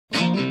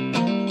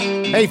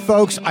Hey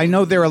folks, I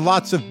know there are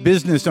lots of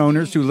business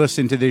owners who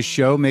listen to this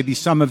show. Maybe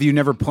some of you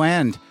never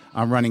planned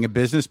on running a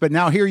business, but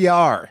now here you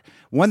are.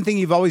 One thing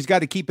you've always got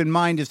to keep in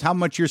mind is how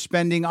much you're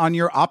spending on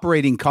your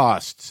operating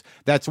costs.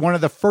 That's one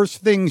of the first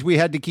things we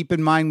had to keep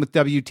in mind with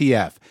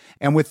WTF.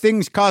 And with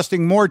things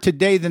costing more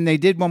today than they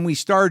did when we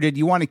started,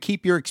 you want to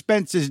keep your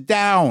expenses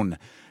down.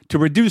 To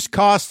reduce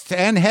costs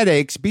and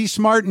headaches, be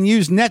smart and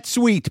use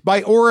NetSuite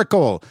by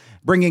Oracle,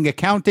 bringing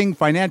accounting,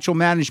 financial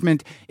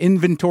management,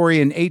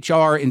 inventory, and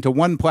HR into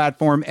one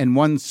platform and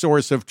one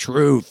source of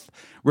truth.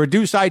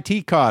 Reduce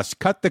IT costs,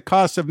 cut the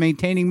costs of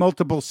maintaining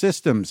multiple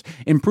systems,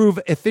 improve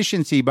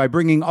efficiency by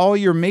bringing all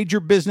your major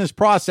business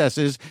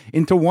processes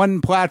into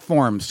one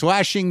platform,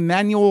 slashing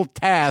manual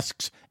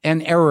tasks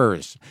and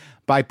errors.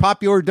 By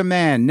popular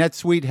demand,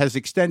 NetSuite has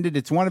extended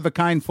its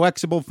one-of-a-kind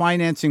flexible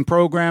financing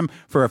program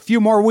for a few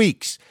more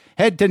weeks.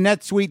 Head to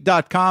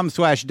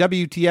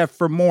netsuite.com/WTF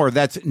for more.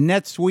 That's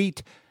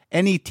NetSuite,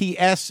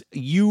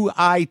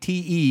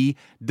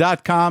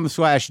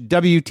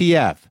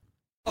 NetSuite.com/WTF.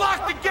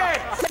 Lock the gate!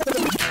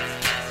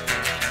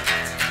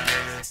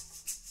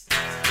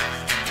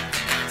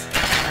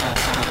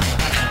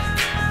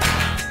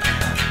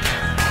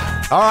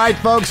 All right,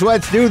 folks,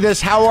 let's do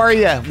this. How are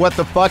you? What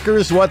the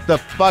fuckers? What the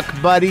fuck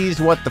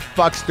buddies? What the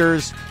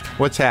fucksters?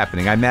 What's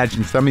happening? I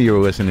imagine some of you are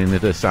listening to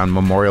this on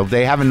Memorial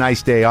Day. Have a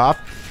nice day off.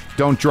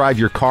 Don't drive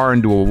your car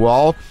into a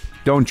wall.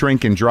 Don't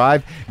drink and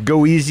drive.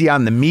 Go easy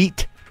on the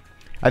meat.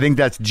 I think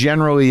that's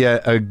generally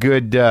a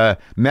good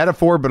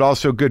metaphor, but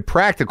also good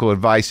practical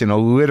advice in a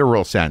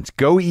literal sense.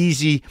 Go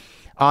easy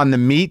on the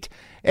meat.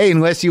 Hey,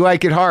 unless you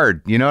like it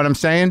hard, you know what I'm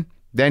saying?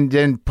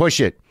 Then push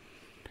it.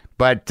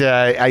 But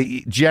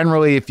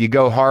generally, if you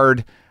go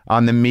hard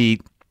on the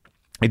meat,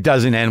 it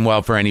doesn't end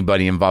well for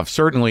anybody involved.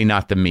 Certainly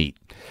not the meat.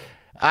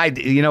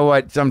 You know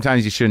what?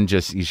 Sometimes you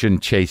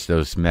shouldn't chase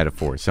those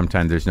metaphors.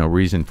 Sometimes there's no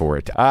reason for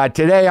it.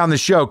 Today on the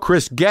show,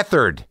 Chris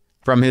Gethard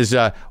from his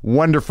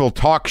wonderful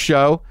talk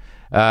show.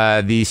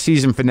 The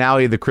season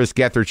finale of the Chris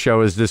Gethard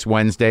Show is this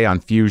Wednesday on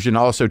Fusion.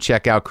 Also,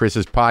 check out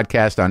Chris's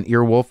podcast on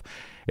Earwolf.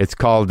 It's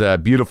called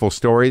Beautiful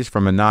Stories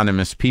from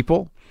Anonymous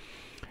People.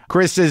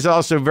 Chris is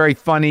also a very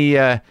funny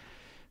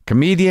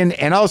comedian.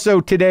 And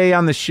also today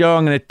on the show,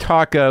 I'm going to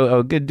talk,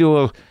 do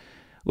a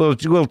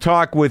little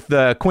talk with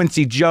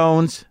Quincy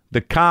Jones,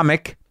 the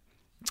comic.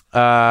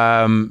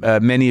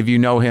 Many of you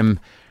know him.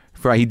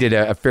 He did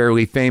a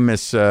fairly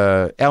famous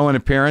Ellen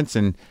appearance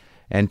and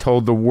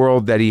told the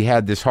world that he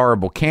had this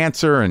horrible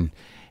cancer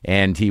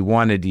and he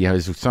wanted,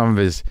 some of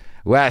his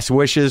last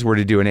wishes were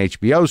to do an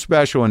HBO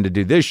special and to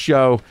do this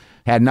show.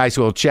 Had a nice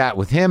little chat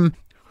with him.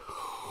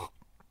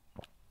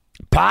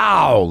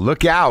 Pow!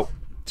 Look out.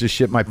 Just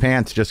shit my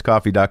pants.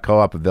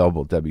 JustCoffee.coop,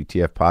 available at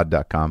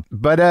WTFpod.com.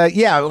 But I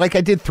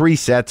did 3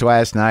 sets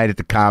last night at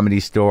the Comedy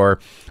Store.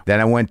 Then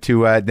I went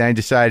to, then I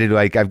decided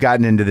I've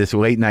gotten into this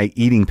late night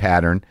eating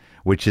pattern,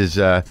 which is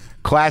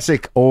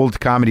classic old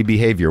comedy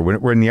behavior.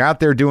 When you're out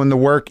there doing the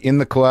work in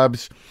the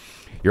clubs,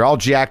 you're all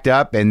jacked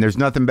up, and there's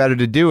nothing better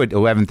to do at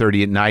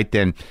 11:30 at night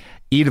than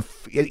eat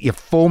a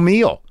full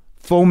meal.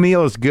 Full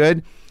meal is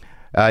good.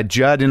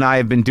 Judd and I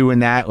have been doing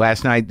that.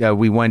 Last night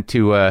we went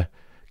to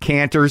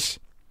Cantor's,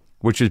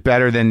 which was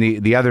better than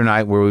the other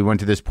night where we went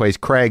to this place,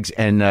 Craig's,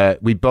 and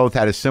we both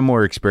had a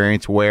similar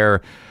experience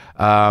where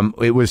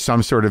it was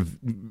some sort of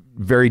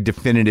very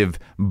definitive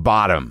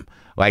bottom.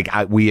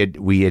 We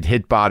had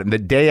hit bottom. The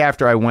day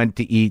after I went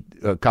to eat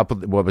a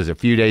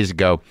few days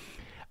ago,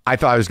 I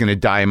thought I was going to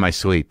die in my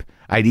sleep.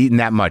 I'd eaten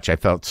that much. I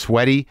felt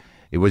sweaty.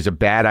 It was a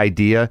bad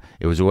idea.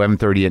 It was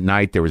 11:30 at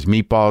night. There was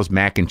meatballs,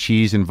 mac and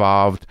cheese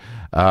involved.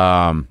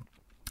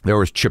 There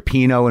was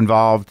cioppino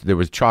involved. There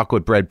was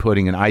chocolate bread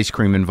pudding and ice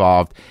cream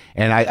involved.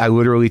 And I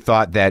literally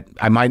thought that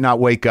I might not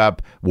wake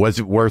up. Was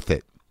it worth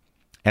it?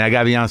 And I got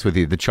to be honest with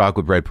you, the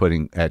chocolate bread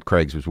pudding at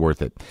Craig's was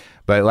worth it.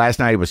 But last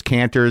night it was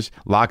Cantor's,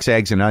 lox,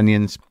 eggs, and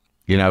onions,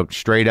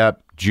 straight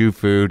up Jew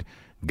food.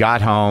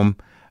 Got home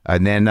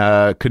and then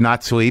could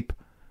not sleep.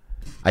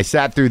 I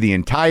sat through the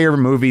entire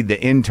movie, The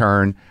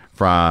Intern,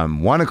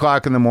 from 1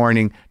 o'clock in the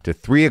morning to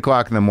 3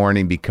 o'clock in the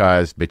morning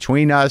because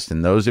between us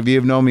and those of you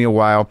who've known me a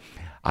while,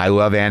 I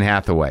love Anne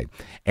Hathaway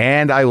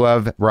and I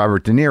love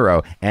Robert De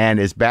Niro. And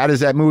as bad as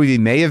that movie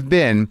may have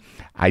been,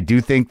 I do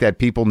think that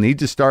people need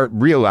to start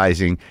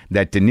realizing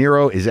that De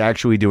Niro is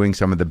actually doing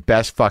some of the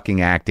best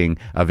fucking acting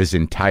of his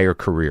entire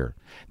career.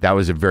 That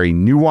was a very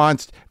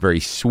nuanced,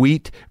 very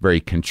sweet, very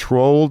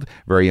controlled,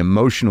 very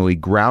emotionally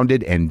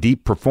grounded and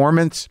deep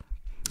performance.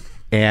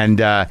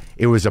 And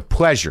it was a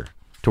pleasure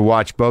to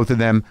watch both of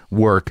them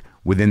work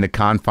within the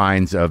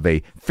confines of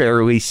a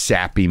fairly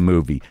sappy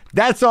movie.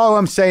 That's all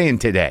I'm saying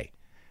today.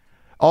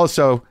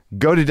 Also,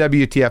 go to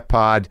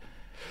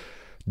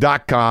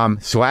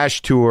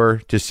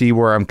WTFpod.com/tour to see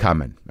where I'm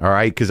coming. All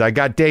right. Because I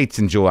got dates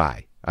in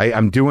July.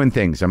 I'm doing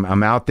things.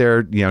 I'm out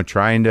there,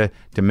 trying to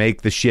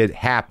make the shit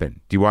happen.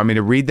 Do you want me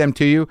to read them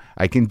to you?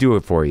 I can do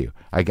it for you.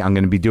 I'm going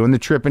to be doing the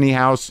Tripany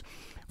House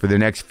for the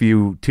next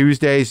few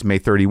Tuesdays, May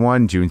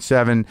 31, June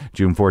 7,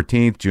 June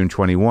 14th, June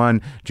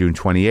 21, June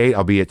 28.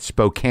 I'll be at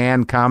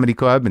Spokane Comedy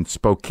Club in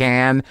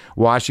Spokane,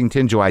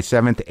 Washington, July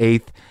 7th,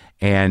 8th,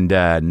 and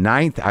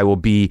 9th. I will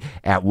be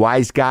at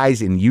Wise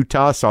Guys in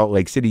Utah, Salt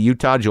Lake City,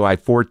 Utah, July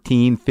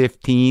 14,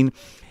 15,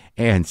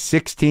 and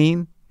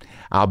 16.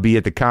 I'll be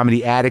at the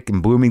Comedy Attic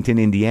in Bloomington,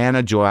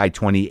 Indiana, July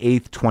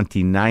 28th,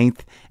 29th,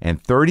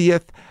 and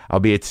 30th.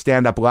 I'll be at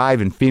Stand Up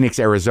Live in Phoenix,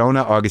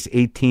 Arizona, August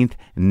 18th,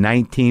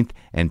 19th,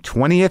 and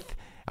 20th.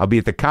 I'll be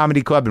at the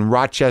Comedy Club in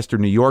Rochester,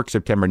 New York,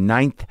 September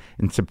 9th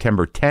and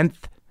September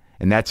 10th.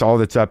 And that's all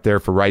that's up there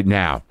for right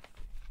now.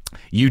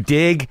 You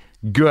dig?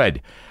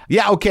 Good.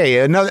 Yeah, okay.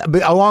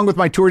 Along with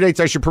my tour dates,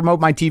 I should promote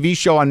my TV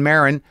show on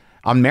Marin.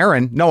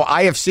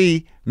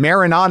 IFC.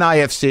 Marin on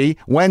IFC.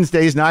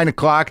 Wednesdays, 9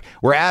 o'clock.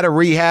 We're out of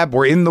rehab.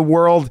 We're in the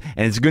world,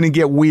 and it's going to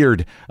get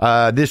weird.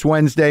 This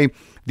Wednesday,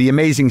 the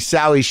amazing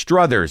Sally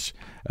Struthers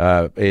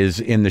is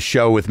in the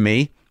show with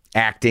me,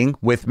 acting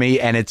with me,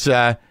 and it's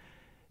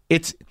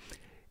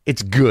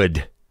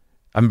good.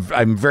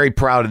 I'm very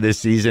proud of this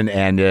season,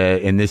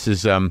 and this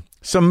is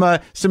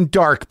some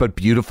dark but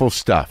beautiful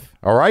stuff.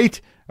 All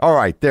right,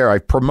 there.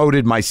 I've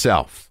promoted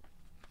myself.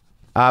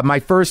 My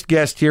first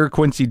guest here,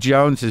 Quincy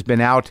Jones, has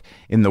been out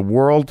in the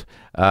world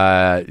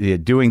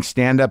doing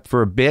stand-up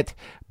for a bit,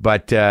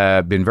 but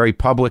been very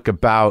public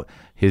about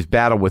his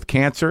battle with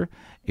cancer.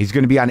 He's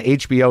going to be on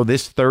HBO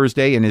this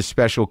Thursday in his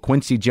special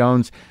Quincy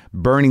Jones,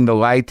 Burning the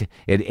Light.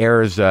 It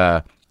airs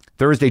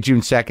Thursday,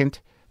 June 2nd.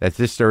 That's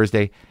this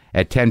Thursday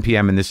at 10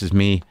 p.m., and this is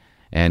me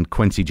and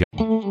Quincy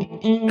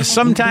Jones.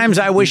 Sometimes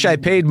I wish I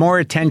paid more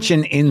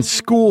attention in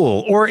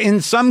school, or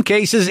in some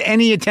cases,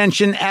 any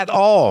attention at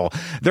all.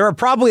 There are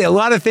probably a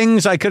lot of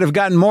things I could have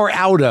gotten more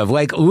out of,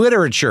 like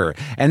literature,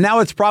 and now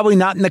it's probably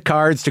not in the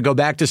cards to go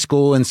back to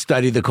school and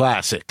study the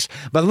classics.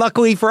 But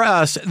luckily for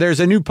us, there's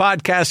a new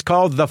podcast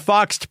called The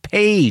Foxed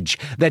Page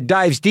that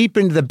dives deep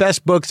into the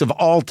best books of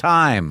all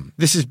time.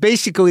 This is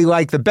basically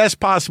like the best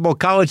possible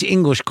college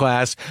English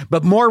class,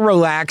 but more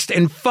relaxed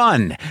and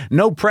fun.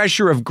 No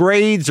pressure of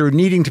grades or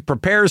needing to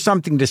prepare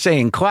something to say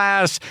in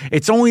class.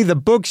 It's only the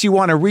books you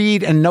want to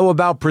read and know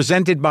about,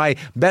 presented by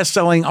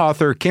best-selling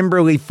author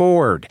Kimberly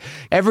Ford.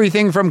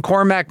 Everything from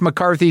Cormac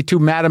McCarthy to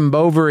Madame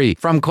Bovary,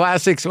 from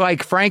classics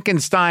like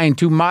Frankenstein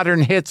to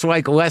modern hits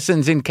like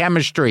Lessons in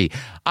Chemistry.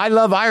 I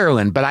love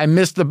Ireland, but I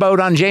missed the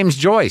boat on James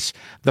Joyce.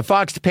 The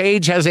Foxed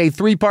Page has a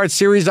 3-part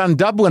series on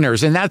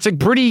Dubliners, and that's a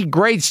pretty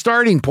great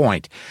starting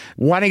point.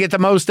 Want to get the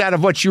most out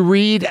of what you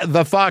read?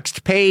 The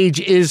Foxed Page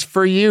is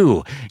for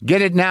you.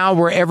 Get it now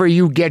wherever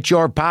you get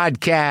your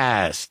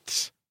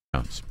podcasts.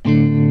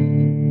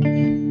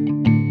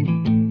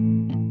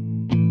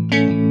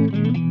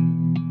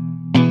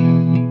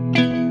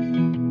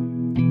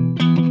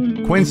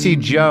 Quincy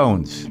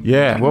Jones.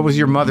 Yeah. What was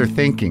your mother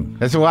thinking?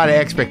 That's a lot of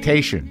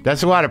expectation.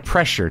 That's a lot of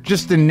pressure.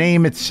 Just the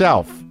name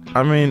itself.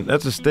 I mean,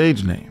 that's a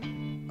stage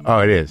name. Oh,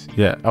 it is?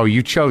 Yeah. Oh,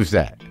 you chose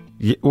that?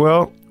 Yeah,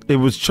 well, it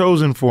was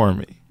chosen for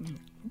me.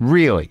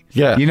 Really?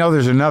 Yeah. You know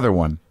there's another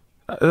one.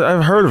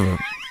 I've heard of them.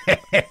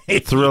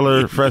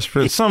 Thriller, Fresh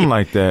Prince, something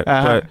like that.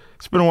 But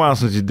it's been a while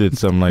since you did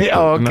something like that.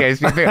 Oh, okay.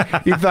 So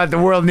you thought the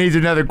world needs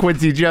another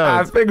Quincy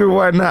Jones. I figured,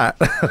 why not?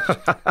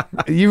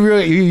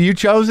 You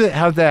chose it?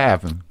 How'd that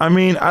happen? I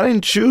mean, I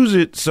didn't choose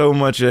it so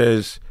much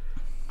as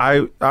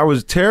I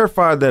was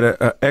terrified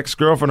that an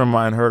ex-girlfriend of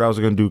mine heard I was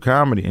going to do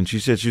comedy, and she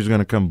said she was going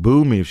to come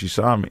boo me if she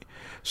saw me.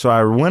 So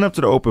I went up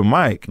to the open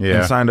mic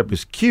and signed up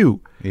as Q.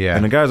 Yeah.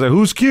 And the guy's like,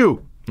 "Who's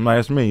Q?" I'm like,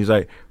 "That's me." He's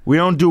like, "We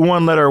don't do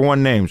one letter or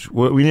one name.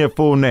 We need a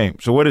full name.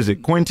 So what is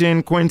it?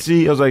 Quentin,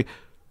 Quincy?" I was like,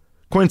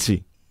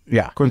 "Quincy."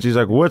 Yeah. Quincy's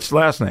like, "What's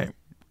last name?"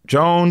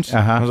 "Jones."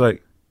 I was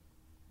like,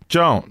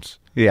 "Jones."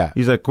 Yeah.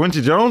 He's like,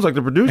 "Quincy Jones, like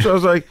the producer?" I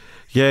was like,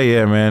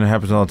 yeah, man, it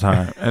happens all the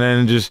time. And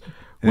then it just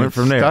went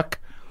from there. Stuck?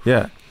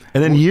 Yeah.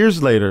 And then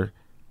years later,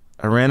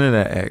 I ran into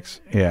that ex.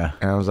 Yeah.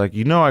 And I was like,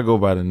 I go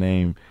by the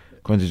name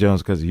Quincy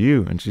Jones because of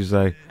you. And she's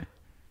like,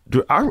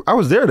 "Dude, I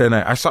was there that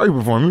night. I saw you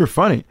perform. You were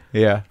funny."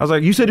 Yeah. I was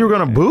like, "You said you were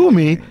going to boo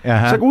me." She's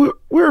like, we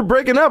were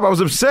breaking up. I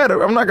was upset.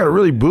 I'm not going to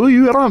really boo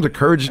you. I don't have the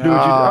courage to do what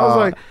you did. I was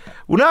like,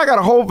 well, now I got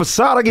a whole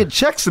facade. I get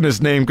checks in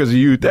this name because of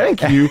you.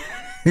 Thank you.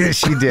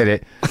 She did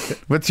it.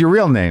 What's your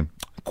real name?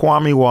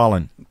 Kwame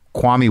Wallen.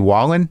 Kwame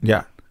Wallen?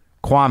 Yeah.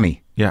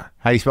 Kwame. Yeah.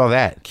 How do you spell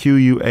that?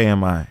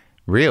 Quami.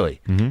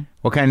 Really? Mm-hmm.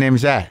 What kind of name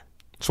is that?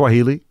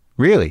 Swahili.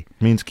 Really?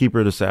 Means keeper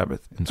of the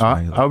Sabbath in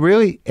Swahili. Oh,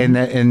 really? And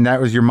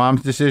that was your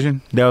mom's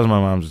decision? That was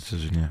my mom's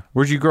decision, yeah.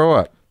 Where'd you grow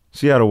up?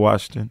 Seattle,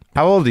 Washington.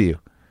 How old are you?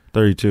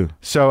 32.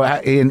 So,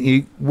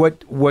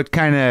 what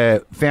kind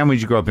of family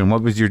did you grow up in?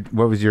 What was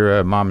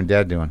your mom and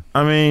dad doing?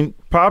 I mean,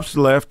 pops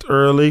left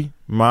early.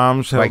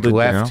 Mom's held it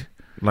left? down.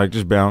 Like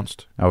just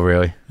bounced. Oh,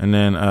 really? And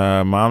then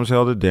mom's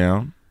held it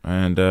down,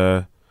 and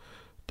that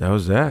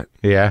was that.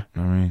 Yeah. I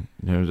mean,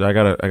 I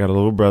got a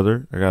little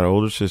brother. I got an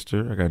older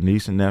sister. I got a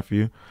niece and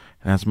nephew.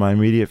 And that's my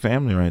immediate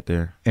family right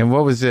there. And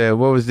what was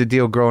the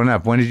deal growing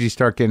up? When did you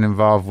start getting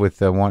involved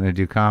with wanting to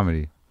do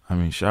comedy? I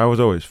mean, I was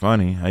always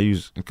funny.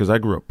 Because I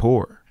grew up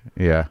poor.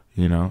 Yeah.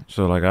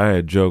 So like I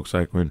had jokes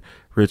like when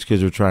rich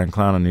kids would try and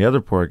clown on the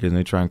other poor kids, and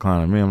they try and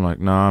clown on me. I'm like,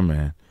 nah,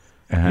 man,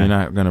 you're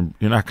not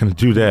gonna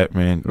do that,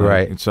 man. Like,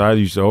 Right. And so I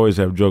used to always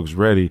have jokes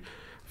ready,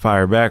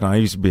 fire back on. It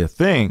used to be a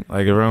thing.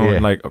 Like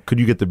everyone, like, could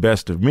you get the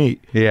best of me?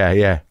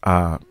 Yeah.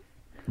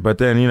 But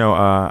then so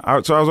I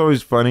was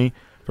always funny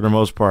for the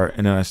most part,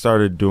 and then I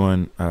started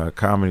doing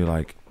comedy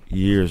like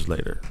years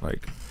later.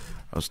 Like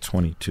I was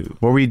 22.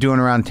 What were you doing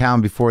around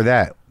town before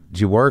that?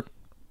 Did you work?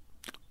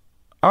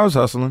 I was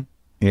hustling.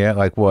 Yeah,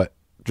 like what?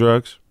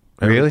 Drugs.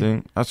 Really?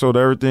 Everything. I sold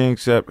everything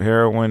except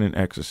heroin and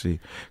ecstasy.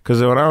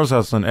 Because when I was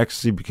hustling,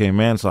 ecstasy became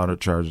manslaughter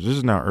charges. This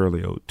is now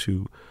early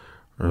 02.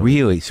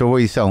 Really? So what are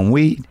you selling?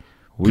 Weed?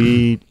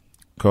 Weed,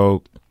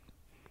 coke,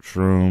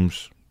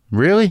 shrooms,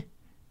 Really?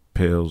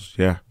 pills.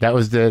 Yeah. That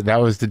was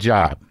the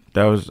job.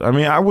 I was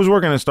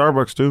working at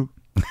Starbucks too.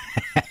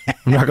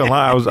 I'm not gonna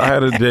lie, I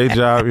had a day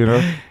job,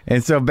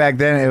 And so back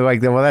then, it was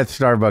that's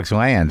Starbucks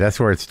land. That's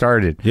where it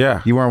started.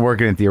 Yeah. You weren't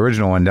working at the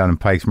original one down in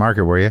Pikes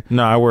Market, were you?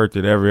 No, I worked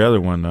at every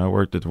other one. I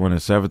worked at the one at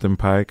 7th and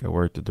Pike. I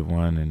worked at the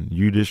one in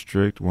U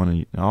District,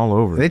 all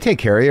over. They take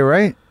care of you,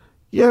 right?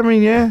 Yeah. I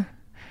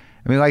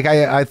mean, like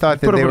I thought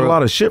that Put up they with were a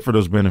lot of shit for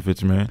those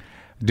benefits, man.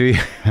 Do you?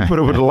 Put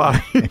up with a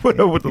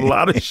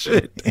lot of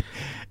shit.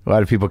 A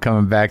lot of people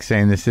coming back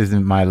saying this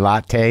isn't my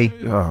latte.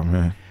 Oh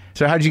man.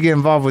 So how'd you get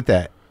involved with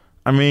that?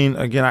 I mean,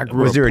 again, I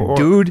grew up Was there poor. a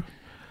dude?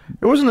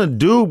 It wasn't a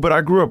dude, but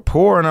I grew up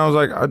poor, and I was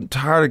like, I'm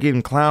tired of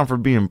getting clowned for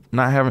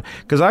not having.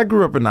 Because I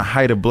grew up in the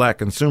height of black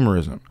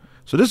consumerism.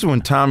 So this is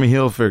when Tommy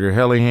Hilfiger,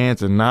 Helly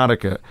Hansen,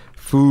 Nautica,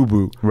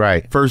 FUBU,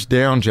 Right. First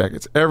Down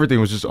jackets, everything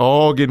was just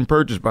all getting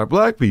purchased by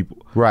black people.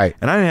 Right.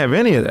 And I didn't have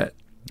any of that.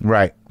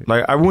 Right.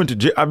 Like I've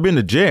been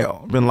to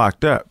jail, been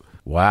locked up.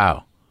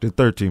 Wow. Did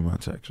 13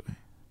 months actually.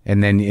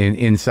 And then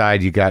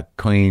inside you got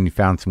clean, you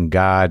found some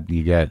God,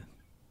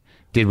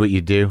 did what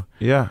you do.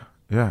 Yeah.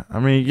 I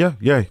mean, yeah.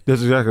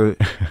 That's exactly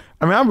it.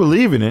 I mean, I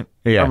believe in it.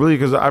 Yeah. I believe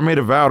because I made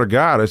a vow to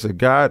God. I said,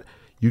 God,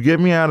 you get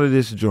me out of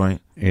this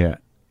joint, Yeah.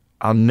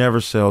 I'll never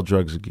sell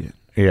drugs again.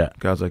 Yeah.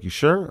 God's like, you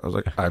sure? I was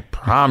like, I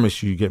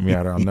promise you get me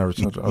out of it. I'll never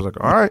sell drugs. I was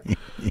like, all right.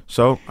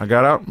 So I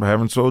got out. I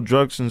haven't sold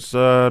drugs since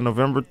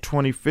November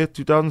 25th,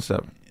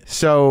 2007.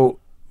 So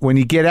when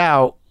you get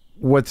out,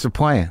 what's the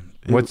plan?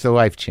 What's the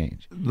life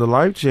change? The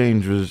life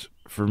change was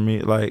for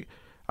me, like,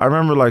 I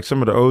remember like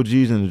some of the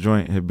OGs in the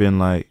joint had been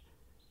like,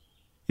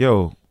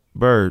 yo,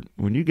 Bird,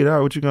 when you get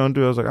out, what you gonna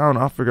do? I was like, I don't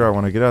know. I'll figure out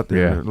when I get out there.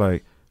 Yeah. They're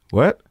like,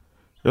 what?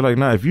 They're like,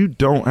 nah, if you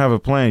don't have a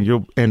plan,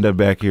 you'll end up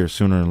back here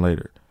sooner than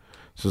later.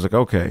 So it's like,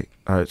 okay.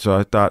 All right. So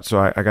I thought,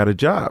 I got a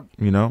job,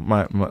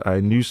 I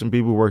knew some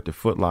people who worked at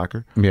Foot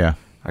Locker. Yeah.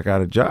 I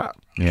got a job.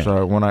 Yeah.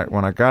 So when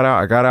I got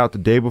out the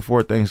day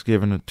before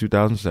Thanksgiving of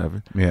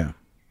 2007, Yeah.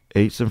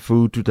 ate some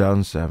food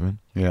 2007,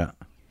 Yeah.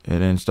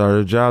 and then started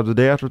a job the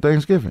day after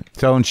Thanksgiving,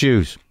 Selling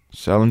shoes.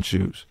 selling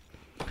shoes.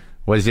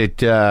 Was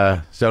it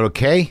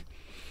okay?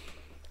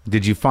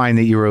 Did you find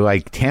that you were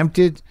like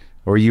tempted,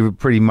 or you were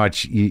pretty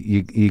much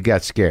you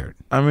got scared?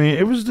 I mean,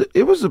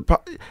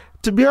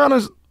 to be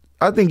honest,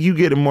 I think you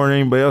get it more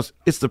than anybody else.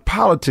 It's the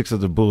politics of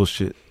the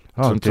bullshit.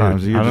 Oh,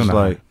 sometimes dude, you're I don't just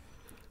know.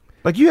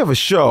 like you have a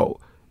show,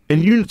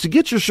 and to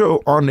get your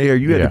show on the air,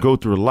 you had Yeah. to go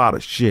through a lot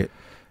of shit.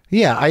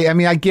 Yeah, I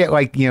mean, I get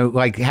like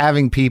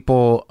having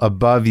people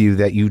above you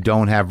that you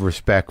don't have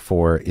respect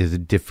for is a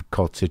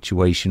difficult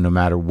situation, no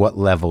matter what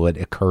level it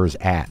occurs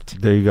at.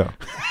 There you go.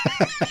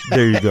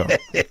 There you go.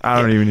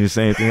 I don't even need to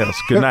say anything else.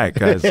 Good night,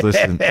 guys.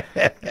 Listen, this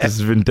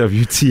has been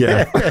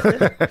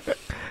WTF.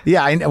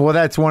 Yeah, well,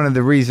 that's one of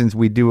the reasons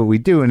we do what we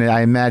do, and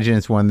I imagine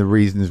it's one of the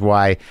reasons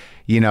why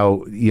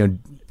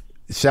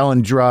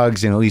selling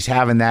drugs and at least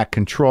having that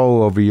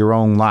control over your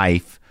own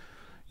life,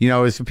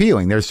 is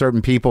appealing. There's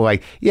certain people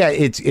like, yeah,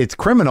 it's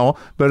criminal,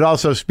 but it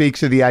also speaks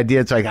to the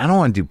idea. It's like, I don't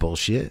want to do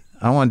bullshit.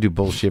 I don't want to do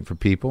bullshit for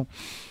people.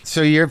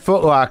 So you're at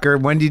Foot Locker.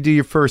 When did you do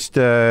your first,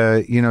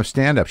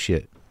 stand-up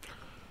shit?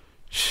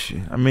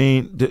 Shit. I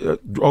mean,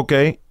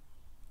 okay.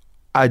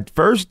 I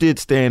first did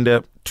stand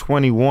up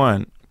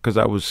 21 because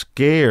I was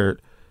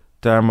scared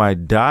that I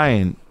might die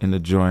in the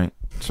joint.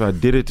 So I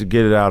did it to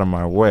get it out of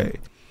my way.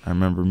 I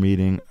remember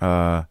meeting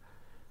Hari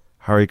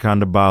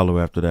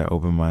Kondabolu after that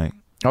open mic.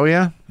 Oh,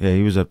 yeah? Yeah,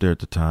 he was up there at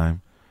the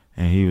time.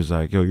 And he was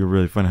like, yo, you're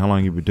really funny. How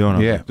long you been doing it? I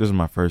was Yeah. like, this is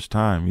my first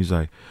time. He's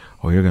like,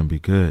 oh, you're going to be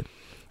good.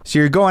 So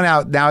you're going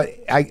out now.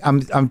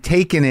 I'm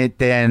taking it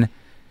then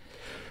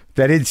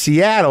that in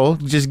Seattle,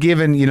 just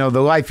given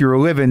the life you were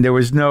living, there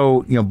was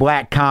no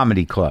black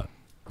comedy club.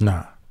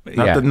 Nah.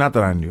 Yeah. Not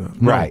that I knew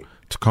of. No. Right.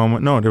 Tacoma.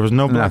 No, there was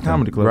no black Nothing.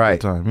 comedy club Right. at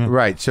the time. Yeah.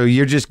 Right. So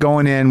you're just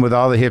going in with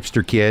all the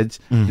hipster kids.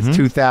 It's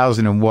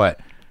 2000 and what?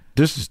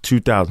 This is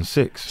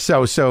 2006.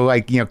 So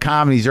like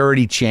comedy's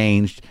already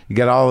changed. You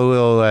got all the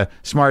little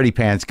smarty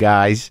pants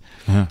guys.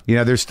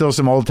 There's still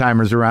some old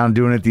timers around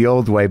doing it the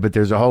old way, but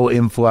there's a whole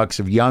influx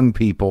of young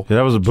people. Yeah,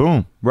 that was a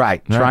boom.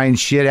 Right. Yeah. Trying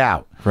shit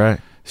out. Right.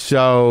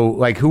 So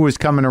like, who was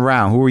coming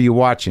around? Who were you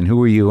watching? Who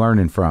were you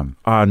learning from?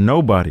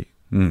 Nobody.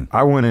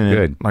 I went in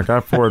Good. it. Like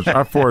I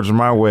forged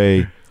my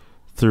way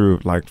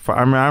through. Like I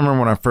remember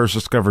when I first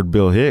discovered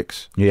Bill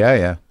Hicks. Yeah.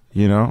 Yeah.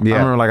 Yeah.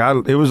 I remember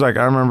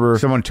I remember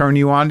Someone turn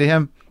you on to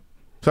him?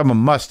 Someone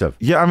must have.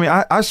 Yeah, I mean,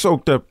 I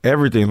soaked up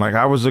everything. Like,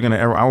 I was looking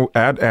at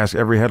I'd ask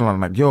every headline,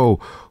 like, yo,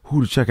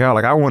 who to check out.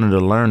 Like, I wanted to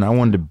learn. I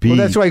wanted to be. Well,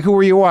 that's like, who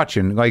were you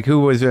watching? Like, who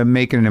was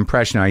making an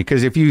impression on you?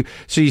 Because you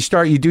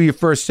do your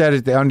first set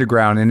at the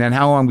Underground, and then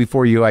how long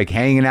before you like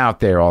hanging out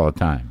there all the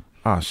time?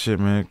 Oh, shit,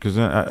 man. Because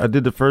I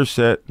did the first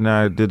set, and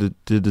I did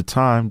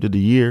the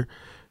year,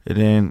 and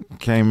then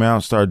came out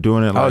and started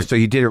doing it. Like, so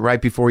you did it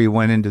right before you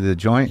went into the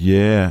joint?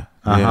 Yeah.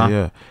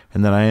 Yeah.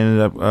 And then I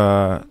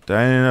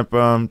ended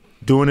up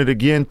doing it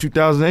again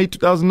 2008,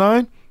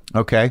 2009.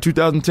 Okay.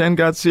 2010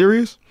 got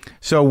serious.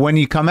 So when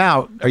you come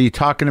out, are you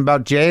talking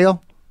about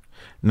jail?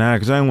 Nah,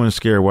 because I didn't want to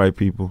scare white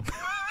people.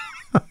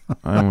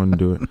 I didn't want to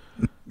do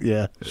it.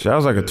 Yeah. So I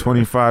was like a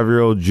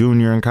 25-year-old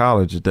junior in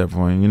college at that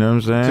point. You know what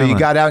I'm saying? So you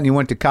got out and you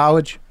went to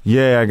college?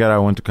 Yeah, I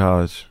went to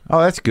college. Oh,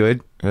 that's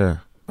good. Yeah.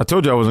 I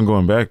told you I wasn't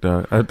going back,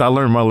 though. I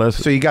learned my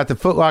lesson. So you got the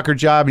Foot Locker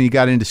job and you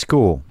got into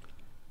school?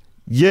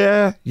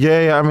 Yeah.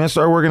 I mean, I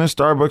started working at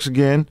Starbucks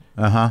again.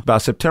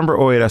 About September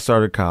 2008, I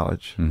started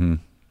college. Mm-hmm.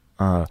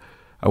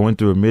 I went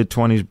through a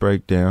mid-20s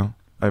breakdown.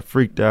 I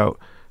freaked out.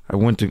 I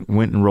went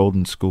enrolled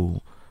in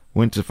school.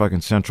 Went to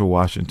fucking Central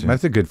Washington.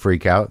 That's a good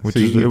freak out. Which so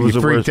you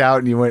freaked out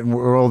and you went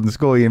enrolled in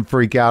school. You didn't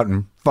freak out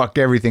and fuck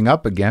everything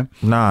up again.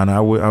 Nah,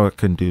 I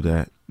couldn't do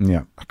that.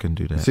 Yeah. I couldn't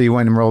do that. So you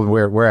went enrolled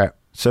where at?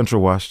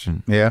 Central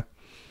Washington. Yeah.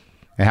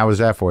 And how was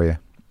that for you?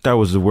 That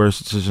was the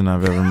worst decision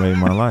I've ever made in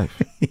my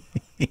life.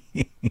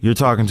 You're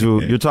talking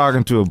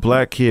to a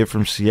black kid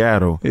from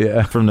Seattle,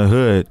 yeah, from the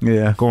hood,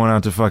 yeah, going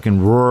out to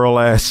fucking rural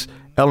ass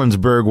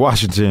Ellensburg,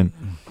 Washington,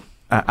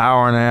 an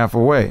hour and a half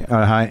away.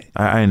 I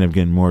ended up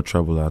getting more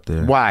trouble out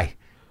there. Why?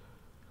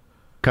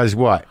 Because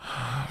what?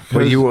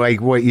 What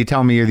you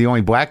telling me you're the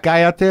only black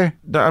guy out there?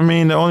 I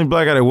mean, the only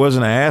black guy that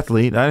wasn't an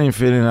athlete. I didn't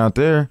fit in out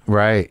there.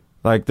 Right.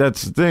 Like,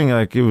 that's the thing.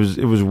 Like, it was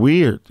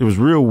weird. It was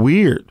real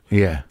weird.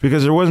 Yeah.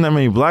 Because there wasn't that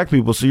many black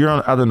people. So you're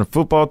on either the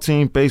football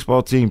team,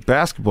 baseball team,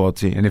 basketball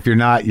team. And if you're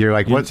not, you're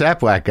like, what's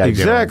that black guy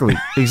doing?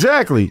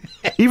 Exactly.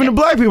 Even the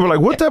black people are like,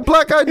 what's that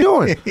black guy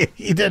doing?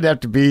 He didn't have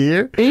to be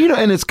here. And,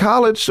 and it's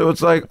college, so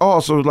it's like,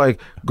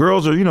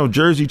 girls are,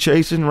 jersey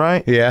chasing,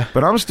 right? Yeah.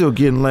 But I'm still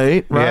getting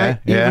laid, right?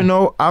 Yeah. Even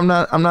though I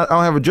don't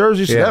have a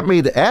jersey, so that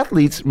made the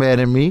athletes mad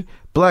at me.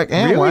 Black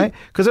and white,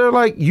 because they're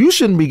like, you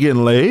shouldn't be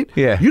getting laid.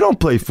 Yeah. You don't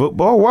play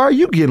football. Why are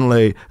you getting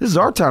laid? This is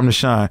our time to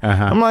shine.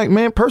 I'm like,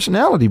 man,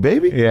 personality,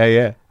 baby.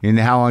 Yeah. And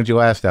how long did you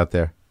last out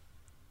there?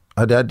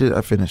 I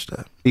finished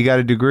that. You got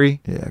a degree?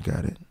 Yeah, I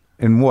got it.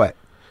 In what?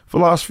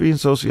 Philosophy and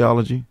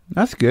sociology.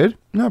 That's good.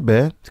 Not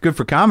bad. It's good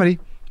for comedy.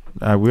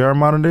 We are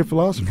modern day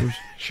philosophers.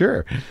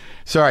 Sure.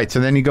 So, all right.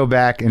 So then you go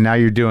back and now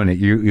you're doing it.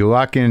 You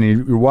lock in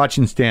and you're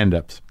watching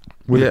stand-ups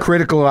with a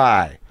critical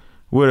eye.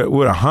 With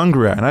a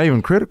hungry eye, not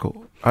even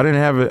critical. I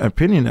didn't have an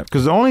opinion of,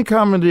 because the only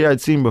comedy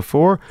I'd seen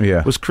before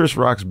was Chris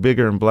Rock's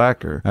Bigger and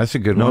Blacker. That's a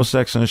good one. No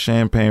Sex in the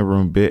Champagne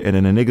Room bit, and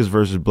then the niggas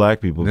versus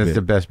black people That's bit.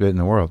 the best bit in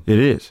the world. It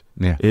is.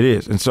 Yeah. It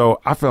is. And so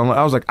I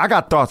was like, I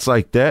got thoughts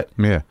like that.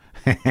 Yeah.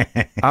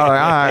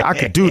 I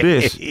could do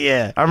this.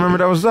 Yeah. I remember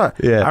that was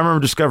that. Yeah. I remember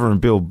discovering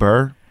Bill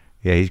Burr.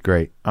 Yeah, he's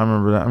great. I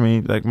remember that. I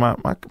mean, like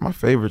my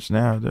favorites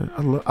now.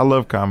 I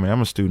love comedy.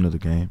 I'm a student of the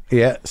game.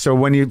 Yeah. So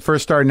when you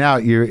first starting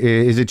out,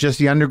 is it just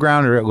the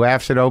Underground or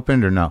Laughs that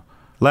opened or no?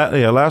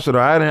 Laughs at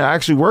I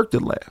actually worked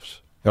at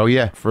Laughs. Oh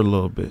yeah, for a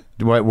little bit.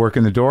 What,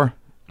 working the door?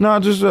 No,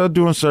 just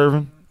doing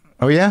serving.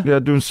 Oh yeah, yeah,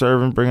 doing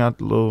serving, bring out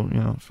the little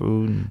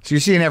food. So you're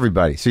seeing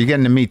everybody. So you're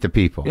getting to meet the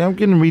people. Yeah, I'm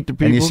getting to meet the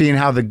people, and you're seeing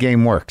how the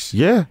game works.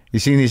 Yeah,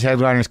 you're seeing these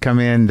headliners come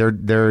in.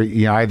 They're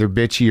either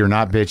bitchy or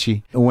not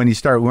bitchy. And when you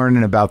start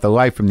learning about the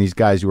life from these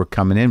guys who are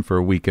coming in for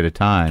a week at a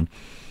time,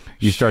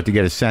 you start to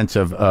get a sense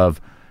of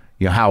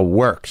how it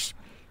works.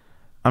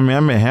 I mean,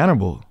 I met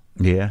Hannibal.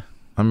 Yeah,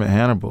 I met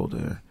Hannibal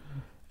there.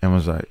 And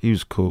was like, he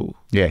was cool.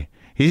 Yeah.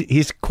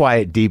 He's a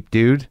quiet, deep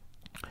dude.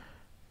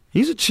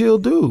 He's a chill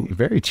dude.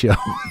 Very chill.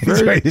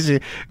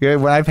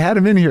 When I've had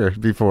him in here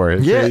before.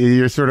 Yeah.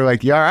 You're sort of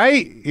like, you all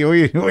right?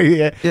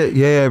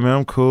 Yeah, man,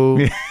 I'm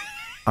cool.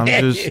 I'm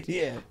just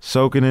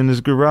soaking in this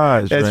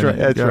garage. That's right.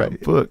 That's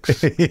right. Books.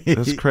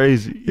 That's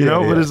crazy. You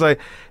know, but it's like,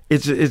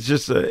 it's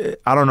just,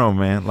 I don't know,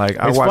 man. Like,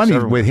 it's funny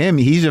with him,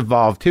 he's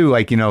evolved too.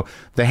 Like,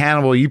 the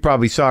Hannibal you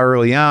probably saw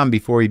early on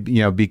before he,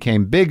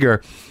 became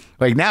bigger.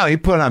 Like now he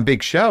put on a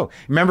big show.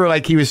 Remember,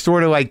 like he was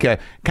sort of like a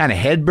kind of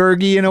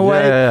Hedbergy in a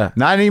way. Yeah.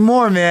 Not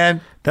anymore,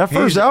 man. That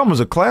first album was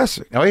a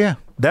classic. Oh yeah,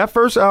 that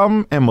first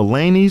album and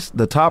Mulaney's,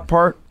 the top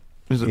part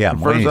is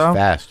Mulaney's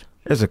fast.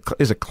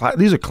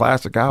 These are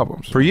classic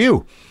albums for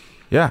you.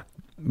 Yeah,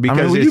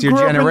 because it's your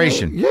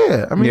generation.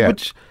 I mean,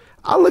 but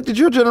I looked at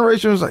your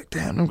generation and was like,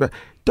 damn,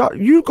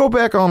 you go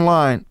back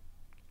online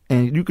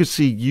and you could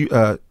see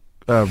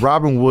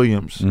Robin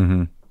Williams.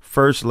 Mm-hmm.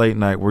 First late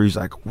night where he's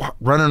like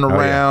running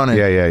around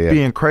and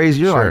being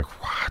crazy. You're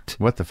like, what?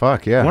 What the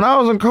fuck? Yeah. When I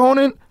was in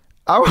Conan,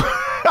 I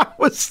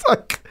was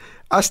like,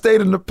 I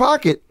stayed in the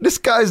pocket. This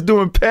guy's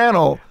doing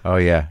panel. Oh,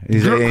 yeah.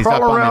 He's Crawling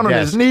up around the on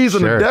his desk. knees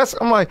on Sure. the desk.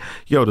 I'm like,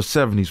 yo, the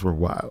 70s were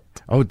wild.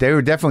 Oh, they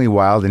were definitely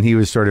wild, and he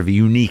was sort of a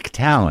unique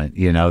talent.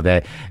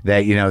 That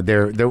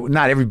they're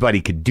not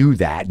everybody could do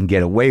that and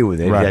get away with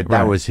it. Right, That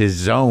right. was his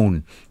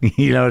zone.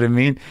 You know what I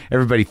mean?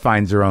 Everybody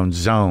finds their own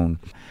zone.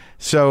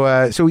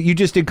 So, so you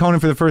just did Conan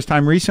for the first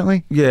time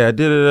recently? Yeah, I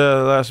did it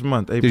last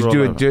month, Did April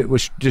you 11th.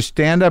 was just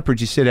stand up, or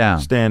did you sit down?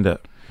 Stand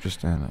up. Just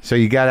stand up. So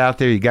you got out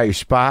there, you got your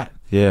spot.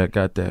 Yeah,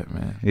 got that,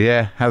 man.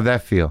 Yeah, how'd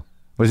that feel?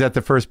 Was that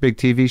the first big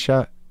TV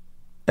shot?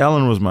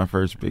 Ellen was my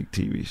first big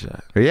TV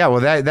shot. Yeah, well,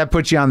 that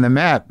put you on the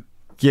map.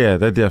 Yeah,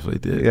 that definitely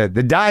did. Yeah,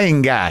 the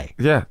dying guy.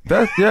 Yeah,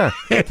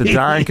 the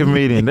dying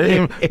comedian.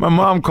 My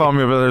mom called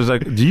me up and was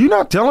like, "Do you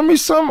not telling me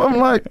something?" I'm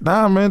like,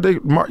 "Nah, man.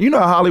 You know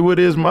how Hollywood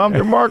is, Mom.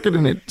 They're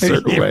marketing it a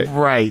certain way.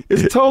 Right.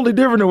 It's totally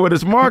different than what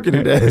it's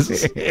marketed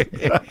as."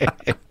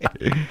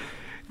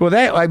 Well,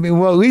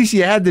 at least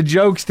you had the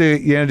jokes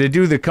to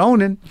do the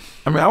Conan.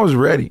 I mean, I was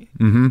ready.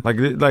 Mm-hmm. I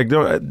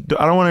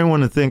don't want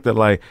anyone to think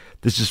that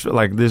this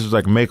was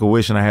like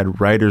Make-A-Wish and I had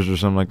writers or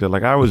something like that.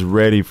 Like, I was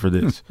ready for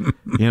this.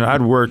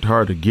 I'd worked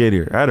hard to get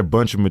here. I had a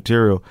bunch of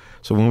material.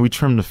 So when we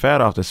trimmed the fat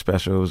off the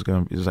special, it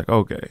was like,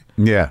 okay,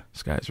 yeah,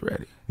 this guy's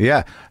ready.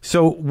 Yeah.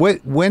 So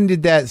when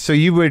did that? So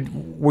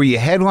were you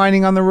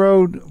headlining on the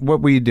road?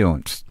 What were you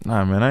doing?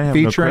 Nah, man, I didn't have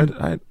Featuring? no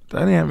credit. I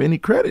didn't have any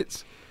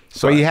credits.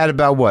 So you had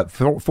about what,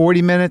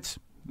 40 minutes?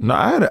 No,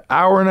 I had an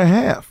hour and a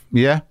half.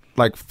 Yeah.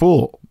 Like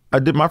full. I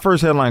did my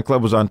first headline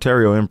club was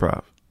Ontario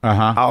Improv.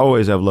 Uh-huh. I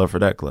always have love for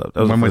that club.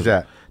 When was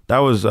that? That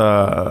was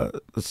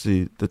let's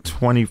see, the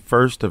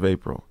 21st of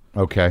April.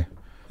 Okay.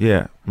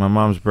 Yeah, my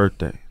mom's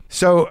birthday.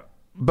 So,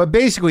 but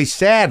basically,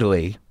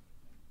 sadly,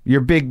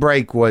 your big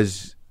break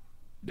was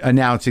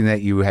announcing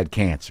that you had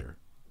cancer.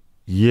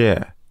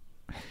 Yeah.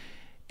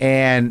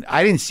 And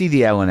I didn't see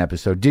the Ellen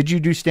episode. Did you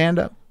do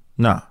stand-up?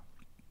 Nah.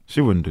 She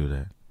wouldn't do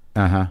that.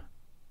 Uh-huh.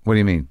 What do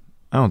you mean?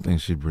 I don't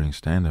think she'd bring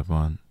stand-up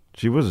on.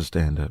 She was a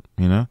stand-up,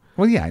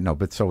 Well, yeah, I know,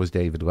 but so was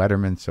David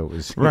Letterman, so it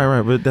was...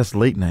 Right, but that's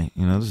late night,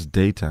 this is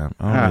daytime.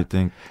 I don't really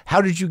think...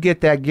 How did you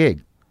get that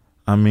gig?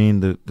 I mean,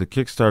 the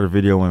Kickstarter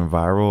video went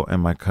viral,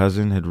 and my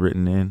cousin had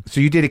written in.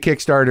 So you did a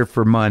Kickstarter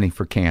for money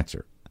for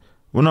cancer?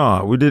 Well,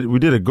 no, we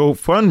did a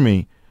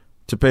GoFundMe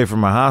to pay for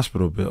my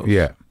hospital bills.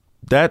 Yeah.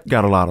 That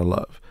got a lot of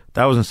love.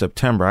 That was in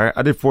September.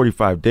 I did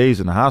 45 days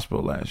in the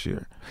hospital last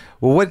year.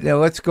 Well,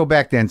 let's go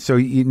back then. So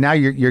now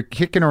you're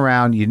kicking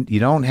around. You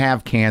don't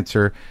have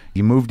cancer.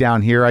 You moved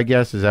down here, I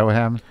guess. Is that what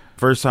happened?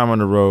 First time on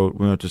the road,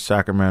 we went to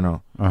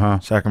Sacramento.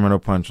 Sacramento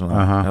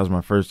Punchline. That was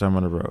my first time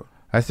on the road.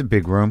 That's a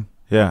big room.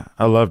 Yeah,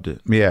 I loved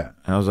it. Yeah.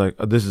 And I was like,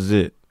 oh, this is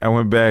it. I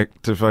went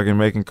back to fucking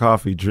making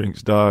coffee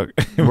drinks, dog.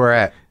 Where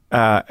at?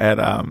 At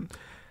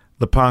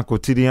Le Pont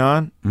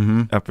Quotidien,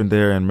 up in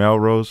there in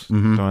Melrose.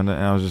 Doing that. And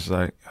I was just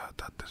like, I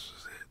thought this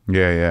was it.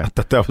 Yeah. I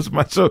thought that was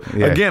my show.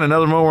 Yeah. Again,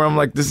 another moment where I'm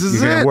like, this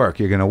is You're it.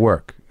 You're going to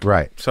work.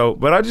 Right. So,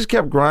 but I just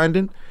kept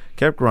grinding.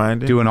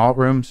 Doing alt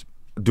rooms?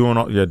 Doing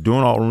alt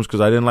rooms because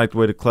I didn't like the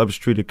way the clubs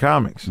treated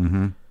comics.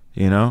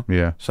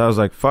 Yeah. So I was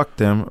like, fuck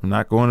them. I'm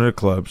not going to the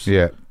clubs.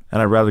 Yeah.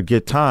 And I'd rather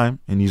get time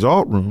in these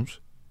alt rooms,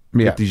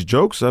 Yeah. get these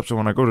jokes up, so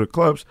when I go to the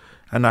clubs,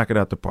 I knock it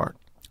out the park.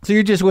 So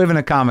you're just living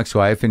a comic's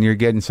life and you're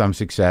getting some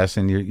success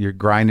and you're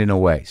grinding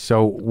away.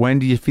 So when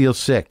do you feel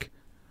sick?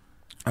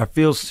 I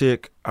feel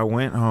sick. I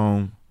went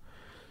home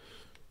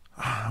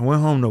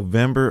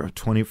November of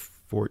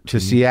 2014. To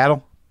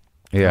Seattle?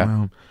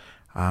 Yeah.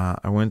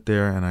 I went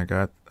there and I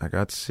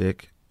got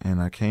sick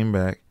and I came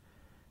back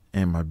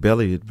and my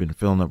belly had been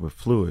filling up with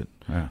fluid.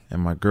 Yeah.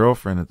 And my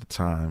girlfriend at the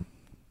time,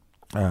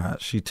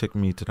 she took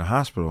me to the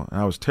hospital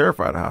and I was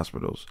terrified of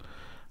hospitals.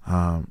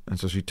 And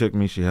so she took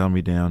me, she held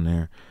me down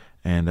there.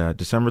 And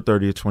December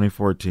 30th,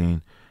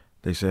 2014,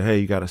 they said, hey,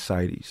 you got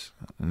ascites.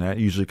 And that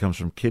usually comes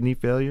from kidney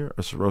failure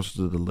or cirrhosis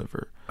of the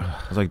liver. I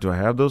was like, do I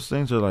have those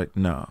things? They're like,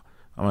 no.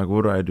 I'm like,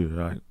 what do I do?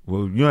 They're like,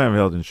 well, you don't have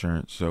health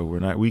insurance, so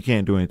we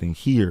can't do anything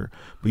here,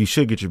 but you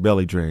should get your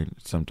belly drained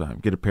sometime.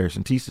 Get a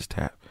paracentesis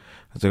tap.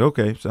 I was like,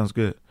 okay, sounds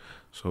good.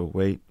 So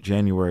wait,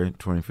 January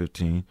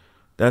 2015,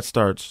 that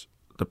starts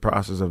the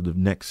process of the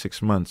next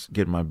 6 months,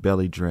 getting my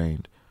belly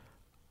drained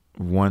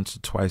once or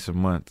twice a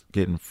month,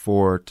 getting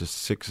 4 to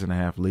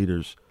 6.5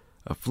 liters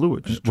of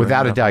fluid. just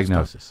Without drained a out my stomach.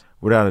 diagnosis?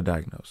 Without a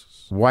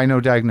diagnosis. Why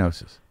no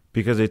diagnosis?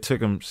 Because it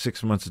took them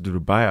 6 months to do the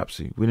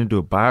biopsy. We didn't do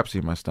a biopsy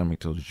of my stomach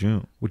till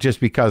June. Just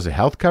because of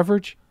health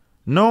coverage?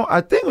 No,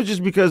 I think it was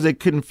just because they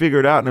couldn't figure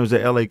it out, and it was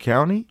at L.A.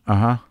 County.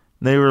 Uh-huh.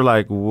 They were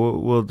like,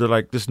 well, they're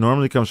like, this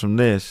normally comes from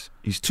this.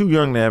 He's too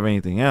young to have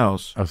anything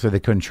else, Oh, so they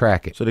couldn't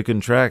track it. so they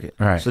couldn't track it.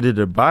 Right. So they did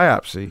a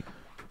biopsy,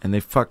 and they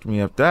fucked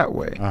me up that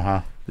way.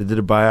 Uh-huh. They did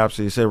a biopsy.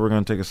 They said, we're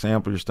going to take a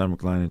sample of your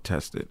stomach line and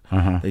test it.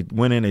 Uh-huh. They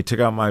went in, they took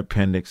out my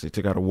appendix, they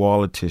took out a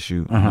wall of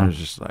tissue, and I was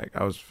just like,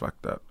 I was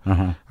fucked up.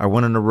 Uh-huh. I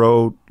went on the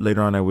road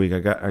later on that week.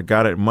 I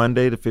got it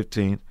Monday the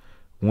 15th.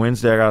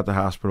 Wednesday I got out the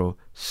hospital.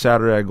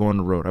 Saturday I go on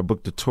the road. I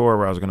booked a tour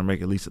where I was going to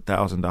make at least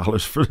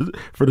 $1,000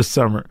 for the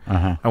summer.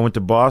 Uh-huh. I went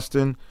to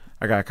Boston.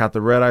 I caught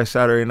the red eye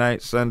Saturday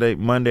night.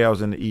 Monday I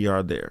was in the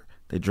ER there.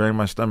 They drain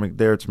my stomach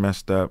there. It's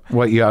messed up.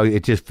 What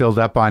it just filled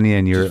up on you,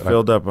 and you're Just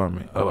filled up on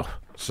me. Oh.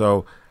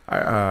 So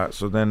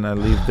so then I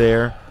leave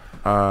there.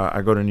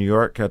 I go to New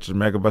York, catch the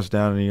megabus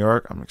down to New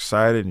York. I'm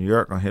excited. New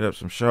York, gonna hit up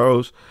some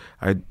shows.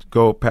 I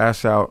go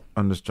pass out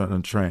on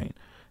the train.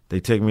 They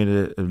take me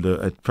to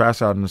I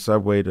pass out in the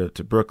subway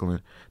to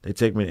Brooklyn. They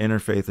take me to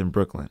Interfaith in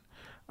Brooklyn.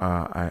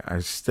 I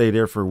stay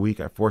there for a week.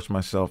 I force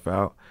myself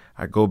out.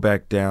 I go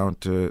back down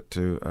to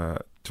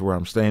where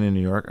I'm staying in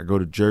New York. I go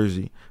to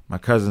Jersey. My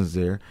cousin's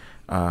there.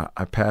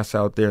 I pass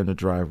out there in the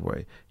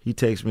driveway. He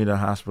takes me to the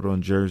hospital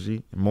in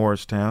Jersey, in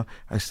Morristown.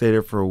 I stay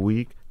there for a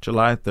week.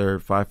 July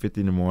 3rd, 5:50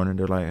 in the morning.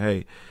 They're like,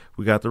 hey,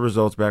 we got the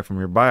results back from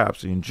your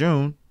biopsy in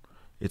June.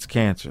 It's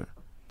cancer.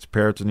 It's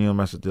peritoneal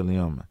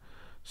mesothelioma.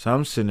 So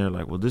I'm sitting there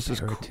like, well, this is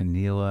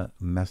peritoneal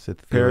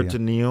mesothelioma.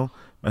 Peritoneal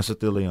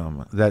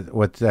mesothelioma.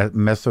 What's that?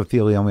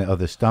 Mesothelioma of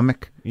the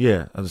stomach?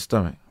 Yeah, of the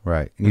stomach.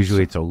 Right.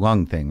 Usually it's a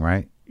lung thing,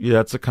 right? Yeah,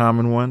 that's a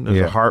common one. There's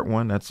Yeah. a heart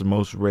one. That's the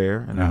most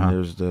rare. And then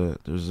there's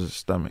the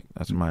stomach.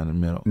 That's mine in the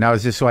middle. Now,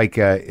 is this like,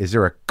 is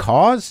there a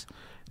cause?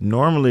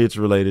 Normally, it's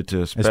related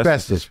to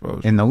asbestos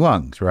exposure. In the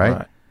lungs,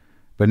 right?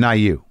 But not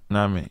you.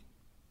 Not me.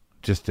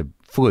 Just a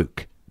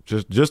fluke.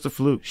 Just a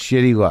fluke.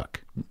 Shitty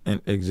luck.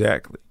 And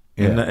exactly.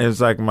 Yeah. And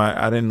it's like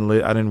I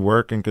didn't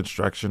work in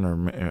construction or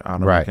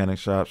auto mechanic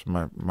shops.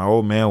 My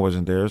old man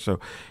wasn't there, so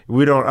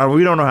we don't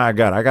know how I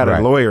got it. I got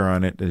a lawyer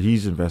on it that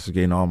he's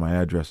investigating all my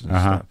addresses and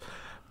stuff.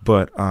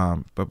 But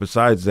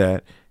besides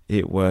that,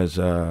 it was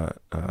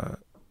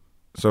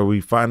so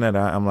we find that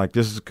out. I'm like,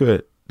 this is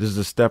good. This is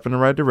a step in the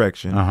right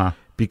direction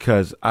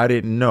because I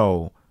didn't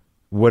know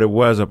what it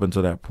was up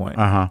until that point.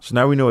 So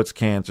now we know it's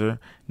cancer.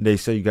 They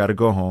say you got to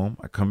go home.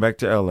 I come back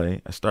to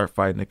L.A. I start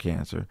fighting the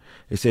cancer.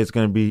 They say it's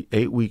going to be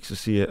 8 weeks to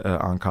see an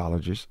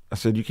oncologist. I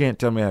said, you can't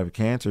tell me I have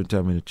cancer and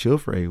tell me to chill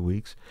for 8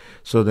 weeks.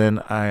 So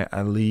then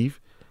I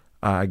leave.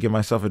 I get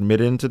myself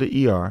admitted into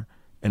the ER,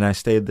 and I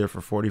stayed there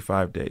for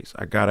 45 days.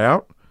 I got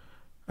out.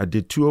 I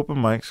did 2 open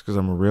mics because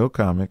I'm a real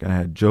comic, and I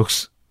had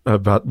jokes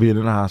about being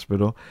in the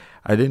hospital.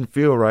 I didn't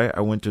feel right.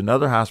 I went to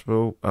another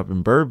hospital up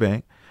in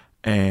Burbank,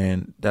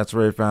 and that's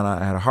where I found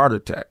out I had a heart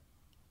attack.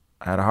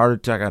 I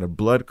had a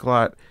blood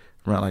clot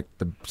around like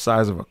the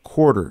size of a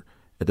quarter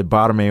at the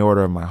bottom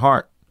aorta of my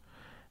heart.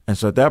 And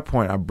so at that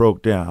point, I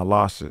broke down. I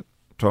lost it.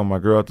 Told my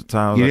girl at the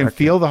time. You didn't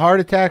feel the heart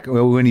attack?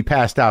 Well, when he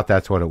passed out,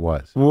 that's what it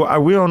was. Well,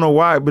 we don't know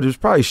why, but it was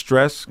probably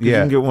stress. Yeah. You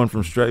can get one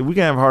from stress. We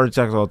can have heart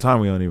attacks all the time.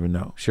 We don't even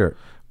know. Sure.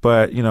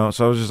 But,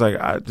 so I was just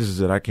like, this is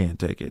it. I can't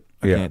take it.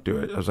 I can't do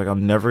it. I was like,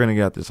 I'm never going to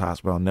get out of this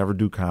hospital. I'll never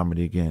do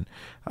comedy again.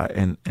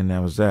 And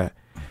that was that.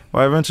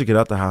 Well, I eventually get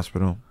out the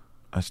hospital.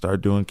 I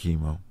started doing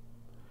chemo.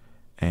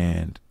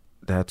 And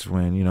that's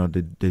when,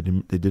 they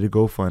did a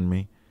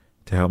GoFundMe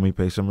to help me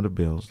pay some of the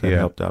bills. That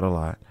helped out a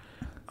lot.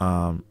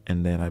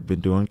 And then I've been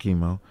doing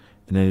chemo.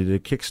 And then they did a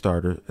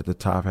Kickstarter at the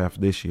top half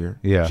of this year,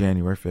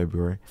 January,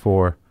 February,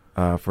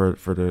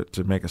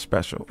 to make a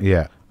special.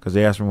 Yeah. Because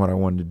they asked me what I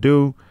wanted to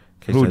do.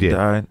 In case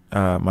I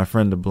died. My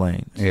friend the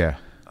Blaines. Yeah.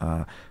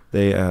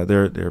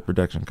 They're a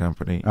production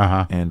company.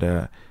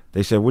 And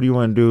they said, what do you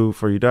want to do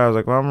before you die? I was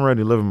like, well, I'm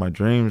already living my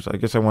dreams. I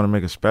guess I want to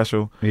make a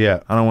special.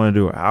 Yeah. I don't want to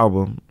do an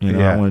album.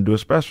 I want to do a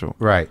special.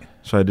 Right.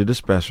 So I did a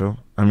special.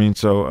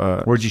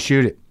 Where'd you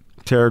shoot it?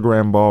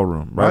 Terragram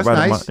Ballroom. Right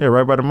by nice.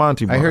 right by the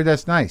Monty Bar. I heard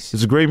that's nice.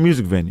 It's a great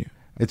music venue.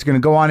 It's going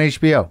to go on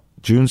HBO.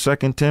 June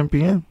 2nd, 10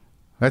 p.m.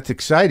 That's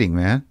exciting,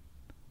 man.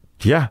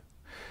 Yeah.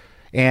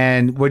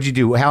 And what'd you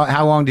do?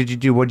 How long did you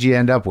do? What'd you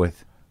end up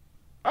with?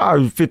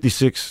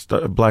 56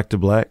 black to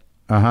black.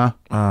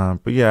 But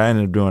yeah, I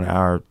ended up doing an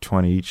hour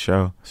 20 each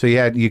show. So you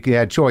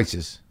had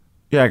choices.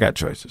 Yeah, I got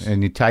choices.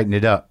 And you tightened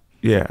it up.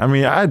 Yeah, I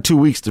had 2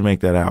 weeks to make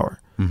that hour.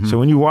 So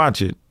when you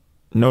watch it,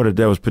 know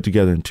that was put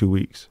together in 2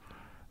 weeks.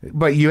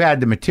 But you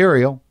had the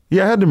material.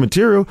 Yeah, I had the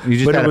material. You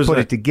just had to put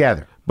it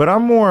together. But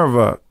I'm more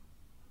of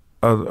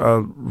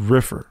a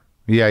riffer.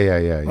 Yeah.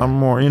 I'm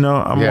more,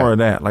 more of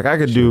that. Like I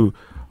could do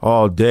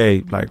all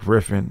day, like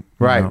riffing.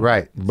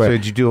 Right. But so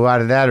did you do a lot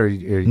of that, or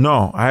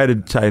no? I had to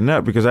tighten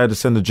up because I had to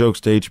send the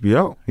jokes to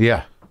HBO.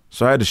 Yeah.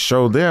 So I had to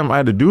show them. I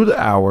had to do the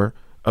hour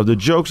of the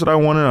jokes that I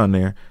wanted on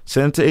there,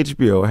 send it to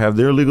HBO, have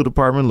their legal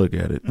department look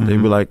at it.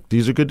 They'd be like,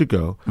 "These are good to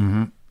go."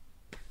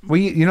 Well,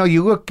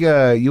 you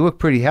look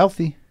pretty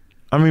healthy.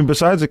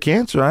 Besides the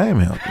cancer, I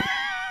am healthy.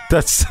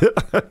 That's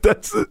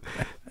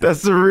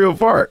the real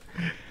part.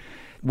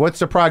 What's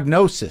the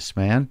prognosis,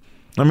 man?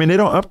 They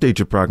don't update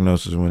your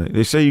prognosis when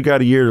they say you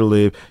got a year to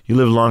live. You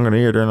live longer than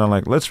a year. They're not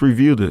like, let's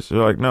review this. They're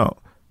like, no.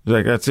 They're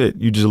like, that's it.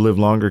 You just live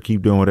longer.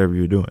 Keep doing whatever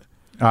you're doing.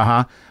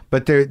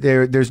 But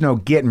there's no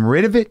getting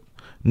rid of it.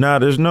 No,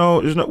 there's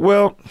no.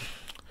 Well,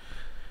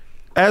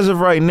 as of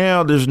right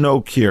now, there's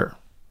no cure.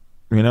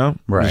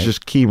 Right. It's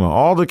just chemo.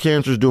 All the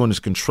cancer's doing is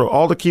control.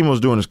 All the chemo's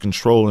doing is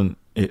controlling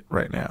it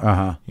right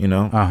now.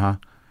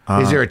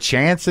 Is there a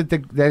chance that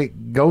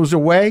it goes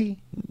away?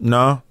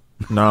 No,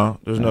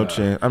 there's no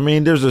chance.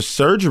 There's a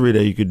surgery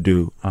that you could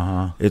do.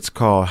 It's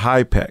called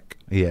HIPEC.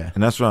 Yeah.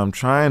 And that's what I'm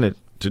trying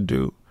to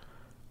do.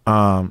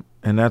 And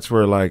that's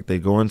where, like, they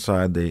go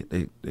inside,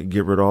 they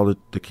get rid of all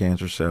the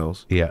cancer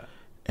cells. Yeah.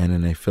 and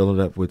then they fill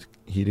it up with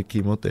heated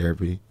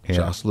chemotherapy,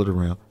 jostle it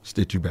around,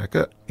 stitch you back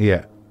up.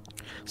 Yeah.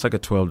 It's like a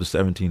 12 to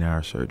 17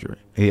 hour surgery.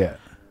 Yeah.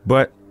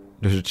 But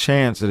there's a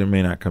chance that it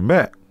may not come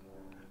back.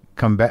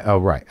 Come back. Oh,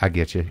 right. I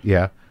get you.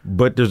 Yeah.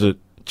 But there's a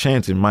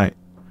chance it might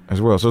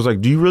as well. So it's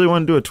like, do you really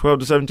want to do a 12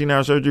 to 17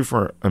 hour surgery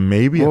for a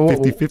maybe, a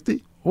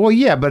 50-50? Well,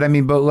 yeah, but I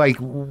mean, like,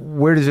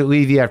 where does it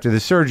leave you after the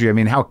surgery? I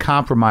mean, how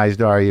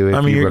compromised are you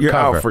if you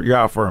recover? You're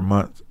out for a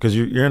month because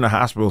you're in the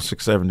hospital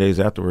 6-7 days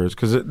afterwards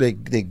because they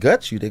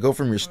gut you. They go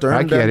from your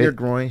sternum down to your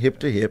groin, hip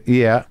to hip.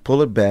 Yeah.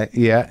 Pull it back.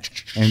 Yeah.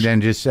 And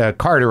then just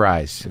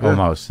cauterize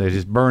almost. They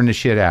just burn the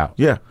shit out.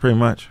 Yeah, pretty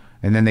much.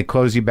 And then they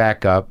close you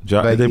back up.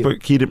 They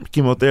put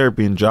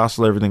chemotherapy and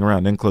jostle everything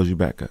around, then close you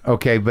back up.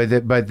 Okay, but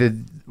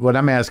what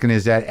I'm asking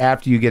is that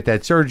after you get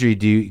that surgery,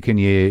 can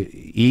you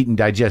eat and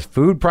digest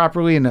food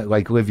properly and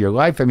like live your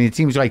life? I mean, it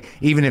seems like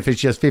even if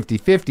it's just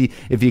 50-50,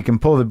 if you can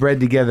pull the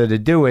bread together to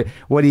do it,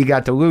 what do you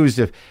got to lose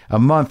if a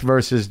month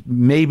versus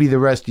maybe the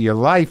rest of your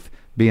life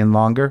being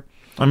longer?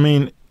 I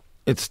mean,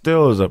 it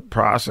still is a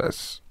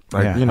process.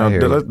 Like,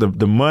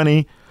 the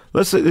money.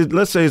 Let's say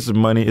it's the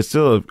money. It's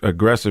still an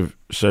aggressive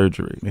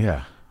surgery.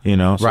 Yeah.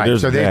 So right.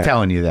 So they're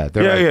telling you that.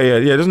 Yeah.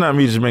 It's not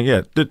me just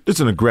making. It's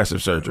an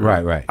aggressive surgery.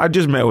 Right. I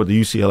just met with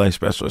the UCLA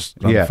specialist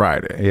on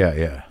Friday.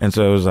 Yeah. And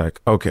so it was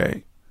like,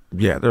 okay,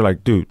 yeah. They're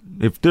like, dude,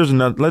 if there's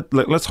another,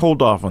 let's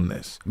hold off on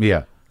this.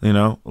 Yeah.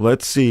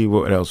 Let's see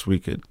what else we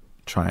could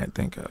try and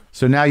think of.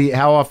 So now,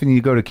 how often do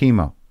you go to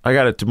chemo? I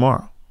got it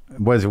tomorrow.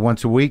 What is it?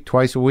 Once a week?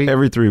 Twice a week?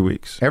 Every 3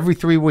 weeks. Every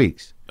 3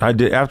 weeks. I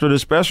did after the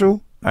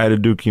special. I had to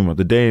do chemo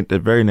the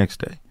very next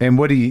day. And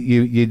what do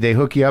you they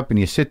hook you up and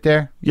you sit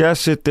there? Yeah, I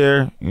sit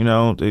there.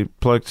 They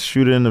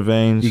shoot it in the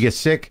veins. You get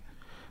sick?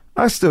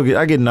 I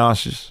get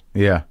nauseous.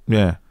 Yeah.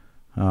 Yeah.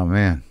 Oh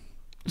man.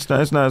 It's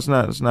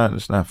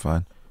not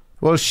fun.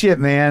 Well, shit,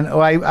 man.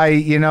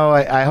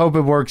 I hope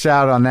it works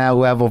out on that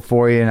level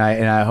for you, and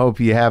I hope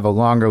you have a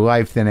longer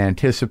life than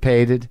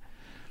anticipated,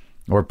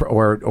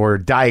 or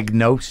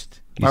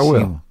diagnosed. I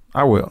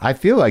will. I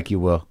feel like you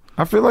will.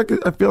 I feel like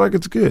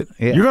it's good.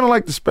 Yeah. You're gonna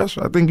like the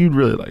special. I think you'd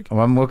really like it.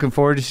 Well, I'm looking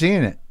forward to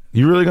seeing it.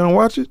 You really gonna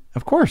watch it?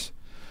 Of course.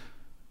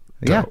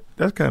 Dope. Yeah,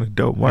 that's kind of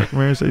dope. Mark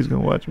Maron says he's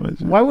gonna watch my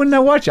shit. Why wouldn't I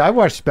watch it? I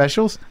watch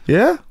specials.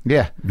 Yeah,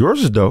 yeah.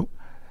 Yours is dope.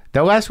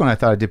 That last one I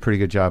thought I did a pretty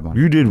good job on.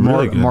 You did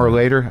really good. More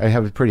later. I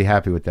was pretty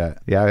happy with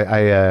that. Yeah,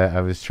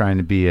 I was trying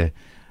to be a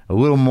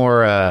little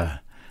more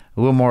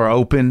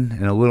open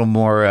and a little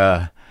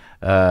more.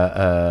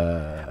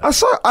 I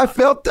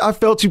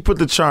felt you put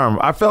the charm.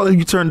 I felt like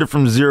you turned it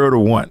from 0 to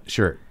 1.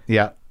 Sure.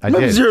 Yeah.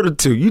 Maybe 0 to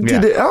 2. You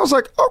did it. I was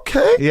like,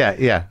 okay.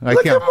 Yeah.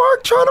 Look at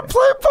Mark trying to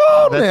play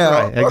ball That's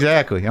now. Right.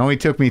 Exactly. It only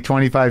took me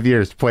 25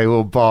 years to play a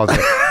little ball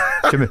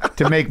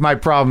to make my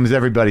problems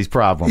everybody's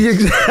problems.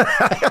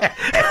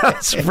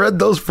 Spread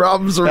those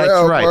problems around.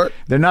 That's right. Mark.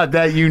 They're not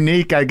that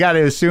unique. I got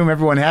to assume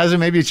everyone has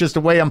them. Maybe it's just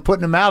the way I'm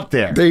putting them out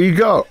there. There you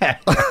go.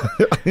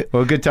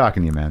 Well, good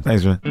talking to you, man.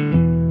 Thanks, man.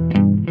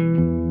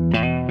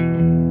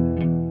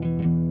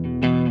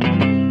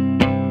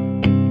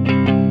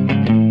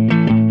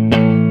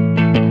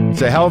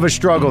 It's a hell of a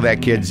struggle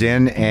that kid's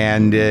in,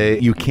 and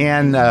you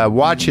can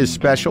watch his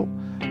special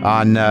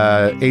on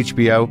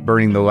HBO,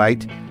 Burning the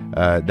Light.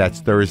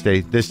 That's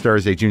this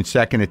Thursday, June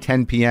 2nd at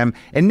 10 p.m.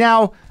 And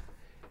now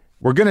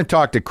we're going to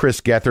talk to Chris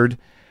Gethard,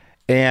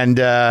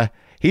 and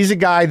he's a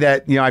guy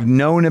that I've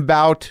known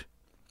about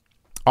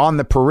on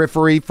the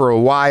periphery for a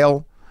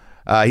while.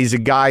 He's a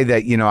guy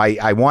that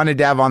I wanted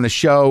to have on the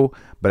show,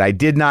 but I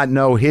did not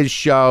know his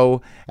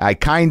show. I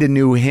kind of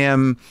knew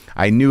him.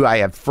 I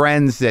have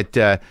friends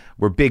that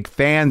were big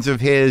fans of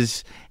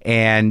his,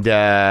 and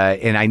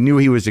I knew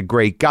he was a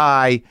great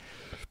guy.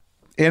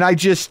 And I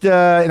just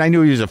and I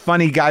knew he was a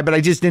funny guy, but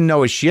I just didn't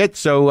know his shit.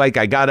 So I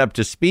got up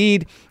to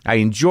speed. I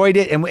enjoyed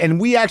it, and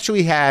we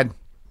actually had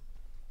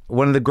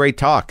one of the great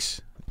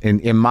talks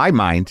in my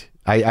mind.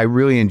 I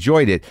really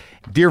enjoyed it.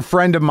 Dear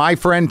friend of my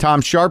friend,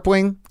 Tom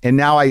Scharpling, and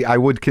now I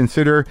would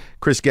consider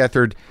Chris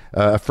Gethard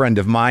a friend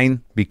of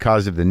mine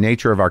because of the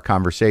nature of our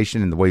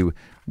conversation and the way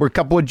we're a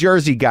couple of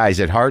Jersey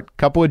guys at heart,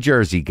 couple of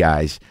Jersey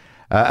guys.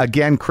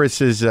 Again, Chris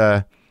is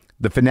the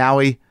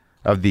finale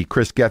of the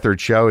Chris Gethard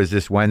Show is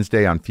this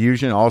Wednesday on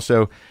Fusion.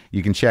 Also,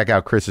 you can check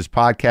out Chris's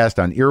podcast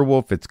on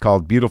Earwolf. It's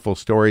called Beautiful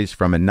Stories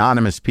from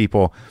Anonymous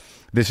People.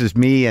 This is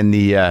me and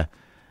the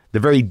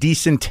very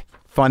decent,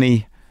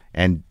 funny,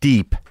 and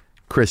deep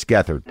Chris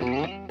Gethard.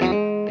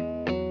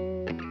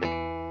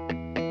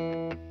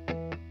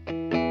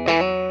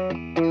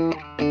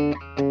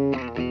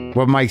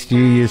 What mics do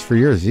you use for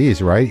yours?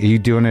 These, right? Are you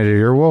doing it at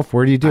Earwolf?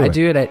 Where do you do it? I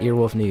do it at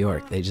Earwolf, New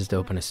York. They just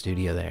opened a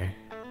studio there.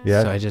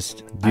 Yeah. So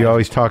do you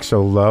always talk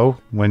so low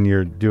when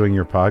you're doing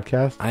your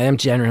podcast? I am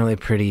generally a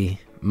pretty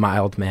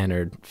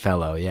mild-mannered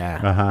fellow,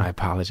 yeah. Uh-huh. I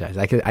apologize.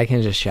 I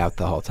can just shout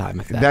the whole time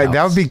if that helps.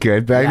 That would be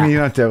good, but I mean, you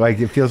don't have to,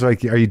 it feels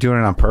like, are you doing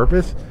it on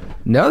purpose?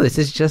 No, this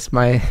is just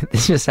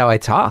how I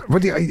talk.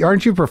 What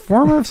aren't you a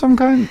performer of some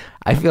kind?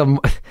 I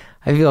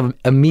feel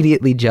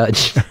immediately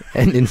judged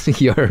and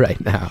insecure right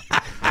now.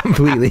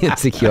 Completely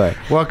insecure.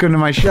 Welcome to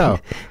my show.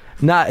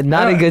 Not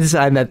a good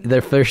sign that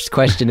their first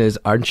question is,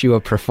 "Aren't you a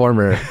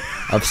performer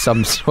of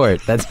some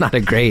sort?" That's not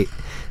a great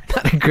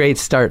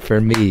start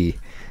for me.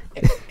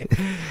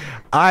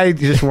 I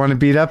just want to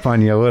beat up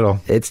on you a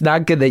little. It's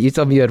not good that you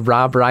told me you had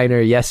Rob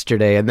Reiner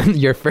yesterday, and then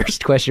your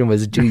first question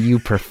was, "Do you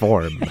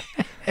perform?"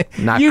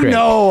 Not great.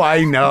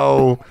 I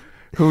know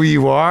who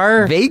you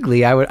are.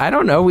 Vaguely, I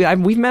don't know.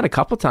 We've met a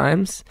couple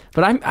times,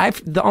 but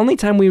the only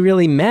time we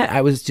really met,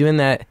 I was doing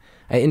that.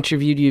 I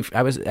interviewed you.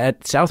 I was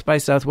at South by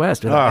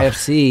Southwest with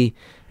IFC,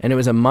 and it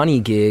was a money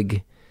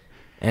gig.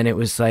 And it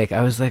was like,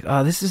 I was like,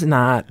 oh, this is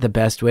not the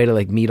best way to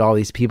like meet all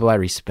these people I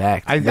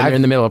respect. They're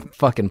in the middle of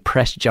fucking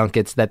press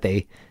junkets that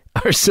they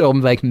are so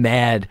like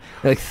mad.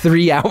 Like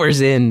 3 hours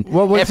in,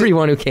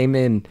 everyone who came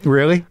in.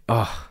 Really?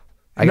 Oh,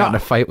 I got in a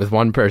fight with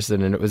one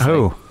person, and it was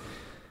like,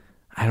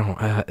 I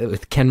don't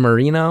with Ken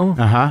Marino.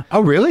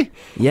 Oh, really?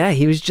 Yeah,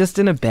 he was just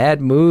in a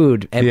bad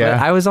mood. And but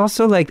I was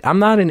also like, I'm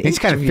not an He's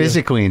kind of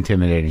physically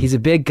intimidating. He's a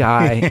big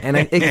guy. And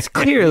it's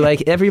clear,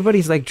 like,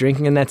 everybody's like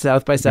drinking in that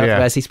South by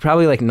Southwest. He's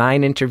probably like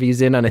 9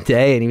 interviews in on a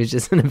day, and he was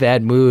just in a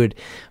bad mood.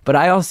 But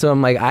I also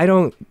am like, I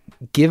don't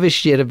give a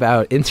shit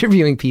about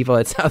interviewing people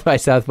at South by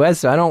Southwest,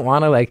 so I don't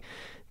want to like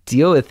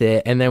deal with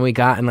it. And then we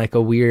got in like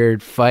a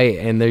weird fight,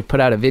 and they put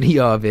out a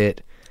video of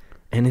it.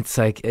 And it's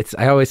like,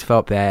 I always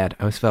felt bad.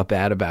 I always felt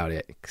bad about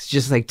it. It's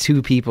just like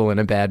 2 people in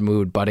a bad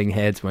mood butting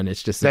heads when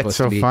it's just supposed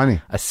to be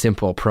funny. A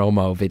simple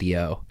promo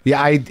video.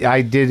 Yeah, I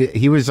did.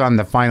 He was on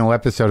the final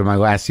episode of my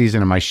last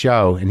season of my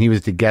show, and he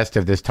was the guest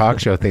of this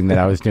talk show thing that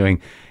I was doing.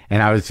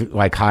 And I was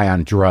like high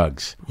on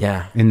drugs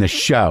in the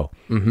show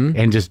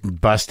and just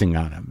busting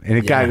on him. And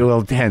it got a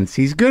little tense.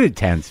 He's good at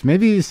tense.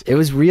 Maybe it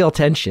was real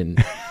tension.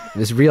 It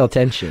was real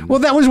tension. Well,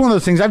 that was one of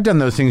those things. I've done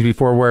those things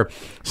before where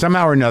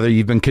somehow or another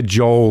you've been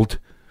cajoled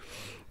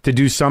to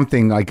do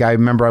something. Like I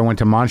remember I went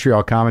to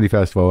Montreal Comedy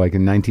Festival like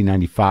in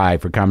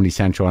 1995 for Comedy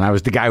Central, and I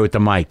was the guy with the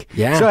mic.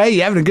 Yeah. So hey,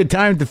 you having a good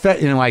time at the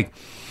fest? Like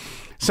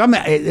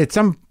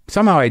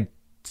somehow I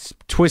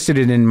twisted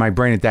it in my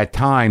brain at that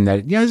time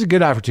that this is a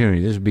good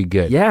opportunity. This would be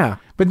good. Yeah.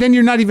 But then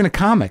you're not even a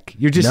comic.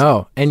 You're just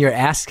and you're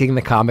asking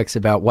the comics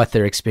about what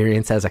their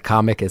experience as a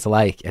comic is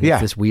like, and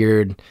it's this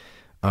weird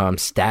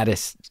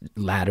status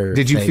ladder.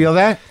 Did you thing. feel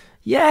that?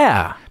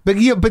 Yeah. But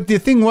the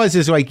thing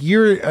is like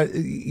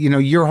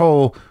your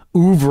whole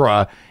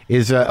oeuvre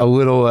is a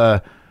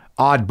little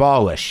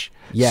oddballish.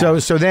 Yeah.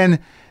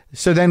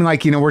 So then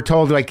like we're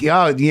told like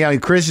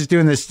Chris is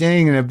doing this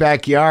thing in a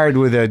backyard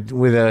with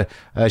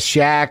a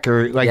shack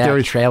or like there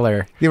was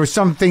trailer. There was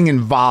something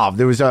involved.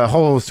 There was a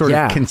whole sort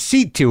of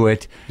conceit to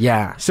it.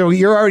 Yeah. So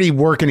you're already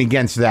working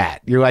against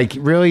that. You're like,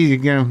 really,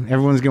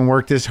 everyone's gonna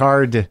work this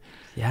hard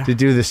to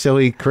do the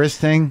silly Chris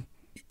thing?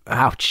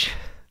 Ouch.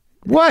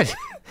 What?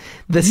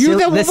 The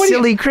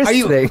silly Chris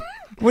thing.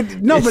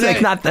 No, it's but like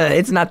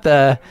it's not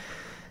the.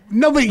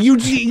 No, but you're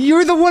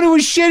the one who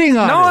was shitting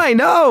on it. No, I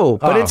know,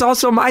 but it's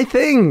also my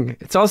thing.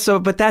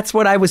 But that's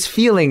what I was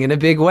feeling in a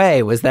big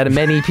way, was that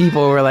many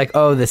people were like,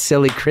 "Oh, the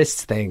silly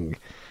Chris thing."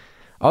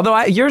 Although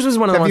yours was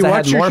one of the ones I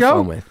had more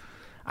fun with.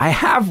 I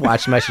have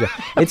watched my show.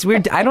 It's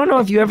weird. I don't know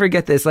if you ever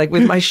get this. Like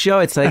with my show,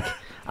 it's like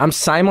I'm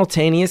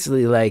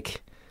simultaneously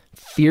like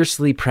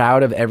fiercely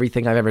proud of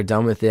everything I've ever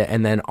done with it,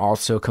 and then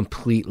also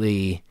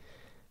completely.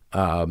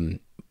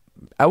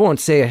 I won't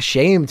say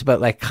ashamed, but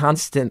like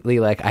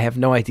constantly, like I have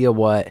no idea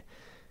what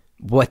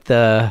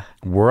the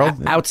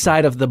world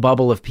outside of the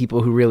bubble of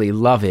people who really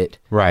love it.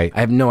 Right. I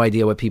have no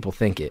idea what people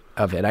think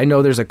of it. I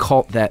know there's a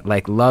cult that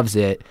like loves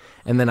it,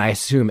 and then I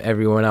assume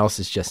everyone else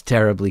is just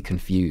terribly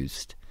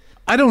confused.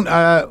 I don't.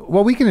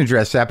 Well, we can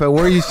address that. But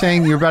what are you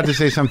saying? You're about to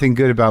say something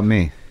good about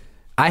me.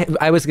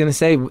 I was going to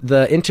say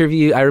the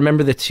interview, I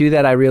remember the 2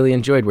 that I really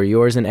enjoyed were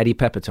yours and Eddie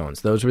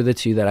Pepitone's. Those were the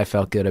 2 that I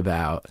felt good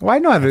about. Well, I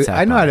know how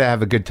to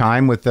have a good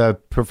time with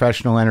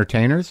professional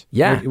entertainers.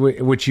 Yeah.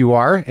 Which you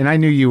are. And I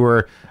knew you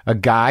were a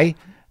guy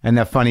and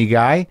a funny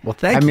guy. Well,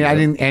 thank you. I mean, I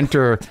didn't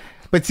enter.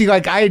 But see,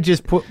 like I had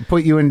just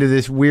put you into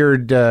this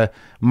weird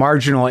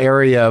marginal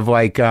area of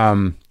like...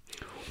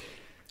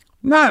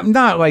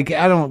 Not like,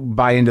 I don't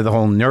buy into the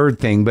whole nerd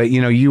thing, but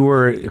you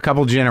were a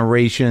couple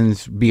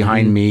generations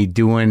behind me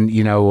doing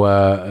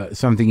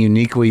something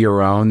uniquely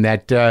your own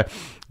that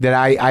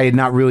I had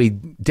not really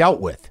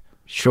dealt with.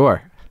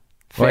 Sure,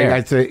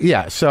 fair.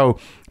 Like so,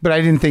 but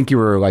I didn't think you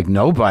were like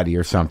nobody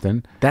or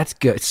something. That's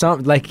good.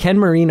 Like Ken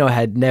Marino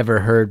had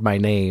never heard my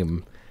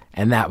name,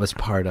 and that was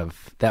part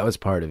of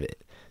it.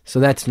 So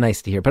that's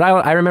nice to hear. But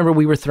I remember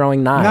we were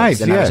throwing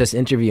knives, and I was just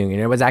interviewing,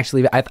 and it was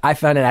actually I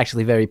found it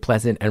actually very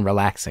pleasant and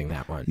relaxing,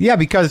 that one. Yeah,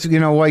 because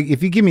like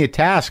if you give me a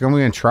task, I'm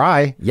going to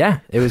try. Yeah,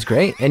 it was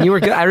great, and you were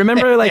good. I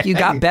remember like you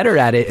got better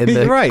at it in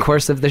the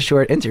course of the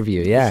short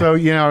interview. Yeah. So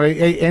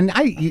and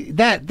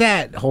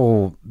that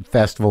whole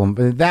festival,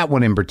 that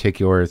one in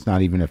particular, it's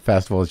not even a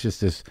festival. It's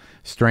just this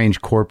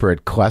strange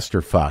corporate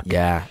clusterfuck.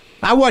 Yeah.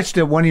 I watched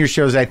one of your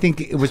shows. I think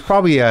it was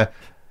probably a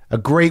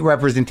great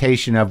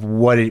representation of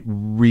what it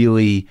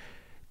really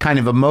kind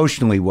of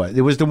emotionally was.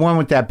 It was the one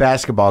with that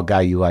basketball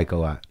guy you like a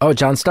lot. Oh,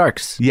 John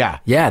Starks. Yeah.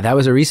 Yeah, that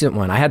was a recent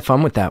one. I had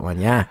fun with that one,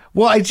 yeah.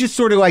 Well, I just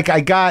sort of like, I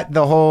got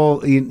the whole,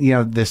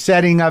 the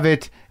setting of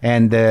it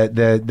and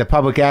the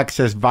public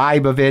access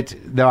vibe of it,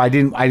 though I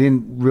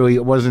didn't really,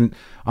 it wasn't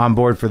on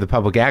board for the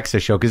public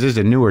access show because this is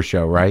a newer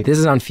show, right? This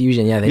is on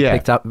Fusion, yeah. They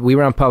picked up, we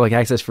were on public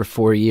access for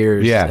 4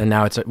 years, and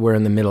now we're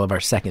in the middle of our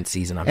second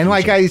season on and Fusion.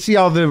 Like, I see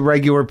all the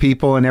regular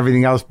people and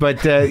everything else,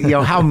 but,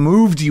 how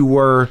moved you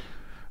were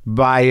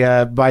by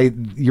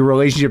your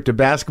relationship to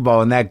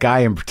basketball and that guy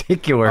in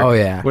particular. Oh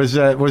yeah,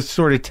 was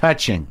sort of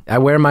touching. I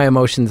wear my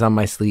emotions on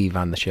my sleeve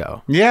on the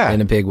show. Yeah,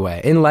 in a big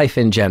way. In life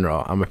in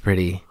general, I'm a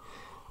pretty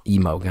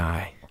emo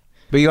guy.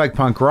 But you like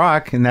punk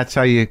rock, and that's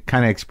how you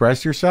kind of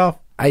express yourself.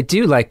 I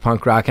do like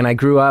punk rock, and I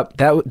grew up.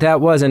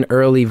 That was an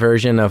early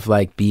version of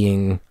like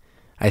being,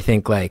 I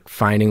think, like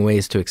finding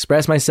ways to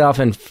express myself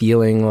and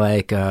feeling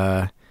like.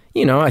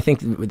 I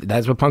think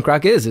that's what punk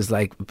rock is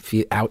like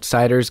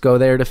outsiders go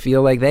there to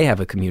feel like they have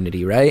a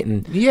community, right?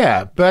 And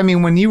yeah, but I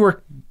mean, when you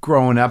were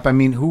growing up, I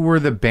mean, who were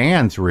the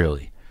bands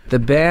really? The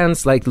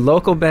bands, like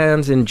local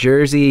bands in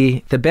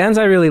Jersey, the bands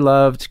I really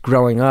loved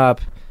growing up,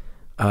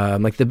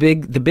 like the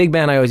big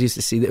band I always used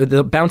to see,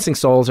 the Bouncing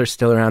Souls are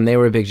still around. They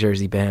were a big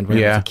Jersey band when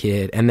I was a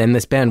kid. And then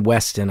this band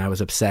Weston I was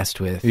obsessed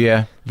with.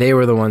 Yeah. They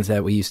were the ones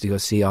that we used to go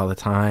see all the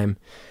time.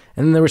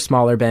 And then there were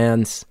smaller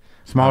bands.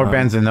 Smaller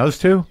bands than those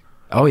two?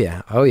 Oh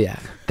yeah.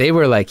 They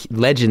were like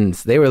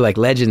legends. They were like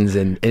legends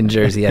in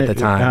Jersey at the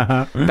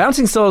time.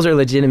 Bouncing Souls are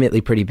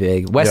legitimately pretty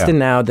big. Weston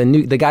now,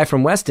 the guy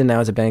from Weston now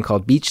is a band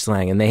called Beach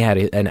Slang, and they had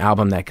an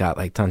album that got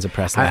like tons of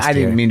press last year. I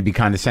didn't mean to be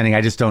condescending.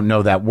 I just don't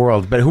know that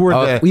world. But who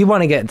are we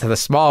want to get into the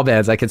small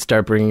bands. I could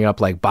start bringing up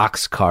like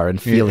Boxcar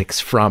and Felix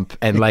Frump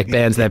and like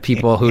bands that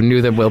people who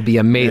knew them will be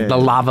amazed. The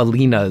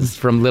Lavalinas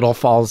from Little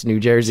Falls,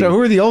 New Jersey. So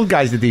who are the old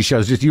guys at these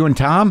shows? Just you and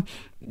Tom?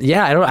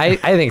 Yeah, I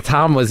think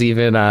Tom was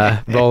even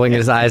rolling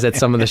his eyes at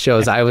some of the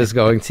shows I was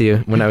going to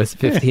when I was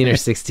 15 or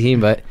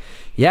 16, but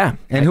yeah.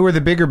 And who were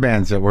the bigger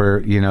bands that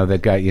were, that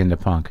got you into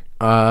punk?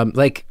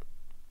 Like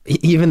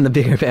even the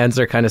bigger bands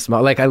are kind of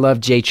small. Like I love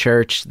J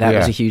Church. That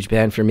was a huge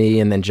band for me,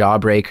 and then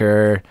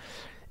Jawbreaker.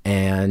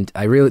 And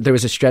there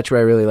was a stretch where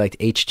I really liked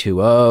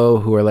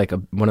H2O, who were like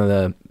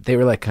they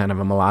were like kind of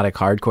a melodic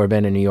hardcore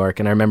band in New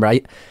York. And I remember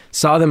I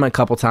saw them a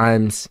couple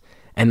times,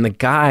 and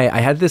I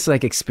had this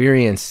like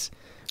experience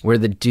where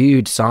the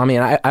dude saw me,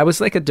 and I was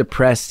like a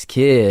depressed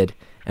kid,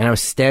 and I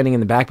was standing in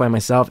the back by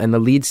myself, and the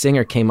lead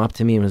singer came up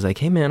to me and was like,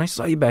 "Hey man, I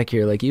saw you back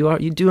here, like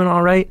you doing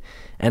all right?"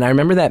 And I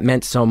remember that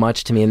meant so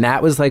much to me, and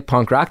that was like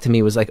punk rock to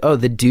me, was like, oh,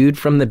 the dude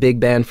from the big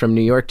band from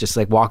New York just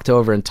like walked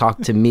over and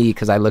talked to me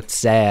because I looked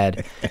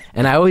sad.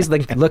 And I always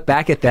like look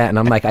back at that and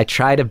I'm like, I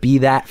try to be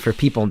that for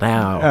people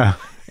now.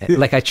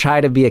 Like I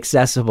try to be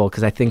accessible,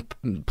 because I think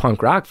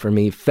punk rock for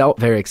me felt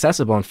very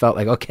accessible and felt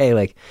like, okay,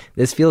 like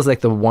this feels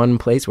like the one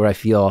place where I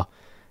feel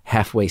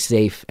halfway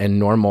safe and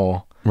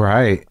normal.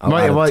 Right.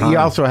 Well, you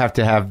also have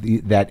to have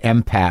that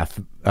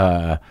empath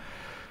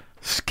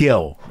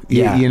skill.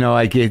 Yeah.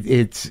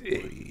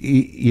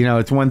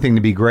 It's one thing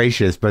to be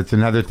gracious, but it's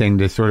another thing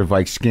to sort of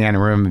like scan a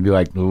room and be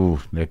like,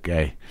 ooh, that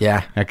guy.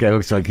 Yeah. That guy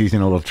looks like he's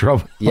in a little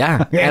trouble.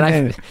 Yeah.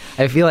 And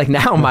I feel like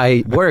now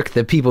my work,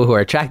 the people who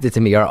are attracted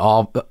to me are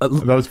all...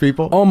 those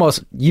people?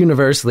 Almost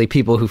universally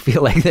people who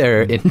feel like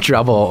they're in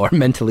trouble or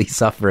mentally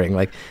suffering.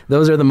 Like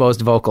those are the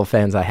most vocal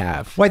fans I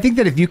have. Well, I think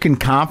that if you can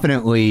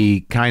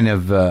confidently kind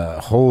of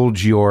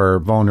hold your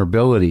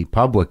vulnerability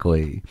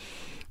publicly,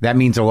 that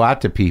means a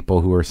lot to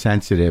people who are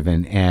sensitive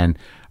and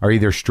are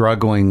either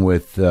struggling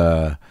with,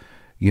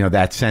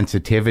 that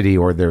sensitivity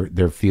or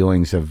their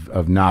feelings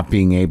of not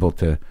being able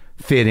to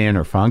fit in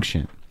or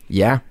function.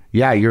 Yeah.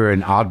 Yeah, you're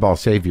an oddball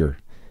savior.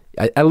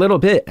 A little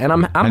bit, and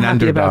I'm happy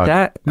underdog. about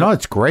that. No,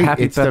 it's great.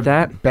 It's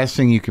the best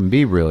thing you can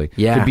be, really.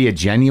 Yeah. To be a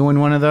genuine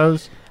one of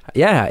those.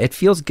 Yeah, it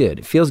feels good.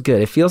 It feels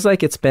good. It feels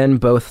like it's been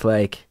both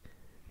like,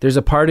 there's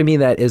a part of me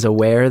that is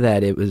aware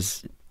that it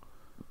was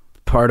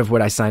part of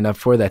what I signed up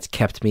for that's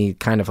kept me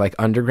kind of like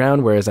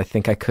underground, whereas I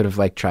think I could have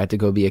like tried to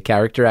go be a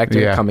character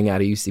actor coming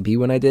out of UCB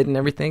when I did and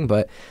everything,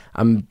 but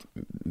I'm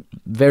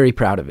very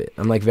proud of it.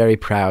 I'm like very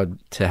proud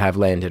to have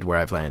landed where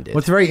I've landed. Well,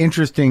 it's a very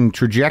interesting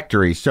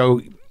trajectory.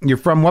 So you're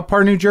from what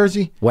part of New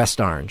Jersey?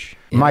 West Orange.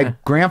 Yeah. My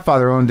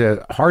grandfather owned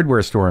a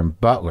hardware store in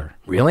Butler.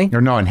 Really?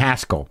 Or no, in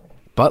Haskell.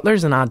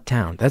 Butler's an odd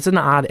town. That's an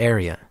odd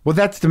area. Well,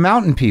 that's the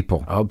mountain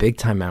people. Oh, big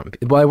time mountain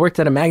people. Well, I worked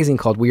at a magazine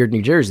called Weird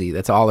New Jersey.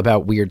 That's all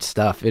about weird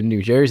stuff in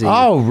New Jersey.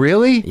 Oh,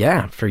 really?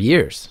 Yeah, for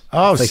years.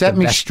 Oh, like set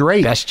me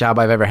straight. Best job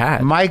I've ever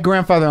had. My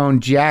grandfather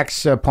owned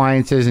Jack's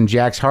Appliances and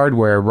Jack's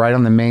Hardware right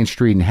on the main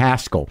street in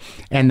Haskell.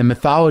 And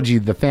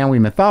the family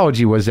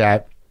mythology was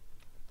that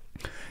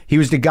he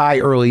was the guy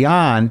early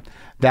on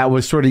that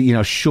was sort of,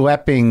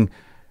 schlepping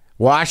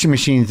washing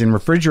machines and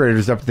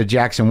refrigerators up to the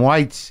Jackson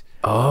Whites.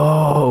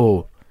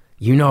 Oh,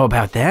 You know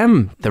about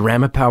them, the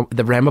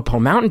Ramapo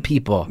Mountain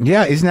people.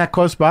 Yeah, isn't that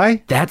close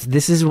by?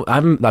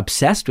 I'm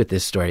obsessed with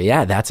this story.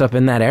 Yeah, that's up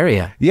in that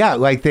area. Yeah,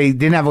 like they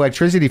didn't have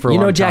electricity for a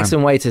long time.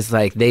 Jackson White's is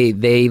like,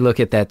 they look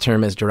at that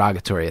term as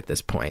derogatory at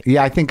this point.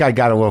 Yeah, I think I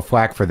got a little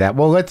flack for that.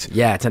 Well,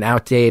 Yeah, it's an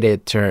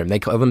outdated term. They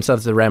call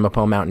themselves the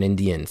Ramapo Mountain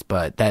Indians,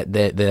 but that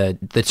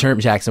the term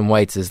Jackson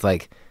White's is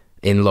like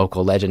in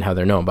local legend how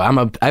they're known.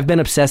 But I've been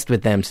obsessed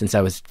with them since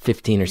I was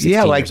 15 or 16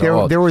 years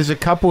old. There was a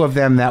couple of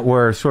them that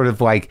were sort of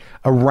like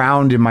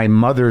around in my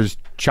mother's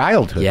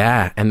childhood.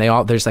 Yeah, and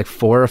there's like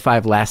 4 or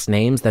 5 last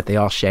names that they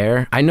all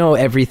share. I know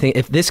everything.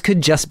 If this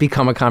could just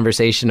become a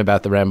conversation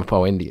about the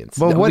Ramapo Indians,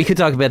 we could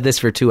talk about this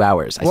for 2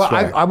 hours. I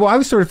swear. I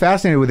was sort of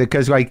fascinated with it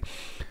because like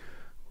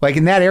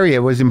in that area,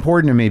 it was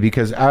important to me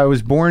because I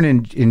was born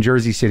in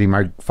Jersey City.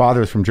 My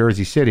father was from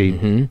Jersey City,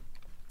 and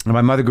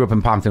my mother grew up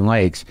in Pompton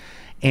Lakes.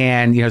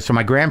 And, so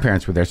my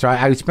grandparents were there. So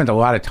I spent a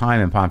lot of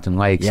time in Pompton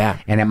Lakes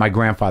and at my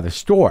grandfather's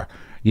store,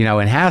 in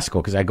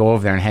Haskell, because I go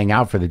over there and hang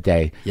out for the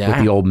day with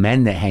the old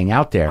men that hang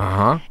out there.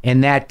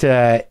 And that,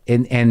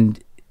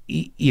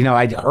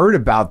 I'd heard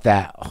about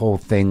that whole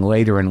thing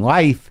later in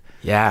life.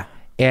 Yeah.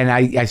 And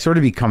I sort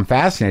of become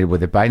fascinated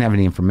with it, but I didn't have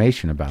any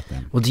information about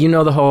them. Well, do you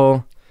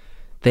know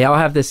they all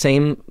have the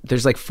same,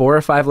 there's like 4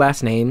 or 5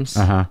 last names.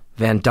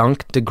 Van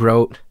Dunk, De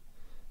Groot,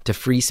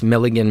 DeFries,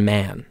 Milligan,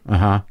 Mann.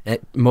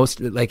 At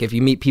most, like if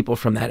you meet people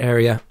from that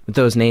area with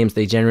those names,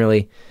 they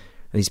generally,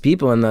 these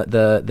people and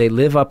they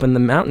live up in the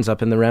mountains,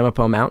 up in the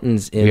Ramapo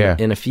Mountains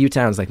in a few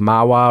towns like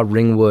Mahwah,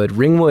 Ringwood.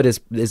 Ringwood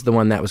is the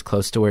one that was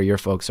close to where your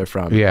folks are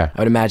from. Yeah,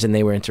 I would imagine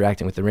they were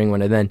interacting with the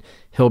Ringwood, and then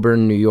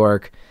Hilburn, New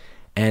York,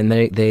 and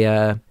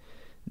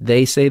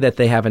they say that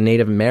they have a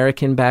Native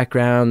American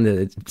background.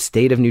 The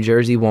state of New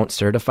Jersey won't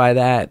certify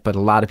that, but a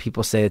lot of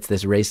people say it's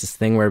this racist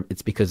thing where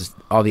it's because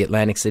all the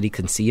Atlantic City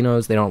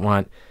casinos, they don't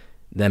want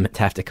them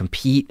to have to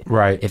compete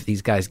if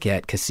these guys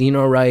get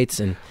casino rights.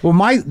 And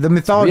the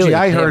mythology really,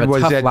 I heard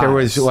was that there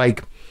was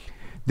like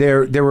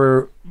there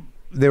were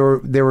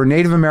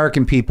Native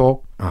American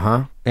people,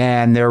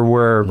 and there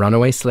were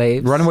runaway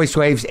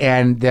slaves,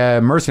 and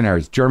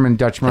mercenaries, German,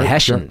 Dutch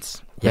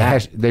mercenaries. The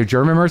Hessians. They're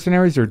German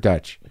mercenaries or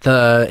Dutch?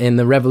 In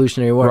the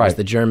Revolutionary War, it was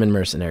the German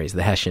mercenaries,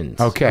 the Hessians.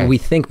 Okay. And we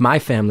think my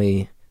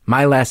family,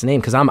 my last name,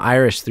 because I'm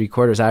Irish,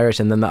 3/4 Irish,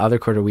 and then the other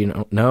quarter we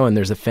don't know, and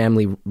there's a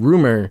family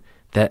rumor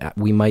that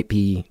we might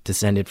be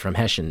descended from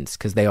Hessians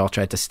because they all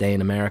tried to stay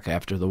in America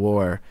after the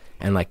war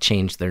and like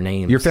change their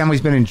names. Your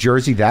family's been in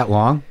Jersey that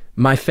long?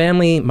 My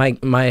family,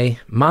 my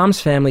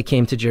mom's family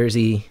came to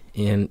Jersey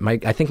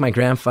I think my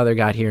grandfather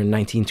got here in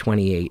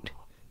 1928.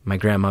 My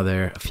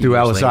grandmother a few through years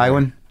Ellis later.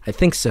 Island? I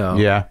think so.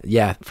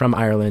 Yeah, from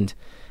Ireland.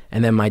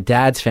 And then my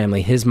dad's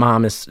family, his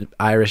mom is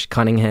Irish,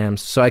 Cunningham.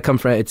 So I come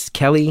from, it's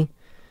Kelly,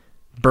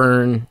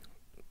 Byrne,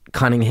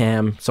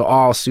 Cunningham, so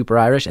all super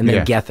Irish, and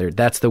then Gethard.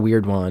 That's the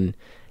weird one.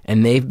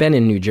 And they've been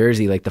in New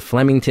Jersey, like the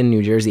Flemington,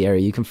 New Jersey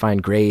area. You can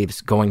find graves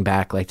going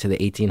back like to the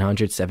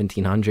 1800s,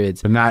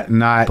 1700s.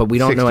 But we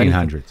don't know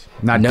 1600s.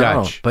 Not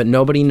Dutch. But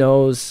nobody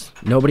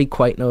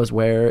quite knows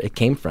where it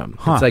came from.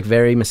 It's like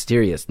very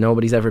mysterious.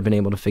 Nobody's ever been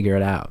able to figure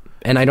it out.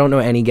 And I don't know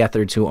any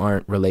Gethards who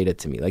aren't related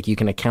to me. Like you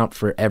can account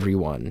for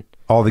everyone.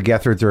 All the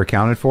Gethards are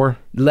accounted for?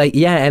 Like,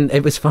 yeah, and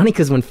it was funny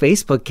because when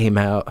Facebook came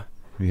out,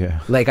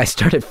 like I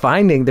started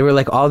finding there were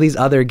like all these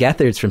other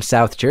Gethards from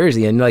South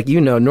Jersey, and like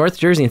North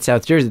Jersey and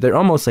South Jersey, they're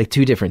almost like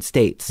 2 different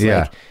states.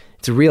 Yeah, like,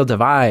 it's a real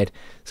divide.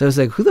 So I was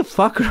like, who the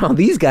fuck are all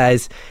these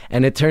guys?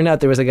 And it turned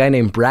out there was a guy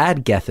named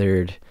Brad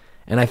Gethard,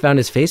 and I found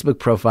his Facebook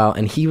profile,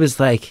 and he was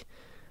like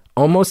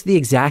almost the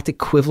exact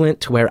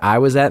equivalent to where I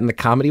was at in the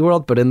comedy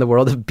world, but in the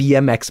world of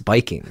BMX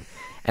biking.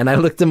 And I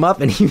looked him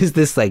up, and he was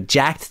this like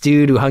jacked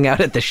dude who hung out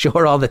at the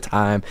shore all the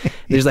time.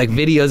 There's like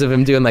videos of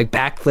him doing like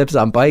backflips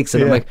on bikes,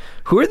 and I'm like,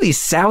 who are these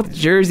South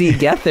Jersey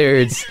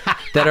Gethards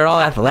that are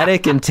all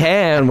athletic and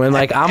tan when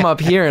like I'm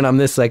up here and I'm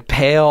this like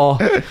pale,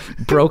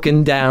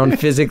 broken down,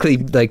 physically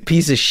like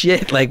piece of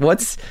shit? Like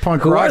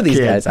who are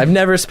these guys? I've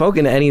never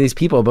spoken to any of these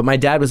people, but my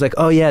dad was like,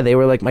 oh yeah, they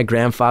were like my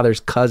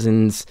grandfather's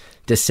cousins,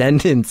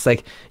 descendants.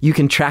 Like you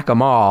can track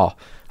them all.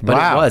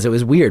 But it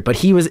was weird.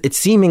 But it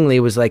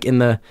seemingly was like in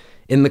the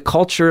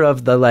culture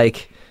of the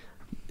like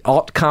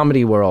alt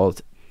comedy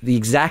world, the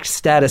exact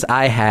status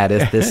I had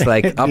as this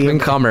like up and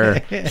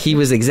comer, he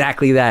was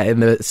exactly that in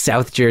the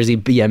South Jersey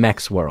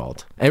BMX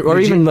world, or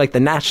even like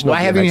the national.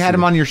 Why haven't you had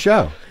him on your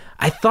show?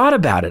 I thought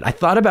about it. I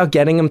thought about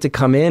getting him to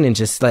come in and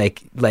just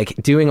like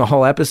doing a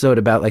whole episode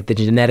about like the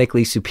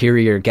genetically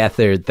superior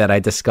Gethard that I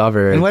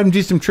discovered. And let him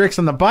do some tricks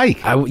on the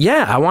bike. I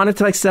wanted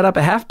to like set up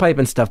a half pipe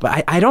and stuff,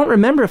 but I don't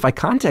remember if I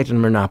contacted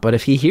him or not. But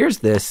if he hears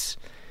this,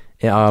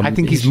 I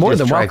think he's more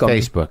than welcome.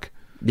 Facebook.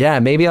 Yeah,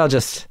 maybe I'll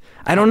just,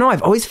 I don't know.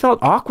 I've always felt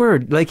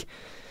awkward. Like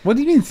What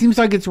do you mean? It seems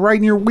like it's right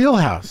in your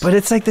wheelhouse. But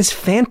it's like this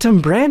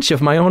phantom branch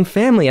of my own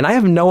family, and I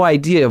have no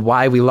idea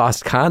why we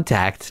lost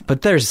contact.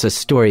 But there's a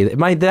story.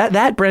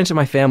 That branch of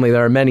my family,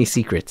 there are many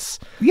secrets.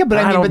 Yeah,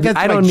 but but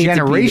that's like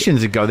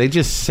generations ago. They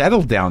just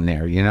settled down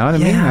there. You know what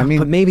I mean?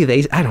 But maybe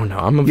I don't know.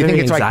 I'm a you very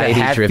think it's like the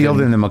Hatfield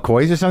and the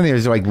McCoys or something?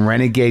 There's like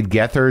renegade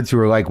Gethards who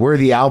are like, we're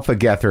the Alpha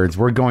Gethards.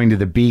 We're going to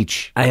the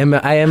beach. I am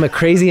a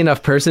crazy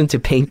enough person to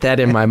paint that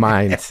in my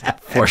mind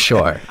for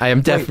sure. I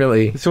am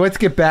definitely. So let's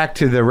get back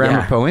to the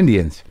Ramapo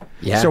Indians.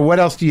 Yeah. So what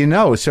else do you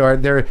know? So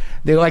they're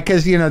like,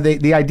 because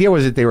the idea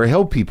was that they were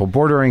hill people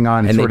bordering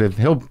on of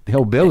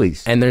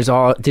hillbillies.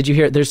 And did you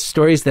hear? There's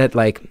stories that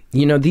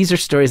these are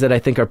stories that I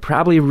think are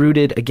probably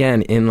rooted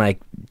again in like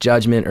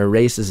judgment or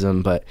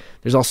racism, but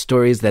there's all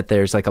stories that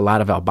there's like a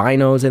lot of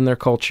albinos in their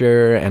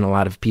culture and a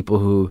lot of people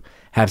who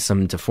have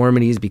some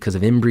deformities because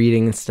of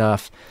inbreeding and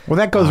stuff. Well,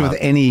 that goes with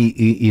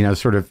any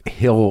sort of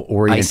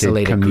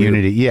hill-oriented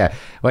community. Group. Yeah,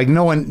 like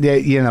no one,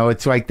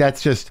 it's like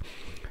that's just.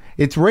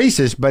 It's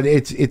racist, but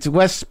it's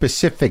less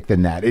specific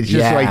than that. It's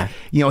just like,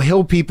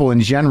 hill people in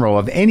general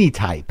of any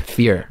type.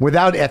 Fear.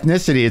 Without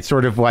ethnicity, it's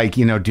sort of like,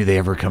 do they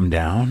ever come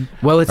down?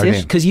 Well, it's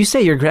interesting because you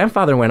say your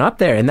grandfather went up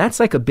there, and that's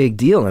like a big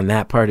deal in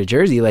that part of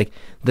Jersey. Like,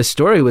 the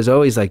story was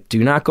always like,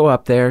 do not go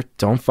up there.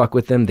 Don't fuck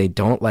with them. They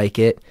don't like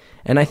it.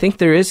 And I think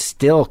there is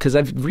still, because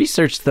I've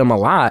researched them a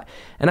lot,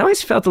 and I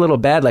always felt a little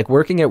bad, like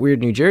working at Weird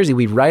New Jersey,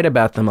 we write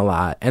about them a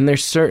lot, and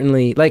there's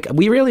certainly, like,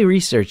 we really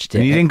researched it.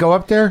 And you didn't go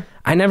up there?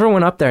 I never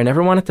went up there. I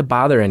never wanted to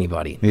bother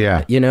anybody.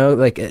 Yeah.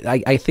 Like,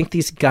 I think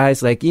these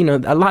guys, like,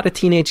 a lot of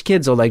teenage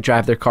kids will, like,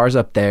 drive their cars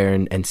up there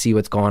and see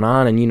what's going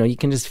on, and, you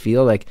can just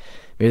feel like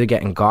maybe they're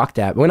getting gawked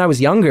at. When I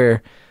was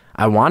younger,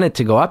 I wanted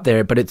to go up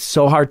there, but it's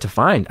so hard to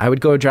find. I would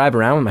go drive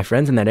around with my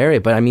friends in that area,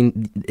 but I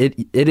mean,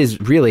 it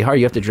is really hard.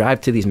 You have to drive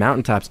to these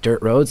mountaintops,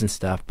 dirt roads and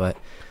stuff, but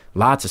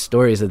lots of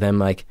stories of them,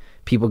 like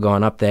people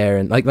going up there.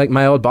 And like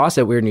my old boss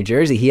at Weird New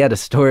Jersey, he had a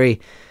story.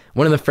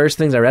 One of the first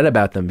things I read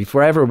about them,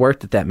 before I ever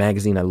worked at that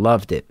magazine, I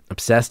loved it,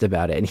 obsessed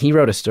about it. And he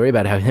wrote a story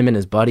about how him and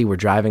his buddy were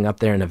driving up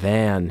there in a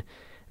van, and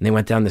they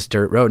went down this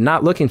dirt road,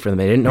 not looking for them.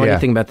 They didn't know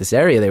anything about this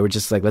area. They were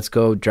just like, let's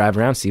go drive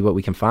around, see what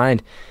we can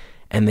find.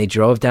 And they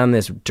drove down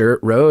this dirt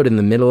road in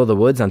the middle of the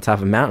woods on top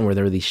of a mountain where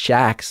there were these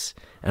shacks,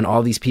 and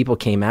all these people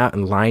came out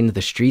and lined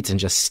the streets and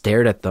just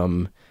stared at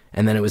them.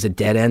 And then it was a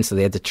dead end, so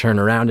they had to turn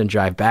around and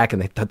drive back,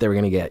 and they thought they were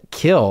going to get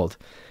killed.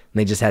 And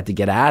they just had to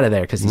get out of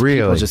there because these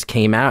people just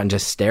came out and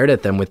just stared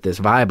at them with this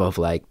vibe of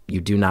like, you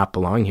do not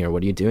belong here.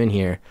 What are you doing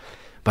here?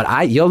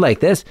 But you'll like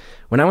this.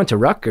 When I went to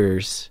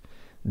Rutgers,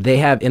 they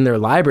have in their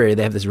library,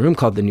 they have this room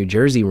called the New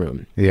Jersey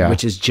Room,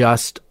 which is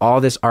just all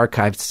this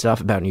archived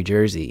stuff about New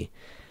Jersey.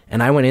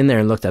 And I went in there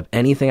and looked up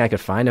anything I could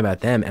find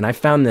about them. And I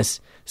found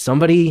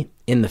somebody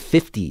in the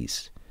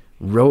 50s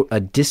wrote a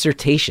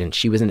dissertation.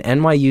 She was an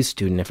NYU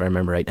student, if I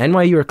remember right.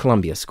 NYU or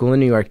Columbia, school in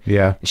New York.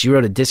 Yeah. And she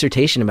wrote a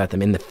dissertation about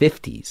them in the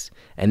 50s.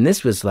 And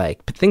this was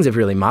like, things have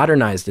really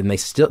modernized, and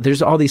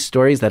there's all these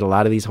stories that a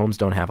lot of these homes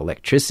don't have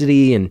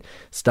electricity and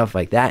stuff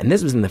like that. And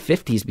this was in the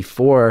 50s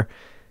before,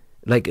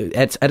 like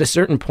at a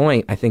certain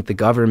point, I think the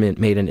government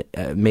made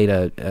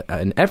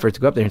an effort to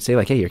go up there and say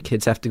like, hey, your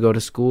kids have to go to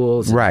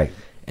schools. Right.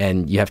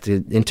 And you have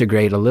to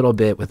integrate a little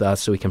bit with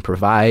us so we can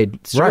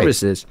provide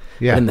services.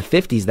 Right. Yeah. But in the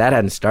 50s, that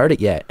hadn't started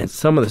yet. And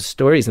some of the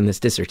stories in this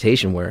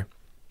dissertation were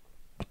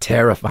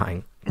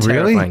terrifying.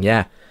 Really?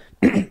 Yeah.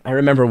 I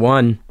remember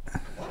one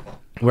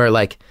where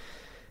like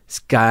this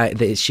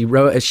guy, she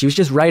was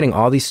just writing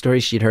all these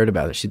stories she'd heard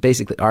about. She's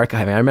basically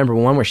archiving. I remember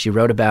one where she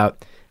wrote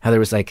about how there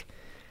was like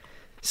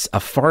a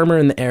farmer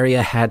in the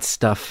area had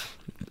stuff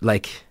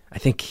like, I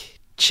think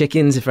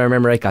chickens, if I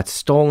remember right, got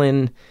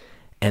stolen.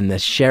 And the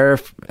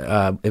sheriff,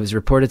 it was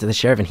reported to the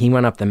sheriff, and he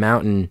went up the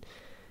mountain,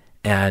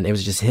 and it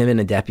was just him and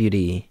a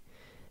deputy,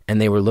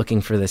 and they were looking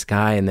for this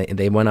guy, and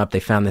they went up, they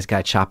found this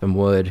guy chopping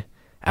wood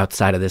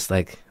outside of this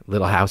like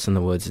little house in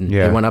the woods, and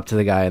they went up to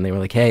the guy, and they were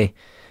like, hey,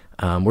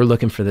 we're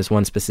looking for this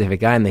one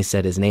specific guy, and they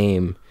said his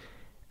name,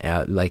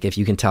 like, if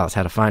you can tell us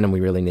how to find him,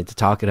 we really need to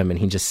talk to him, and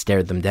he just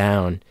stared them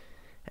down,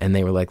 and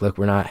they were like, look,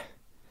 we're not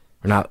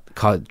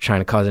trying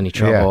to cause any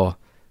trouble,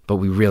 but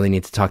we really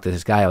need to talk to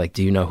this guy. Like,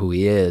 do you know who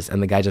he is?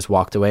 And the guy just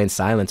walked away in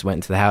silence, went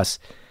into the house,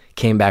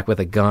 came back with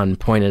a gun,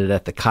 pointed it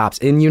at the cops,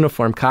 in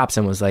uniform cops,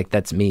 and was like,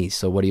 that's me.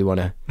 So what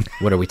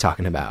are we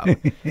talking about?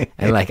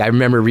 And like, I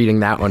remember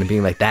reading that one and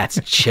being like, that's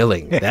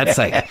chilling. That's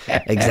like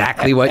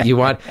exactly what you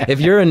want. If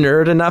you're a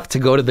nerd enough to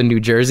go to the New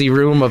Jersey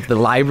Room of the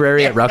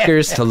library at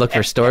Rutgers to look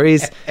for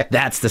stories,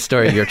 that's the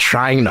story you're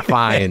trying to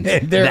find.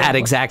 That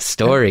exact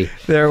story.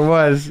 There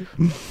was.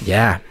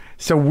 Yeah.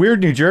 So Weird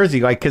New Jersey,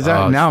 like, because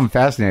now I'm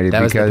fascinated.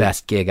 That was the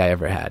best gig I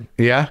ever had.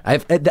 Yeah?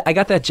 I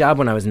got that job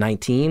when I was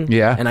 19.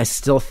 Yeah. And I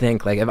still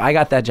think, like, if I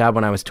got that job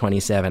when I was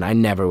 27, I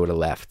never would have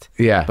left.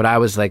 Yeah. But I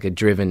was like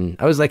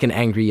I was like an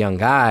angry young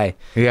guy.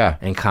 Yeah.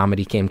 And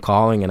comedy came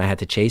calling, and I had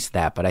to chase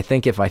that. But I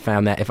think if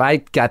I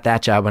got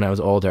that job when I was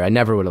older, I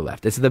never would have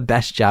left. It's the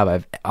best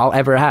job I'll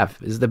ever have.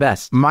 It's the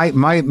best. My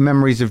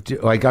memories of,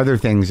 like, other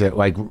things that,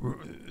 like,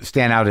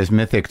 stand out as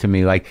mythic to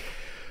me, like,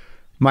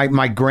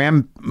 My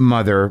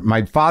grandmother,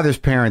 my father's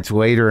parents,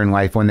 later in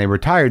life when they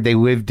retired, they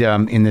lived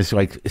in this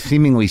like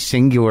seemingly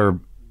singular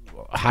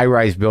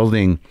high-rise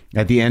building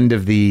at the end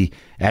of the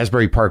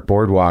Asbury Park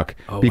Boardwalk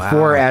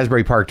before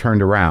Asbury Park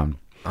turned around.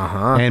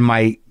 And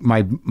my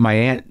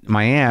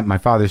aunt, my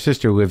father's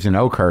sister, lives in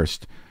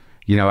Oakhurst,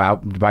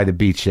 out by the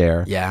beach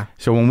there. Yeah.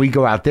 So when we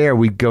go out there,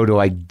 we go to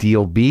like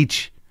Deal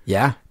Beach.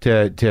 Yeah.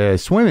 To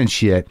swim and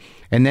shit.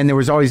 And then there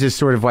was always this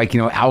sort of like,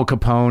 Al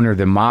Capone or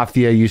the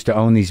mafia used to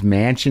own these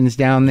mansions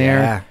down there.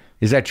 Yeah.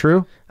 Is that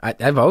true?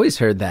 I've always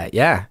heard that,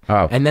 yeah.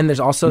 Oh. And then there's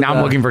also now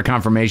I'm looking for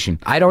confirmation.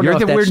 I don't know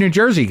You're if the weird New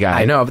Jersey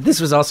guy. I know, but this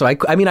was also, I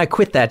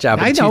quit that job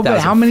in 2004.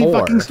 But how many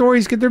fucking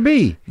stories could there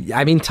be?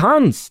 I mean,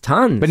 tons.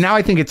 But now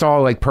I think it's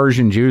all like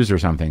Persian Jews or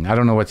something. I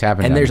don't know what's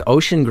happening. And there's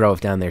Ocean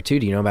Grove down there too.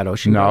 Do you know about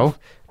Ocean Grove? No.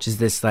 Which is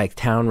this like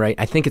town right,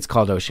 I think it's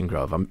called Ocean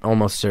Grove. I'm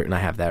almost certain I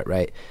have that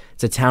right.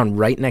 It's a town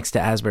right next to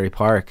Asbury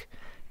Park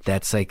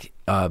that's like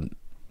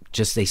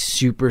just a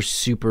super,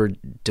 super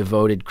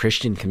devoted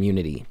Christian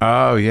community.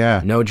 Oh,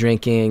 yeah. No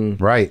drinking.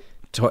 Right.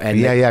 And I've heard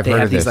of this. They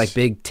have these like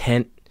big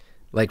tent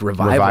like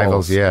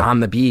revivals on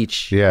the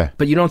beach. Yeah.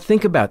 But you don't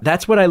think about,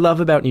 that's what I love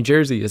about New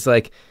Jersey. Is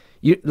like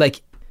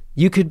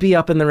you could be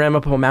up in the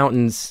Ramapo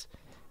Mountains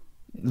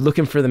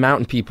looking for the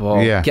mountain people,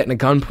 getting a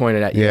gun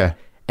pointed at you. Yeah.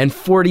 And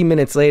 40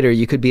 minutes later,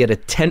 you could be at a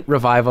tent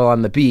revival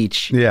on the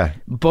beach. Yeah.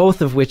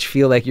 Both of which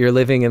feel like you're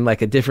living in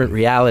like a different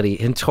reality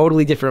in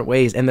totally different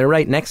ways. And they're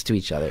right next to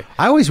each other.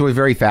 I always was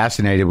very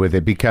fascinated with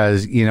it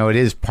because, it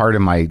is part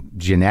of my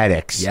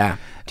genetics. Yeah.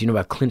 Do you know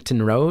about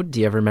Clinton Road? Do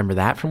you ever remember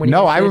that from when you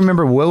were a kid? I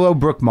remember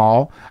Willowbrook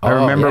Mall. I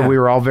remember we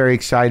were all very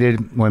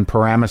excited when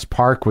Paramus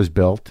Park was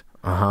built.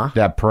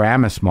 That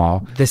Paramus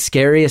Mall. The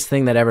scariest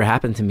thing that ever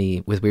happened to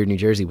me with Weird New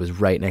Jersey was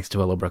right next to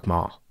Willowbrook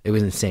Mall. It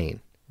was insane.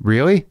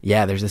 Really?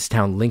 Yeah, there's this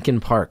town, Lincoln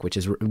Park, which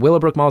is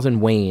Willowbrook Mall's in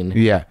Wayne.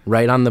 Yeah.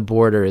 Right on the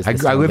border is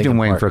this I lived in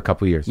Wayne Park. for a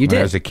couple of years when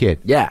I was a kid.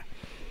 Yeah.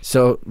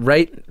 So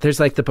there's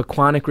like the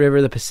Pequannock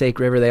River, the Passaic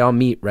River, they all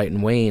meet right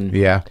in Wayne.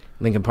 Yeah.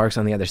 Lincoln Park's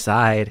on the other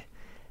side.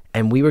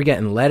 And we were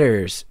getting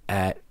letters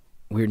at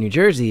Weird New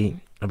Jersey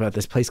about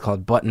this place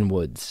called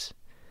Buttonwoods.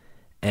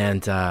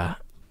 And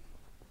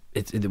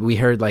we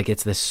heard like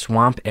it's this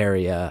swamp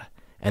area.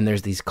 And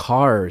there's these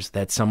cars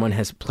that someone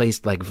has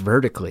placed like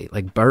vertically,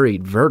 like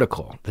buried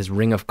vertical, this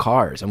ring of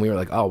cars. And we were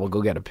like, oh, we'll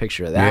go get a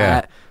picture of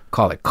that. Yeah.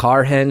 Call it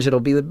Carhenge. It'll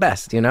be the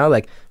best,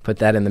 like put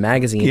that in the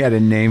magazine. You had a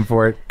name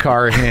for it,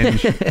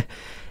 Carhenge.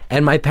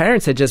 And my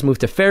parents had just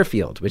moved to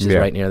Fairfield, which is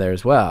right near there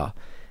as well.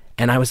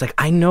 And I was like,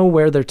 I know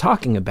where they're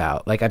talking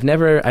about. Like I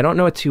don't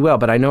know it too well,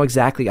 but I know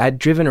exactly. I'd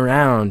driven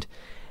around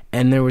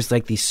and there was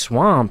like these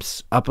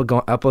swamps up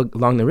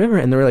along the river.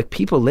 And there were like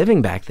people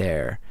living back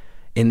there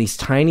in these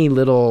tiny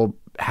little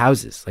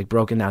houses, like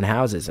broken down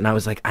houses. And I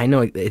was like, I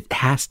know it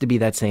has to be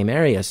that same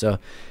area. So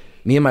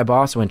me and my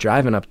boss went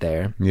driving up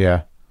there.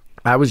 Yeah.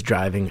 I was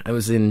driving. I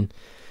was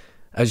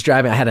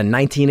driving. I had a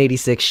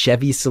 1986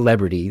 Chevy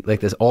Celebrity,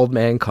 like this old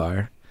man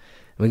car.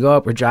 We go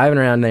up, we're driving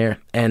around there,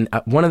 and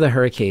one of the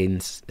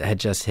hurricanes had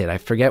just hit. I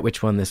forget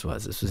which one this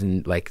was. This was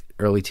in like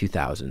early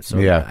 2000s. So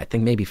I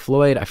think maybe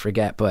Floyd, I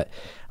forget. But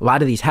a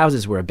lot of these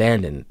houses were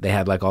abandoned. They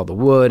had like all the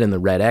wood and the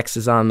red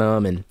X's on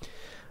them.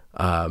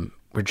 And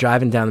we're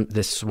driving down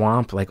this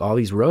swamp, like all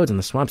these roads in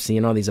the swamp,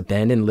 seeing all these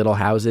abandoned little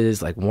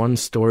houses, like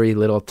one-story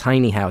little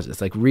tiny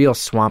houses, like real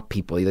swamp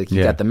people. Like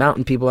you got the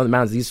mountain people on the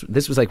mountains.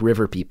 This was like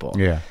river people.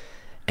 Yeah.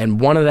 And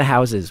one of the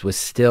houses was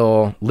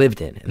still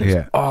lived in. And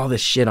there's all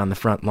this shit on the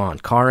front lawn.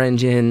 Car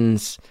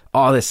engines,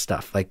 all this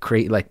stuff. Like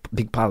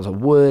big piles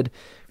of wood.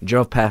 We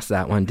drove past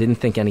that one, didn't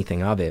think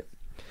anything of it.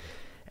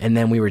 And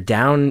then we were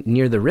down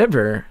near the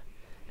river,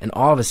 and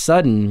all of a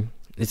sudden,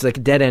 it's like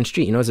a dead-end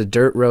street. It's a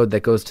dirt road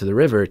that goes to the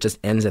river. It just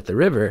ends at the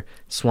river.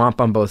 Swamp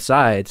on both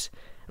sides.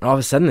 And all of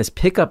a sudden, this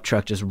pickup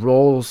truck just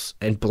rolls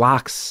and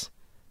blocks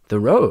the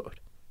road.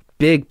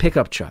 Big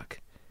pickup truck.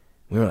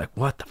 We were like,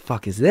 what the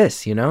fuck is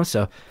this?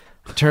 So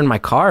I turn my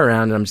car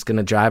around, and I'm just going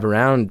to drive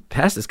around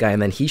past this guy,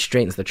 and then he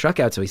straightens the truck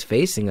out so he's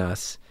facing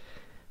us.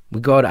 I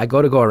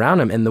go to go around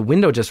him, and the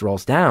window just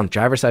rolls down,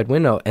 driver's side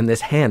window, and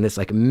this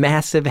like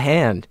massive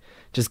hand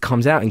just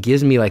comes out and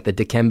gives me like the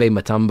Dikembe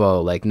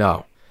Mutombo, like,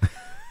 no.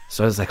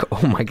 So I was like,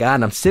 oh my God,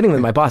 and I'm sitting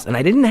with my boss, and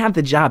I didn't have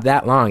the job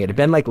that long. It had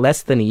been like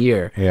less than a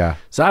year. Yeah.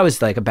 So I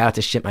was like about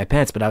to shit my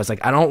pants, but I was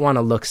like, I don't want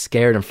to look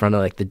scared in front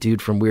of like the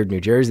dude from Weird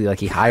New Jersey. Like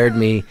he hired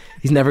me.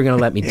 He's never going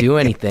to let me do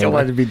anything. Don't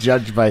want to be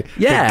judged by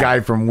the guy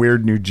from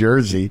Weird New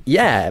Jersey.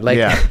 Yeah. Like,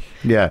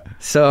 yeah.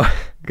 So.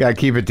 Gotta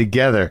keep it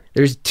together.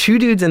 There's two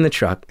dudes in the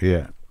truck.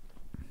 Yeah.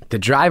 The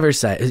driver's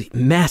side is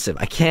massive.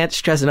 I can't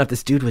stress enough.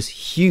 This dude was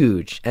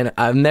huge. And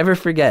I'll never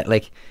forget,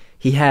 like,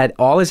 he had,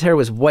 all his hair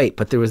was white,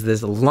 but there was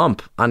this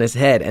lump on his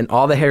head, and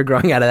all the hair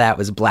growing out of that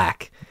was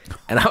black.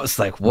 And I was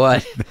like,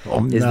 what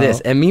is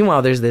this? And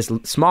meanwhile, there's this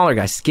smaller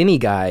guy, skinny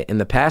guy, in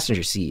the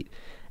passenger seat,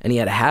 and he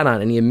had a hat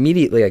on, and he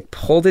immediately like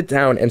pulled it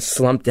down and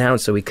slumped down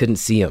so we couldn't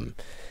see him.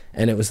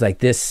 And it was like,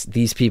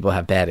 these people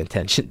have bad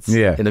intentions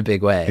in a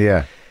big way.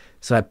 Yeah.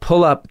 So I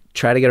pull up,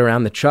 try to get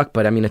around the truck,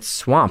 but I mean, it's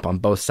swamp on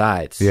both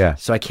sides. Yeah.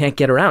 So I can't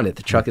get around it.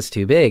 The truck is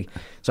too big.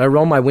 So I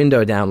roll my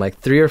window down like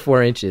 3 or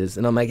 4 inches,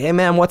 and I'm like, hey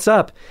man, what's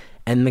up?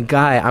 And the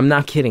guy, I'm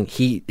not kidding,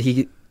 he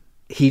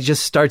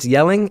just starts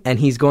yelling, and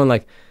he's going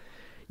like,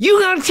 you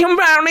gotta come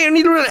down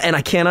there, and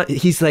I cannot,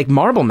 he's like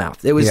marble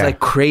mouthed. It was like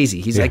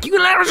crazy. He's like, you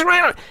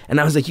gotta, and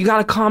I was like, you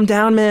gotta calm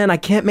down, man. I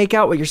can't make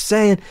out what you're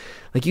saying.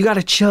 Like, you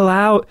gotta chill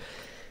out.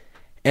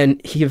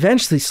 And he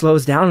eventually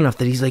slows down enough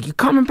that he's like, you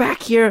coming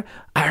back here?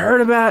 I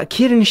heard about a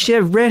kid in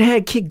shit,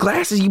 redhead kid,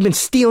 glasses. You've been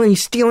stealing. You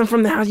stealing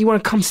from the house. You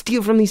want to come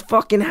steal from these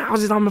fucking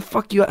houses? I'm going to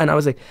fuck you up. And I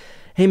was like,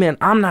 hey, man,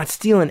 I'm not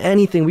stealing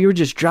anything. We were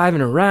just driving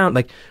around.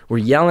 Like, we're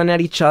yelling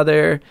at each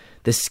other.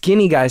 The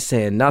skinny guy's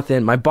saying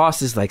nothing. My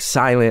boss is like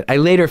silent. I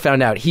later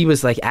found out he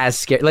was like as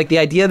scared. Like, the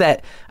idea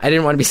that I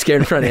didn't want to be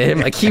scared in front of him.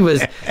 Like,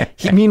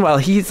 meanwhile,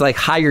 he's like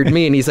hired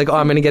me, and he's like, oh,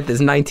 I'm going to get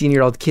this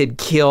 19-year-old kid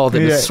killed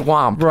in the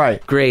swamp.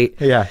 Right. Great.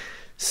 Yeah.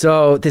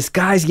 So this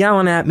guy's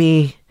yelling at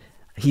me.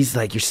 He's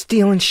like, you're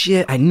stealing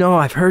shit. I know,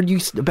 I've heard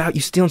about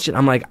you stealing shit.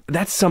 I'm like,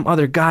 that's some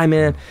other guy,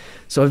 man.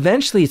 So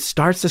eventually it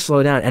starts to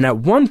slow down. And at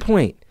one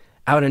point,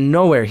 out of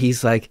nowhere,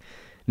 he's like,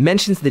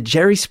 mentions the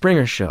Jerry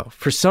Springer show.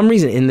 For some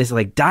reason, in this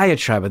like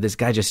diatribe of this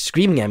guy just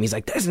screaming at me, he's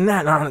like, this and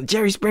that, on the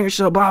Jerry Springer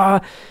show, blah,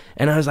 blah.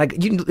 And I was like,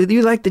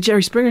 you like the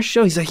Jerry Springer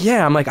show? He's like,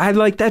 yeah. I'm like, I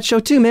like that show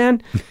too,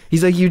 man.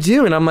 He's like, you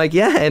do? And I'm like,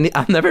 yeah. And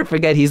I'll never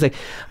forget, he's like,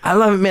 I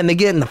love it, man. They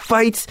get in the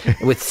fights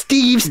with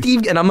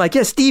Steve. And I'm like,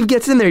 yeah, Steve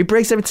gets in there. He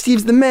breaks everything.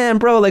 Steve's the man,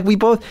 bro. Like, we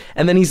both.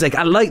 And then he's like,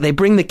 they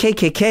bring the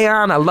KKK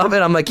on. I love it.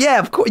 I'm like, yeah,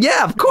 of course.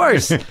 Yeah, of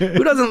course.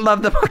 Who doesn't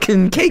love the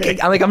fucking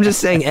KKK? I'm just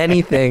saying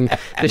anything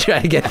to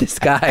try to get this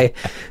guy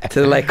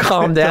to like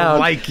calm down. To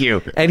like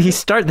you. And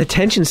the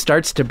tension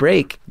starts to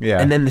break. Yeah.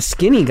 And then the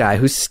skinny guy,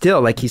 who's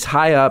still like, he's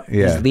high up,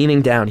 he's leaning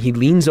down, he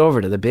leans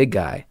over to the big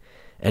guy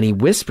and he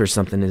whispers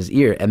something in his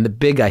ear, and the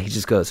big guy, he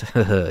just goes,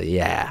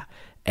 yeah.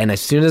 And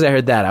as soon as I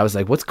heard that, I was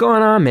like, what's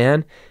going on,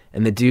 man?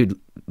 And the dude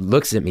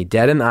looks at me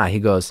dead in the eye. He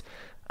goes,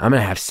 I'm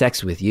gonna have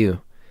sex with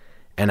you.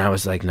 And I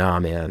was like, no,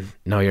 man,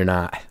 no, you're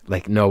not.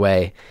 Like, no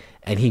way.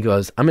 And he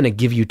goes, I'm gonna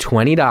give you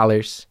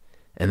 $20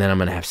 and then I'm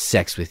gonna have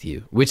sex with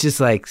you. Which is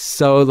like,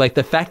 so like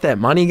the fact that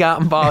money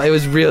got involved, it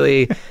was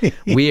really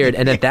weird.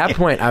 And at that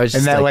point, I was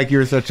just, and that like you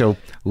were such a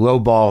low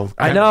ball.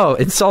 I know,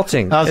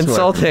 insulting.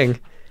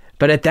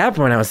 But at that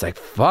point, I was like,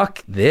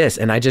 fuck this.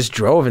 And I just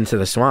drove into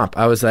the swamp.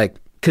 I was like,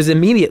 because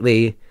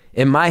immediately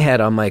in my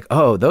head, I'm like,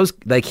 oh, those,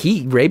 like,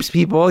 he rapes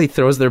people, he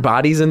throws their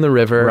bodies in the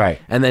river,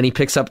 right? And then he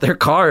picks up their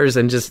cars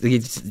and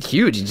he's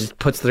huge. He just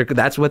puts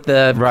that's what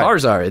the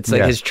cars are. It's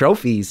like his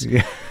trophies.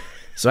 Yeah.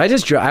 So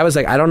I was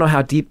like, I don't know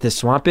how deep this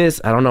swamp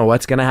is. I don't know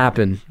what's going to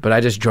happen. But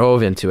I just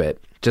drove into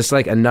it. Just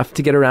like enough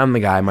to get around the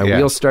guy. My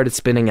wheels started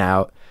spinning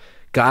out.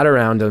 Got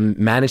around him.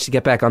 Managed to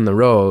get back on the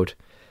road.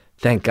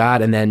 Thank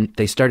God. And then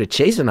they started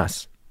chasing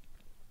us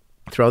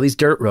through all these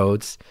dirt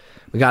roads.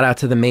 We got out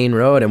to the main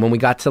road. And when we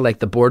got to like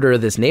the border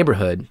of this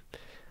neighborhood,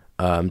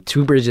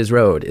 Two Bridges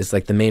Road is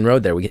like the main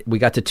road there. We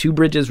got to Two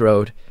Bridges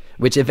Road,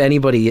 which if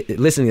anybody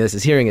listening to this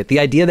is hearing it, the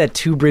idea that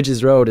Two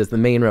Bridges Road is the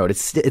main road,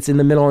 it's in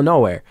the middle of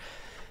nowhere.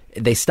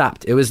 They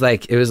stopped. It was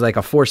like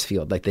a force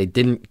field. Like, they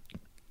didn't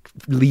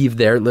leave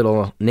their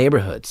little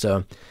neighborhood.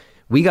 So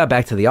we got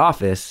back to the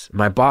office.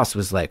 My boss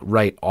was like,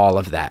 write all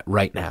of that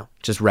right now.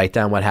 Just write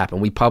down what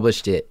happened. We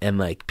published it, and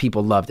like,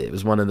 people loved it. It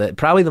was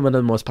probably one of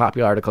the most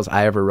popular articles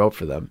I ever wrote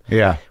for them.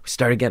 Yeah. We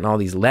started getting all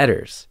these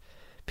letters.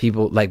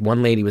 People, like,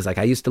 one lady was like,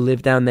 I used to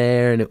live down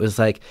there, and it was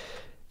like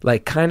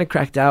kind of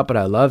cracked out, but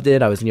I loved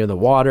it. I was near the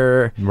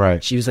water.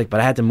 Right. She was like, but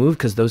I had to move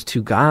because those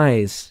two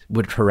guys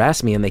would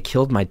harass me and they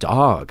killed my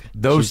dog.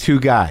 Two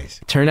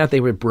guys? Turned out they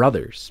were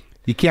brothers.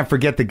 You can't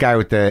forget the guy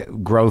with the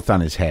growth on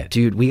his head.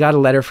 Dude, we got a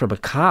letter from a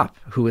cop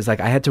who was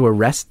like, I had to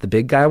arrest the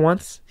big guy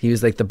once. He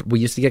was like, we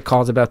used to get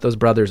calls about those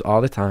brothers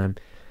all the time.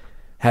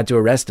 Had to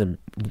arrest him,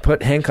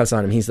 put handcuffs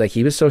on him. He's like,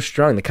 he was so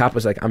strong. The cop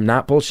was like, I'm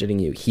not bullshitting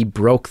you. He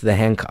broke the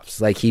handcuffs.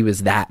 Like, he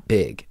was that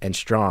big and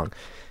strong.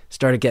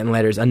 Started getting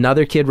letters.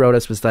 Another kid wrote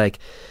us, was like,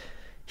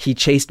 he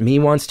chased me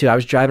once too. I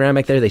was driving around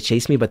back there. They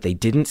chased me, but they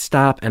didn't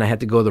stop, and I had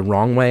to go the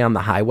wrong way on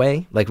the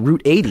highway, like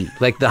Route 80,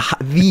 like the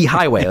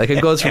highway. Like,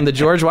 it goes from the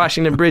George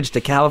Washington Bridge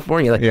to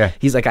California. Like,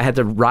 he's like, I had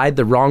to ride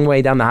the wrong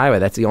way down the highway.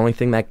 That's the only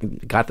thing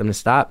that got them to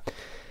stop.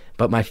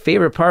 But my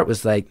favorite part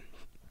was like,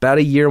 about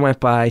a year went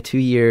by, 2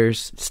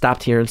 years,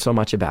 stopped hearing so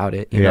much about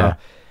it, you know?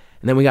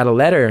 And then we got a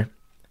letter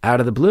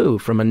out of the blue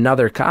from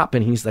another cop,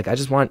 and he's like, I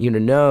just want you to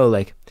know,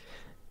 like,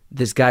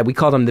 this guy, we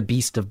called him the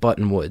Beast of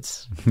Button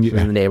Woods in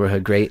the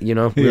neighborhood. Great, you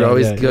know, we were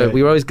always good. Yeah.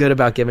 We were always good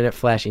about giving it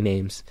flashy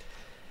names.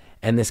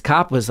 And this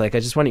cop was like, I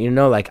just wanted you to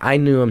know, like, I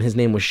knew him. His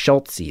name was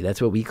Schultzy. That's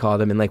what we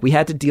called him. And like, we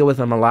had to deal with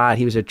him a lot.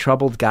 He was a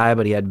troubled guy,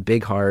 but he had a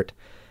big heart.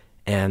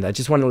 And I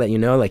just wanted to let you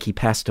know, like, he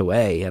passed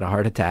away. He had a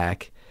heart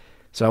attack.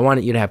 So I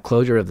wanted you to have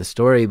closure of the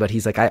story. But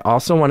he's like, I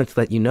also wanted to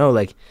let you know,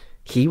 like,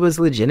 he was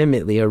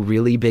legitimately a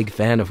really big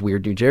fan of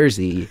Weird New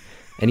Jersey.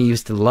 And he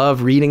used to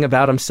love reading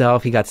about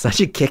himself. He got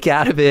such a kick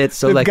out of it.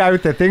 So the guy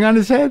with the thing on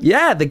his head?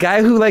 Yeah, the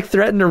guy who like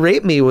threatened to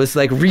rape me was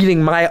like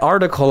reading my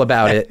article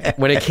about it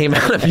when it came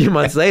out a few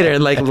months later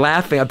and like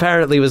laughing.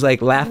 Apparently was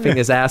like laughing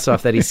his ass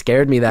off that he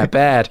scared me that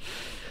bad.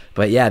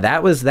 But yeah,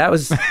 that was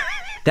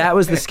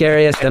the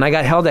scariest. And I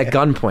got held at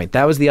gunpoint.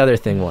 That was the other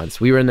thing once.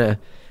 We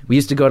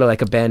used to go to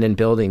like abandoned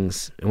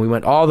buildings and we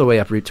went all the way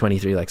up Route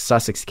 23, like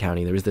Sussex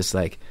County. There was this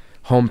like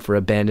home for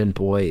abandoned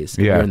boys.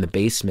 We were in the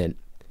basement.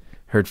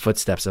 Heard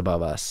footsteps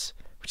above us,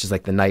 which is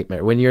like the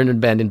nightmare. When you're in an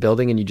abandoned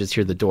building and you just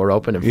hear the door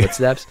open and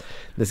footsteps,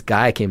 this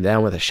guy came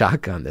down with a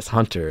shotgun, this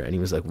hunter, and he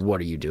was like,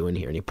 "What are you doing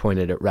here?" And he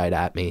pointed it right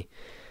at me.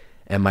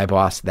 And my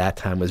boss that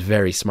time was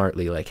very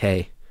smartly like,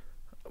 "Hey,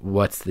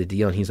 what's the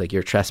deal?" And he's like,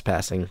 "You're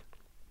trespassing."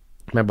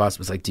 My boss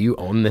was like, "Do you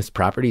own this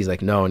property?" He's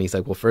like, "No." And he's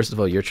like, "Well, first of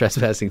all, you're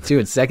trespassing too.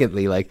 And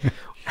secondly, like,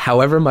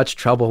 however much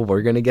trouble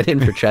we're going to get in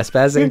for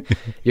trespassing,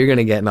 you're going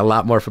to get in a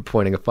lot more for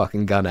pointing a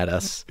fucking gun at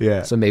us.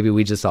 Yeah. So maybe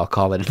we just all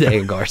call it a day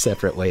and go our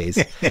separate ways."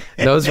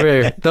 Those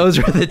were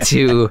the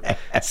two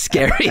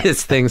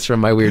scariest things from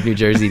my weird New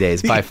Jersey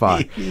days by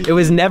far. It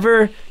was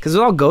never, because it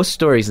was all ghost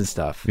stories and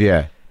stuff.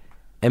 Yeah.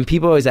 And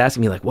people always ask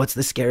me, like, what's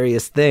the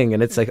scariest thing?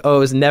 And it's like, oh, it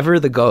was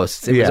never the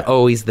ghosts. It was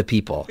always the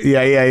people.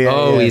 Yeah.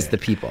 Always the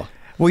people.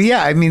 Well,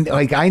 yeah, I mean,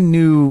 like I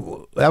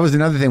knew that was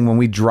another thing when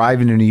we drive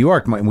into New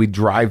York, we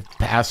drive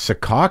past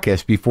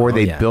Secaucus before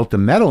they built the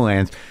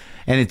Meadowlands,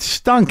 and it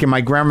stunk. And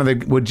my grandmother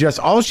would just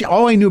all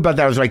I knew about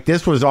that was like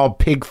this was all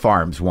pig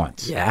farms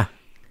once. Yeah,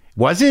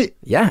 was it?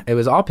 Yeah, it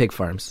was all pig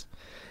farms.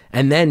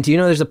 And then, do you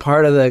know there's a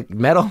part of the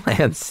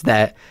Meadowlands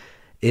that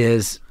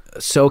is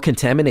so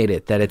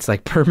contaminated that it's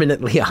like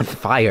permanently on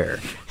fire.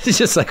 It's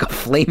just like a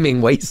flaming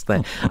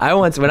wasteland.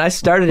 When I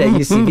started at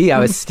UCB, I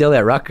was still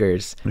at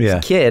Rutgers as a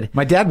kid.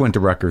 My dad went to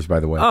Rutgers, by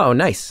the way. Oh,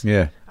 nice.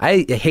 Yeah.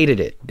 I hated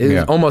it.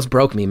 It almost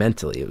broke me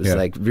mentally. It was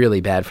like really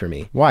bad for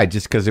me. Why?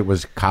 Just because it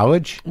was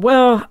college?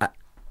 Well,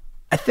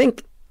 I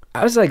think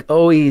I was like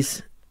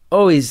always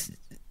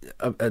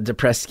a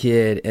depressed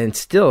kid and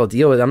still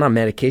deal with, I'm on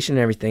medication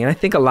and everything. And I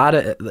think a lot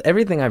of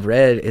everything I've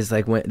read is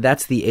like when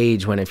that's the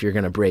age when if you're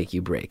going to break,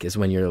 you break, is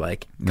when you're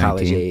like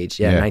college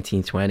age.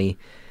 19, 20.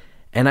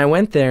 And I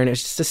went there and it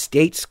was just a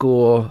state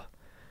school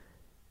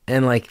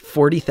and like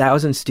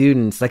 40,000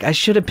 students. Like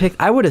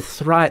I would have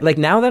thrived. Like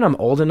now that I'm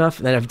old enough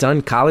that I've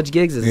done college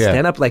gigs as a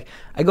stand up, like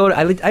I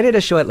did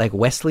a show at like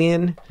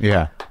Wesleyan.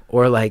 Yeah.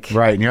 Or like.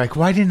 Right. And you're like,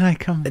 why didn't I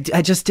come?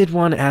 I just did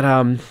one at,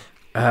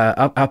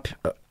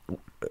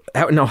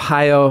 out in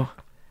Ohio,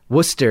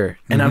 Worcester,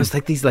 and I was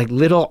like these like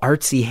little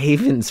artsy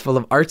havens full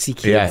of artsy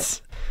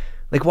kids.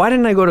 Like, why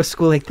didn't I go to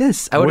school like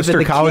this? I would have been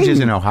the College king. Is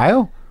in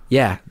Ohio?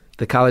 Yeah,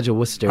 the College of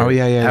Worcester. Oh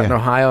yeah, out in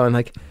Ohio, and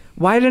like,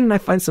 why didn't I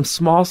find some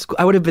small school?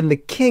 I would have been the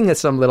king of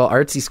some little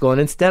artsy school,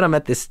 and instead I'm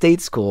at this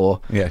state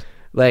school. Yeah.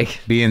 Like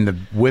being the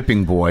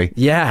whipping boy.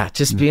 Yeah,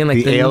 just being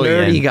like the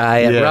alien. nerdy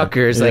guy at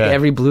Rutgers, like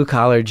every blue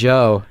collar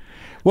Joe.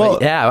 Well,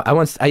 but yeah,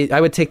 I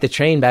would take the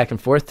train back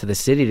and forth to the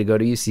city to go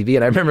to UCB,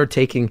 and I remember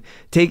taking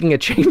a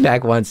train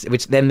back once,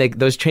 which then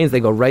those trains they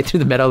go right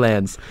through the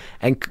Meadowlands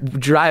and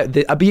drive.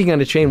 Being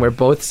on a train where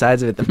both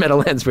sides of it, the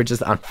Meadowlands were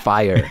just on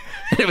fire,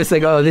 and it was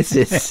like, oh, this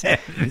is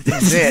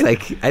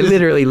like I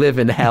literally live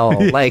in hell.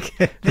 Like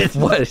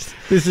what?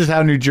 This is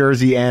how New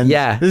Jersey ends.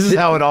 Yeah, this is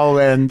how it all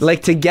ends.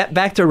 Like to get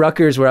back to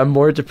Rutgers, where I'm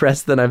more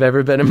depressed than I've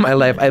ever been in my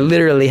life, I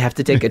literally have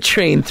to take a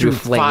train through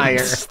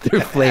flames.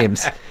 Through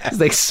flames. It's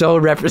like so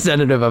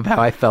representative of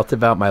how I felt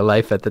about my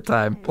life at the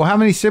time. Well, how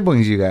many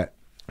siblings you got?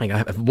 Like I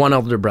have one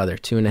older brother,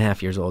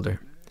 2.5 years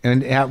older.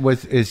 And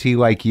is he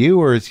like you,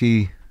 or is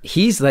he?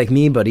 He's like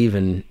me, but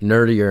even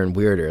nerdier and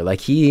weirder. Like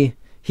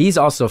he's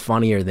also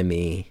funnier than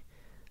me,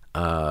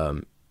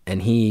 and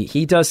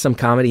he does some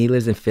comedy. He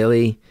lives in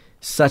Philly.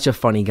 Such a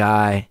funny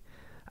guy.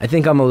 I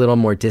think I'm a little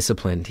more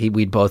disciplined.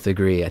 We'd both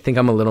agree. I think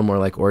I'm a little more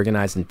like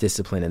organized and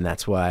disciplined, and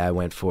that's why I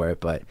went for it.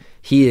 But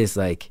he is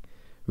like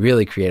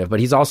really creative, but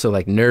he's also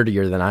like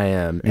nerdier than I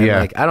am. And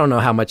like, I don't know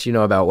how much you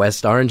know about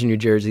West Orange, New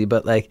Jersey,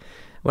 but like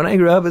when I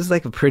grew up, it's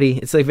like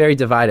it's like very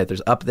divided.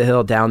 There's up the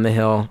hill, down the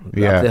hill. Up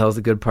the hill is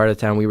a good part of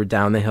town. We were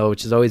down the hill,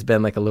 which has always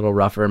been like a little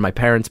rougher. And my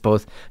parents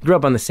both grew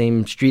up on the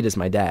same street as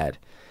my dad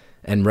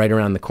and right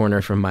around the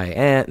corner from my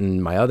aunt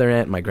and my other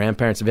aunt, my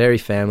grandparents, very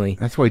family.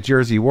 That's why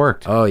Jersey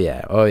worked. Oh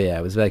yeah.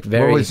 It was like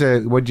very.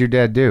 What did your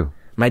dad do?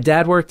 My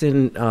dad worked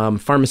in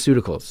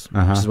pharmaceuticals,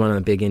 which is one of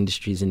the big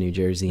industries in New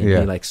Jersey. And he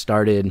like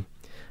started,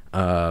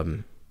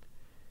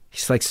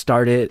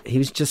 he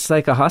was just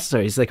like a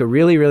hustler. He's like a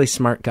really, really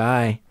smart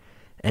guy.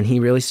 And he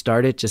really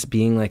started just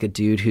being like a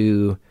dude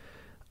who,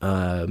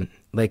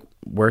 like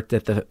worked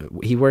at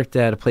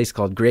a place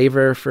called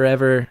Graver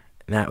forever.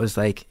 And that was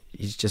like,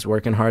 he's just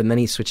working hard. And then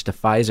he switched to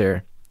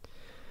Pfizer.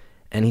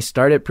 And he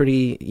started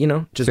pretty,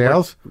 just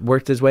sales?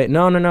 Worked his way.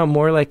 No,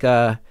 more like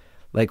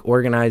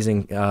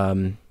organizing,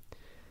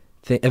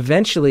 thing.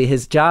 Eventually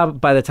his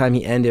job by the time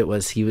he ended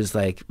he was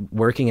like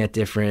working at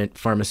different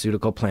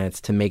pharmaceutical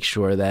plants to make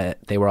sure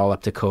that they were all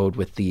up to code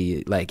with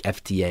the like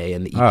FDA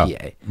and the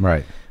EPA. Oh,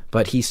 right.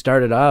 But he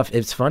started off,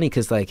 it's funny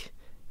because like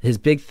his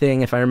big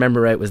thing, if I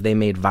remember right, was they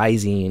made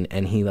Visine,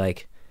 and he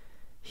like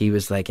he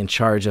was like in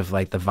charge of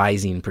like the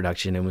Visine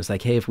production and was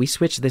like, hey, if we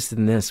switch this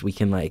and this, we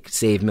can like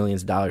save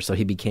millions of dollars. So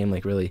he became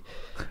like really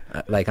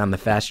like on the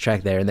fast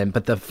track there. And then,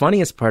 but the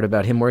funniest part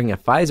about him working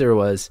at Pfizer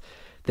was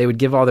they would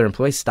give all their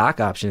employees stock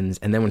options.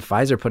 And then when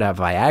Pfizer put out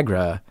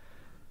Viagra,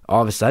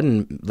 all of a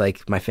sudden,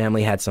 like my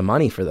family had some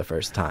money for the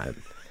first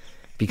time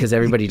because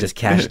everybody just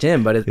cashed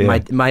in. But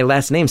my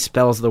last name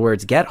spells the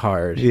words Get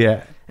Hard.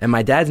 Yeah. And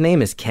my dad's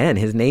name is Ken.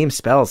 His name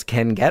spells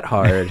Ken Get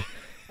Hard.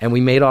 And we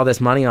made all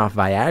this money off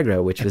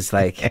Viagra, which was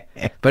like,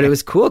 but it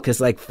was cool because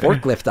like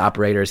forklift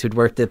operators who'd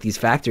worked at these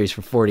factories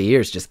for 40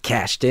 years just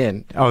cashed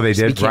in. Oh, they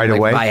did right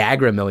away?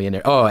 Viagra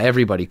millionaire. Oh,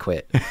 everybody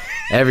quit.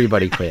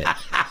 Everybody quit.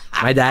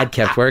 My dad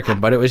kept working,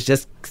 but it was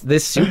just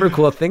this super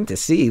cool thing to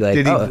see.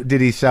 Like,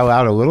 did he sell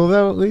out a little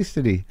though? At least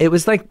did he? It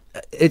was like,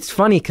 it's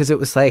funny because it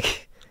was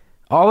like,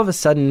 all of a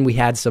sudden we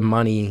had some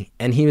money,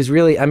 and he was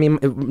really, I mean,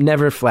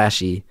 never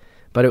flashy,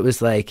 but it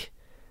was like,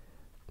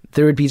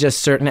 there would be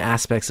just certain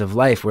aspects of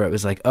life where it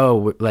was like,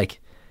 oh,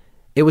 like,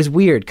 it was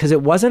weird because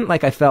it wasn't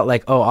like I felt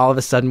like, oh, all of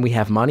a sudden we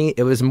have money.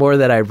 It was more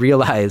that I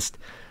realized,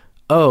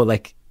 oh,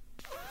 like,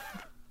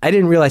 I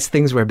didn't realize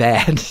things were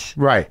bad.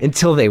 Right.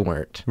 Until they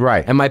weren't.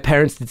 Right. And my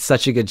parents did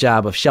such a good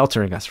job of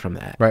sheltering us from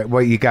that. Right.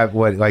 Well, you got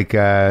like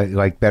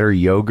better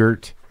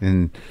yogurt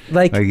and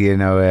like you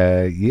know,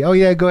 oh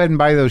yeah, go ahead and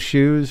buy those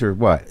shoes or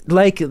what?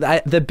 Like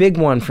the big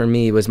one for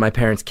me was my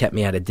parents kept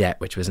me out of debt,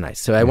 which was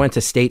nice. So I went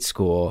to state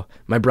school.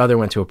 My brother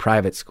went to a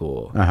private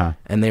school,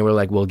 and they were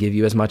like, "We'll give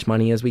you as much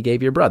money as we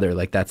gave your brother.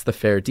 Like that's the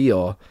fair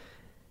deal."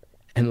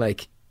 And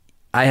like,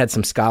 I had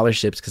some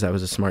scholarships because I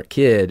was a smart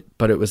kid,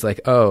 but it was like,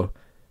 oh,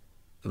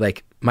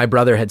 like my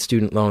brother had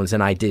student loans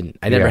and I didn't.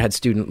 I never had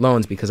student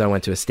loans because I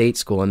went to a state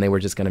school and they were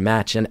just going to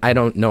match. And I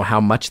don't know how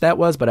much that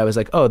was, but I was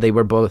like, oh, they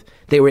were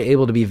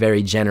able to be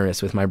very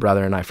generous with my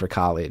brother and I for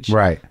college.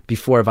 Right.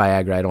 Before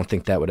Viagra, I don't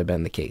think that would have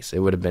been the case. It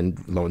would have been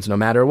loans no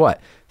matter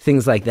what.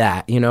 Things like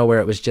that, you know, where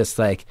it was just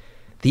like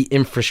the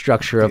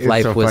infrastructure of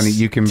life was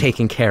you can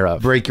taken care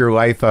of. Break your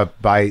life up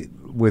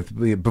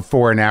with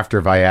before and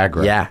after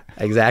Viagra. Yeah,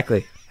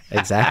 exactly.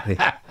 Exactly.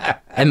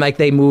 And like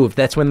they moved.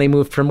 That's when they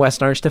moved from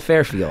West Orange to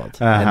Fairfield.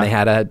 And they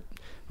had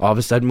all of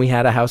a sudden we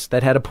had a house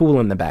that had a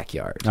pool in the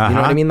backyard. You know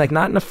what I mean? Like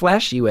not in a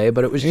flashy way,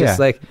 but it was just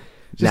like,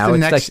 just now the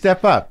it's next like,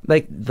 step up.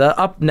 Like the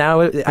up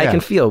now, I can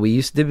feel we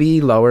used to be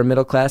lower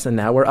middle class and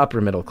now we're upper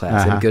middle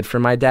class. And good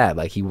for my dad.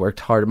 Like he worked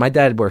hard. My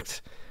dad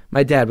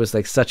was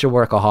like such a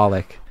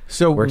workaholic.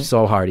 So worked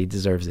so hard. He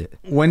deserves it.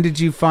 When did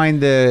you find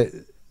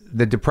the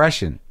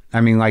depression? I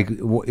mean, like,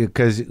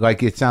 because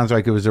like it sounds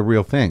like it was a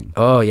real thing.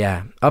 Oh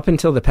yeah. Up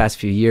until the past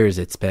few years,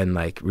 it's been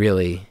like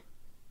really,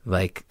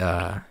 like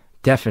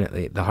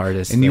definitely the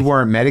hardest. And you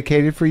weren't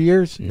medicated for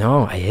years?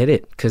 No, I hit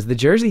it because the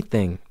Jersey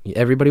thing.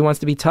 Everybody wants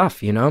to be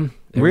tough, you know.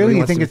 Really,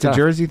 you think it's a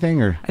Jersey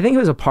thing, or? I think it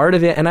was a part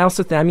of it, and I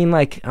also I mean,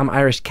 like, I'm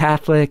Irish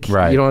Catholic.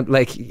 Right. You don't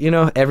like, you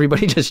know,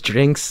 everybody just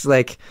drinks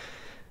like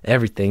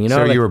everything, you know.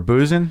 So like, you were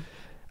boozing?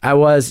 I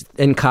was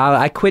in college.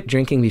 I quit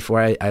drinking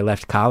before I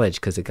left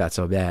college because it got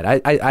so bad.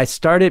 I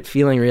started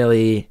feeling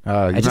really.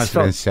 Oh, you must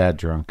have been sad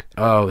drunk.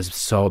 Oh, it was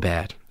so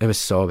bad. It was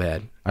so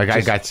bad.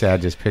 I got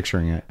sad just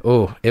picturing it.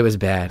 Oh, it was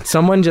bad.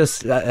 Someone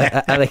just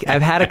like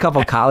I've had a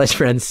couple college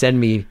friends send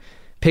me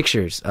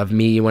pictures of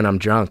me when I'm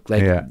drunk.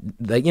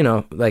 Like you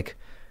know, like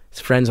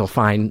friends will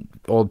find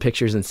old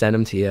pictures and send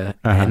them to you,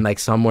 and like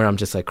somewhere I'm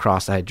just like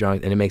cross-eyed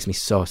drunk, and it makes me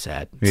so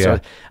sad. So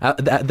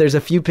there's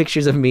a few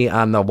pictures of me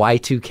on the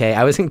Y2K.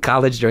 I was in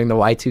college during the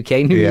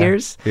Y2K New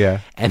Year's,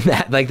 and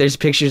that like there's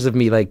pictures of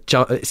me like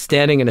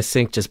standing in a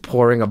sink just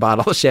pouring a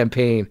bottle of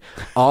champagne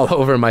all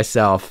over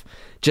myself,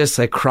 just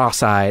like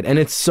cross-eyed, and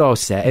it's so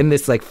sad. In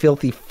this like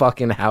filthy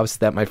fucking house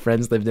that my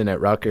friends lived in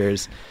at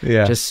Rutgers,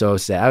 just so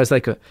sad. I was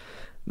like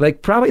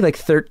probably like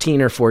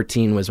 13 or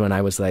 14 was when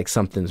I was like,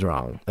 something's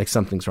wrong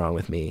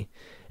with me.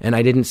 And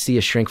I didn't see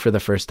a shrink for the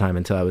first time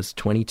until I was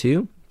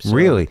 22. So,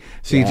 really?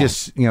 So you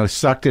just, you know,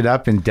 sucked it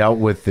up and dealt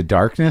with the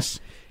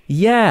darkness?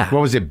 Yeah. What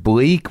was it,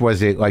 bleak?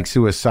 Was it like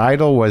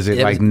suicidal? Was it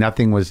like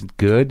nothing was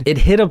good? It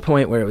hit a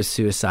point where it was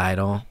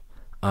suicidal.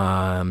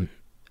 That's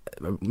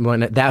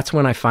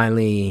when I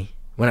finally,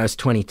 when I was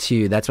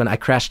 22, that's when I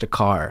crashed a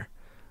car.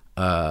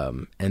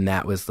 And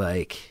that was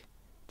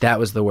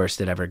the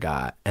worst it ever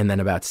got. And then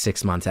about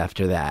 6 months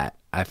after that,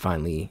 I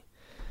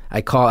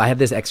had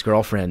this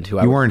ex-girlfriend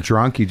who You weren't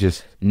drunk, you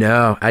just...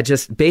 No, I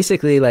just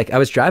basically I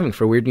was driving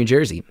for Weird New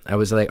Jersey. I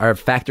was like, our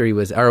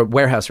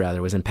warehouse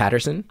was in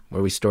Patterson,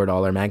 where we stored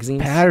all our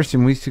magazines.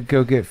 Patterson, we used to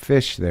go get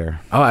fish there.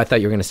 Oh, I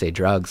thought you were going to say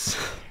drugs.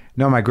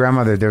 No, my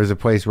grandmother, there was a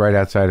place right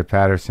outside of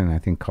Patterson, I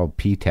think called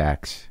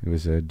P-Tax. It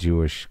was a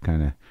Jewish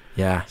kind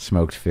of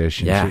smoked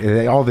fish.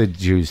 And all the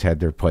Jews had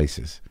their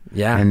places.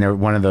 Yeah. And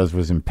one of those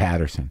was in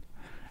Patterson.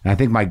 And I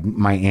think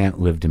my aunt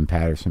lived in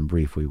Patterson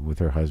briefly with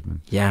her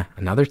husband. Yeah,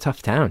 another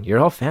tough town.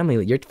 Your family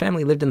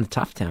lived in the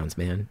tough towns,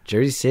 man.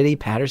 Jersey City,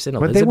 Patterson,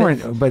 Elizabeth. But they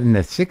weren't. But in the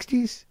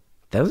 60s,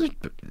 those are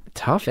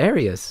tough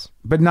areas.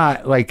 But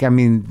not like, I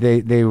mean,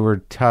 they were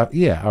tough.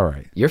 Yeah, all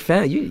right. Your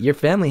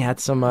family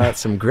had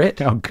some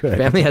grit. Oh, good. Your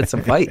family had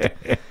some fight.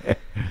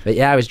 But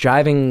yeah, I was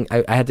driving.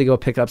 I had to go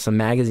pick up some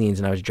magazines,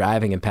 and I was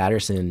driving in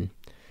Patterson,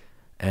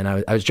 and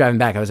I was driving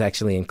back. I was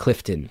actually in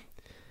Clifton,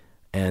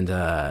 and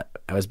I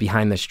was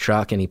behind this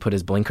truck, and he put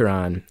his blinker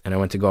on, and I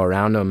went to go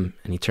around him,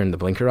 and he turned the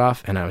blinker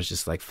off, and I was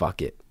just like,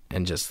 fuck it,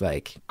 and just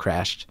like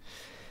crashed,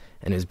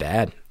 and it was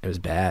bad. It was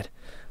bad.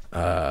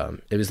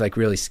 It was like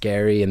really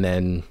scary, and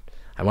then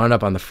I wound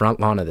up on the front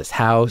lawn of this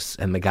house,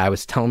 and the guy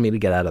was telling me to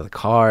get out of the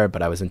car,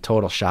 but I was in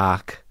total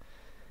shock,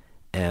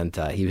 and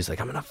he was like,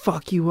 I'm gonna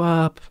fuck you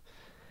up.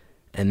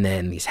 And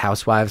then these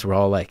housewives were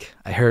all like,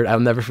 I'll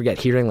never forget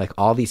hearing like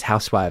all these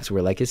housewives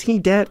were like, is he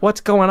dead?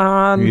 What's going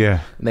on?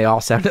 Yeah. And they all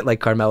sounded like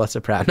Carmela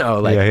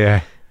Soprano.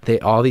 Like,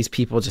 all these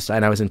people just,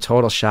 and I was in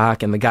total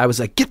shock. And the guy was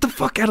like, get the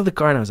fuck out of the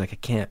car. And I was like, I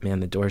can't,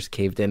 man, the door's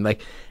caved in.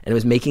 Like, and it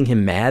was making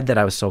him mad that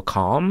I was so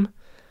calm,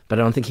 but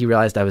I don't think he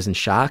realized I was in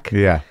shock.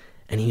 Yeah.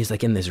 And he was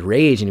like in this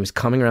rage, and he was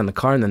coming around the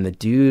car. And then the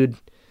dude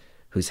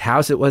whose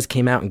house it was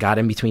came out and got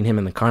in between him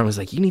and the car and was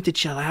like, you need to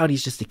chill out.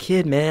 He's just a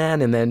kid,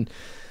 man. And then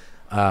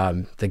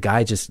the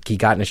guy he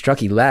got in his truck,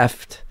 he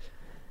left.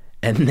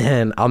 And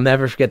then I'll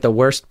never forget, the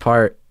worst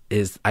part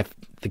is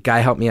the guy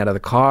helped me out of the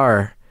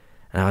car,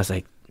 and I was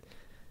like,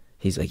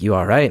 he's like, you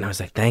all right? And I was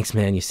like, thanks,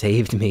 man, you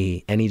saved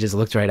me. And he just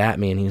looked right at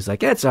me, and he was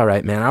like, yeah, it's all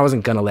right, man. I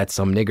wasn't going to let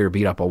some nigger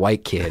beat up a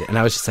white kid. And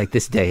I was just like,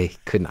 this day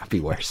could not be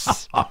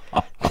worse.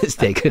 This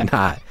day could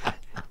not.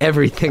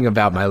 Everything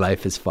about my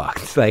life is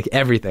fucked. Like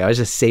everything. I was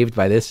just saved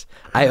by this.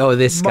 I owe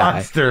this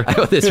Monster. guy. I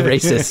owe this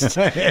racist.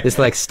 This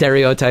like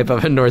stereotype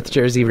of a North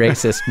Jersey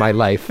racist my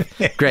life.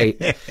 Great.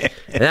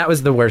 And that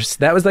was the worst.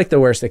 That was like the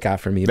worst it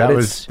got for me. That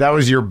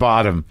was your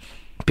bottom.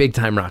 Big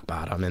time rock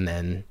bottom. And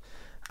then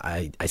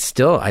I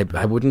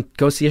wouldn't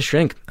go see a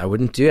shrink. I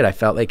wouldn't do it. I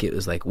felt like it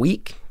was like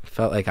weak. I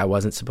felt like I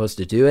wasn't supposed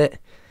to do it.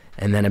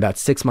 And then about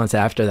 6 months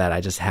after that,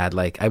 I just had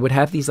I would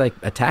have these like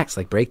attacks,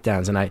 like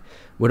breakdowns. And I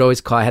would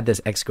always I had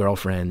this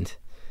ex-girlfriend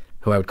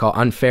who I would call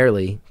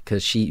unfairly,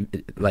 because she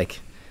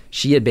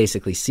had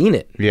basically seen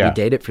it. Yeah. We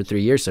dated for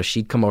 3 years. So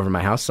she'd come over to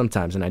my house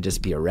sometimes, and I'd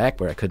just be a wreck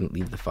where I couldn't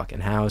leave the fucking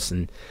house.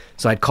 And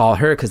so I'd call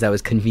her because that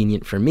was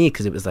convenient for me,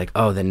 because it was like,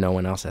 oh, then no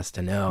one else has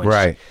to know. And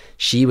right.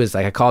 She was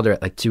like, I called her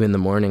at like 2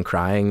 a.m.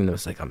 crying, and it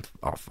was like, I'm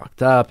all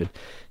fucked up. And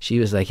she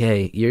was like,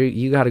 hey,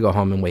 you got to go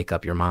home and wake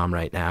up your mom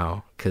right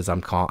now, because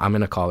I'm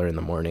going to call her in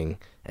the morning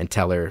and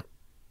tell her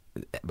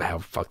how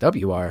fucked up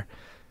you are.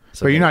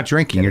 So but you're not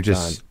drinking. You're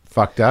just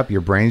fucked up. Your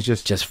brain's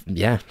just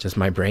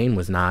my brain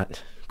was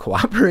not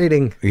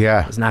cooperating.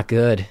 Yeah. It was not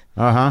good.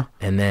 Uh-huh.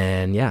 And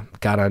then,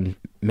 got on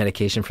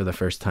medication for the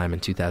first time in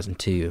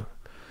 2002.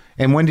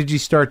 And when did you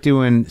start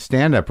doing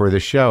stand-up or the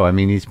show? I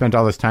mean, you spent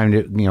all this time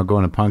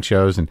going to punk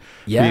shows and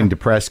being a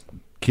depressed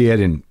kid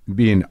and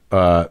being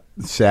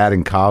sad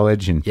in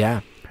college and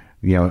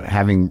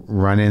having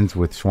run-ins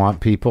with swamp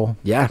people.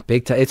 Yeah,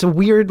 big time. It's a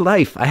weird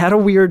life. I had a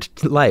weird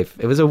life.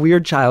 It was a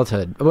weird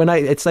childhood.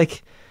 It's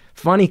like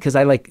funny because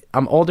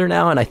I'm older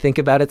now, and I think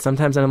about it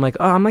sometimes, and I'm like,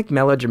 oh, I'm like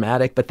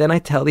melodramatic. But then I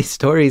tell these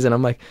stories, and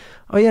I'm like,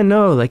 oh yeah,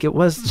 no, like it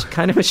was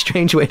kind of a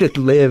strange way to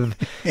live.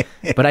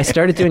 But I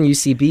started doing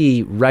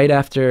UCB right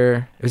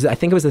after. I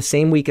think it was the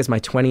same week as my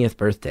 20th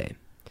birthday.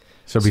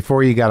 So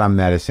before you got on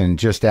medicine,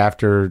 just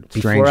after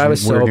before I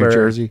was Weird sober, New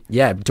Jersey?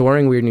 Yeah,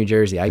 during Weird New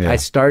Jersey. I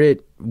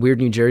started Weird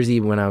New Jersey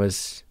when I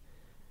was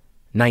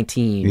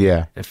 19.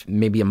 Yeah.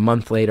 Maybe a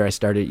month later, I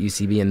started at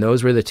UCB, and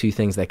those were the two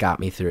things that got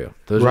me through.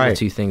 Those were the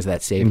two things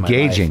that saved my life.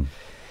 Engaging.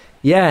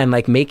 Yeah, and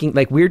making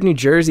Weird New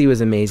Jersey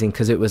was amazing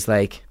because it was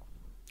like,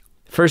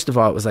 first of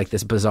all, it was like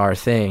this bizarre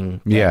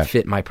thing that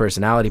fit my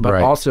personality, but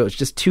also it's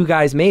just two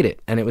guys made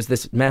it, and it was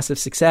this massive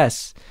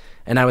success.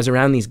 And I was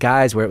around these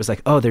guys where it was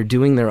like, oh, they're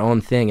doing their own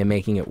thing and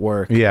making it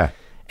work. Yeah.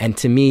 And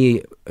to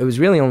me, it was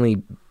really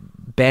only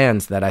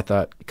bands that I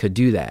thought could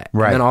do that.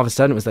 Right. And then all of a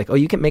sudden it was like, oh,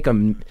 you can make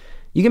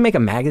a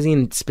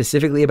magazine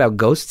specifically about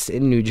ghosts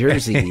in New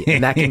Jersey,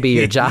 and that can be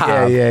your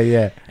job.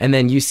 Yeah. And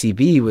then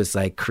UCB was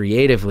like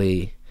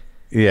creatively.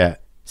 Yeah.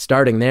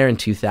 Starting there in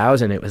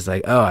 2000, it was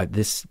like, oh,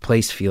 this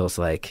place feels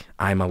like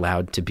I'm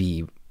allowed to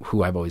be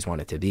who I've always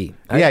wanted to be.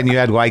 And you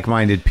had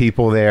like-minded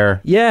people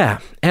there. Yeah.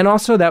 And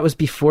also that was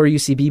before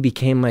UCB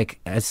became like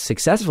as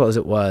successful as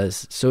it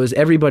was. So as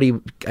everybody,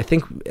 I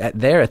think at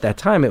that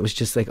time, it was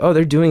just like, oh,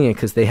 they're doing it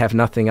because they have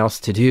nothing else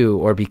to do,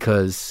 or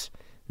because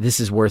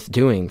this is worth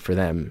doing for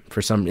them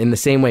in the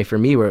same way for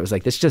me, where it was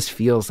like, this just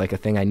feels like a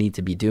thing I need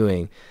to be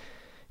doing.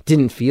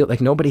 Didn't feel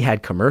like nobody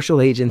had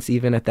commercial agents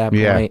even at that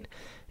point. Yeah.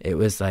 It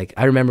was like,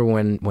 I remember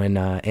when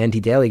Andy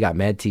Daly got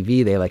Mad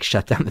TV, they like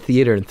shut down the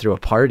theater and threw a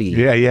party.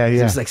 Yeah.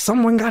 It was like,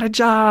 someone got a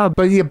job.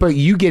 But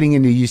you getting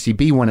into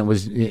UCB when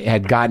it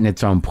had gotten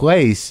its own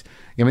place,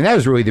 I mean, that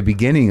was really the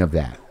beginning of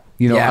that,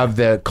 of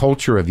the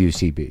culture of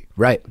UCB.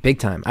 Right, big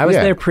time. I was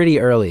there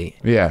pretty early.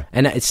 Yeah.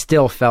 And it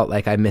still felt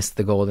like I missed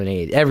the golden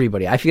age.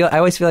 Everybody. I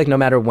always feel like no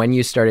matter when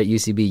you start at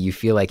UCB, you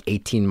feel like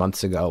 18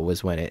 months ago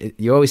was when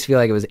you always feel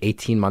like it was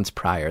 18 months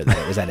prior that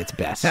it was at its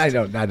best. I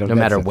don't. No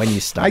matter when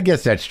you start. I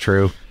guess that's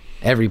true.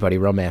 Everybody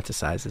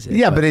romanticizes it.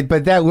 Yeah,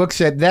 but that looks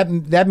at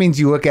that means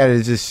you look at it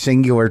as a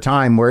singular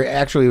time where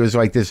actually it was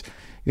like this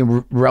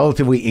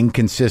relatively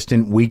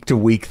inconsistent week to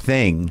week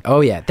thing.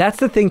 Oh yeah, that's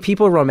the thing.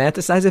 People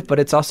romanticize it, but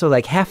it's also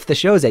like half the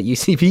shows at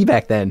UCB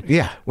back then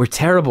were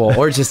terrible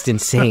or just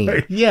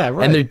insane. Yeah,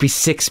 right. And there'd be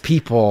 6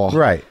 people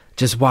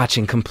just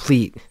watching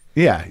complete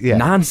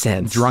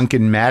nonsense,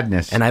 drunken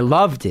madness. And I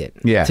loved it.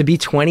 Yeah. To be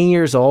 20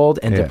 years old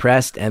and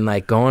depressed and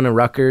like going to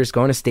Rutgers,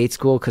 going to state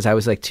school because I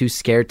was like too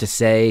scared to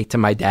say to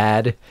my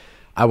dad,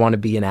 I want to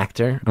be an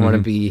actor. I want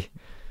to be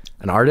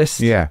an artist.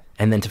 Yeah.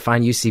 And then to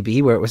find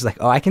UCB where it was like,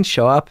 oh, I can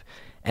show up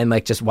and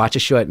like just watch a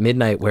show at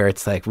midnight where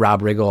it's like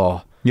Rob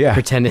Riggle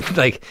pretending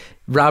like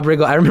Rob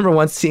Riggle. I remember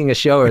once seeing a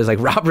show where it was like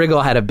Rob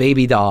Riggle had a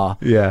baby doll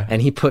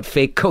and he put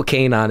fake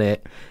cocaine on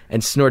it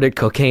and snorted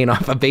cocaine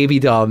off a baby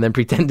doll and then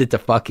pretended to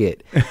fuck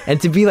it.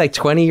 And to be like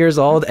 20 years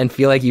old and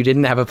feel like you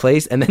didn't have a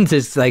place and then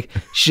just like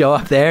show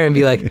up there and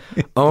be like,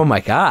 oh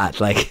my God,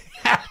 like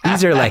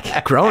these are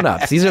like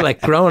grown-ups. These are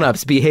like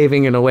grown-ups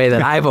behaving in a way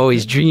that I've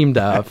always dreamed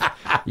of.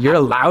 You're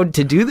allowed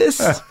to do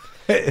this?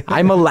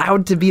 I'm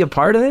allowed to be a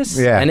part of this?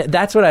 Yeah. And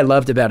that's what I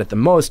loved about it the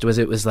most was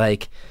it was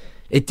like,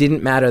 it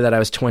didn't matter that I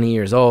was 20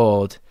 years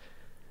old.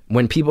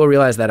 When people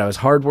realized that I was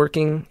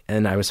hardworking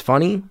and I was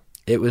funny,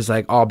 it was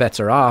like all bets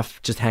are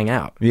off, just hang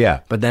out. Yeah.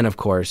 But then, of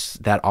course,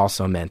 that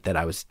also meant that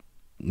I was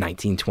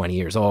 19, 20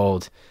 years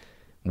old,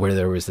 where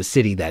there was the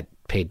city that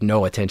paid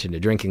no attention to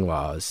drinking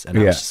laws. And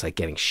I was just like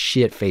getting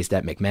shit-faced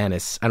at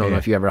McManus. I don't know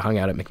if you ever hung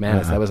out at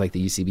McManus. That was like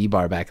the UCB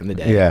bar back in the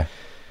day. Yeah.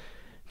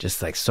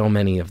 Just like so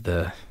many of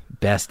the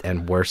best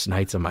and worst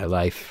nights of my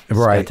life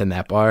spent in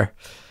that bar.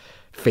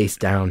 Face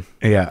down.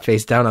 Yeah.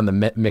 Face down on the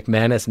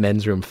McManus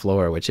men's room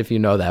floor, which if you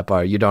know that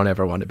bar, you don't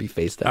ever want to be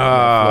face down on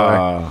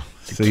that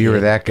floor. So you were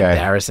that guy.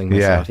 Embarrassing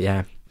myself,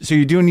 yeah. So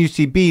you're doing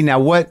UCB. Now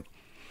what,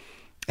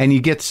 and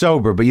you get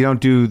sober, but you don't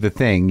do the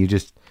thing. You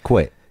just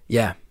quit.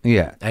 Yeah.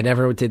 Yeah. I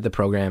never did the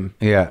program.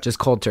 Yeah. Just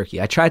cold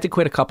turkey. I tried to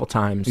quit a couple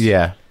times.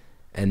 Yeah.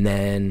 And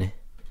then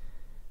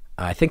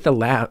I think the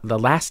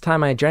last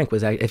time I drank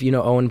was, if you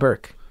know Owen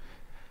Burke,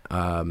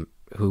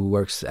 who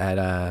works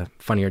at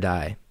Funny or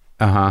Die.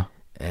 Uh-huh.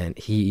 And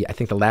I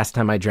think the last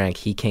time I drank,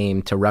 he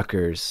came to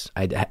Rutgers.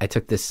 I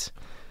took this,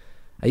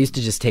 I used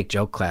to just take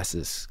joke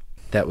classes.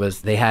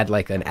 They had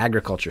like an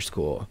agriculture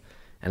school.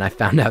 And I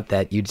found out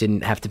that you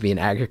didn't have to be an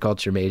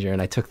agriculture major.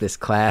 And I took this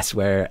class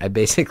where I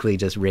basically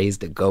just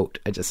raised a goat.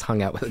 I just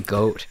hung out with a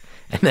goat.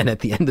 And then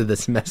at the end of the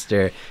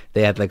semester,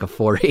 they had like a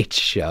 4-H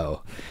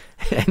show.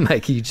 And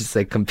like you just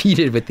like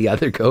competed with the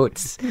other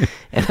goats.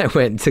 And I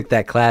went and took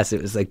that class.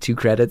 It was like 2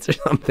 credits or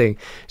something.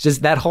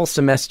 Just that whole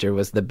semester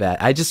was the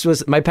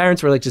best. My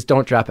parents were like, just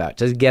don't drop out.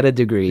 Just get a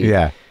degree.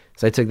 Yeah.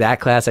 So I took that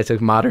class. I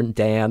took modern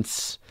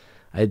dance.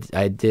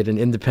 I did an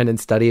independent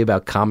study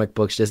about comic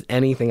books, just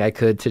anything I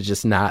could to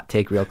just not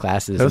take real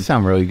classes. Those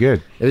sound really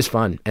good. It was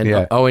fun.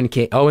 And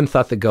Owen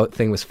thought the goat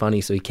thing was funny,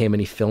 so he came and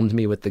he filmed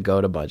me with the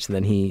goat a bunch. And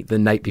then the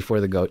night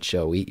before the goat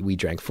show, we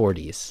drank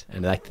 40s.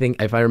 And I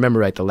think, if I remember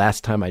right, the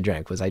last time I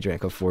drank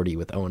a 40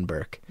 with Owen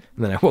Burke.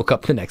 And then I woke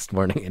up the next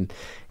morning and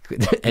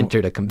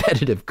entered a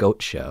competitive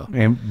goat show.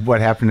 And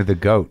what happened to the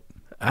goat?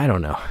 I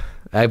don't know.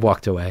 I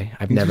walked away.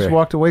 You just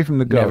walked away from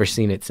the goat. Never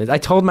seen it since. I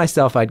told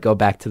myself I'd go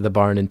back to the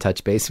barn and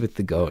touch base with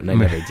the goat, and I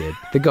never did.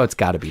 The goat's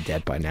got to be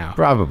dead by now.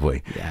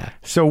 Probably. Yeah.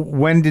 So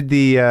when did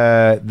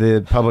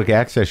the public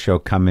access show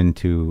come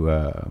into,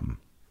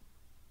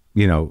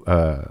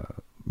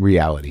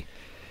 reality?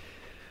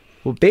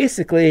 Well,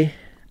 basically,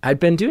 I'd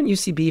been doing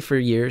UCB for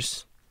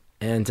years,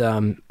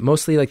 and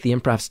mostly like the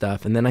improv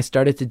stuff, and then I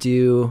started to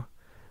do.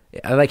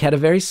 I like had a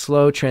very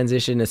slow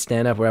transition to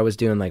stand up where I was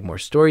doing like more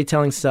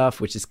storytelling stuff,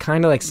 which is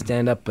kind of like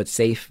stand up but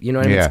safe. You know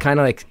what I mean? It's kind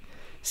of like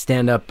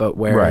stand up but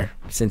where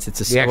since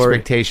it's a story, the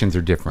expectations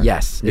are different.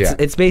 Yes,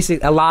 it's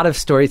basically a lot of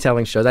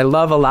storytelling shows. I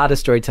love a lot of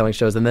storytelling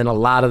shows, and then a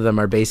lot of them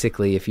are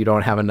basically if you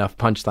don't have enough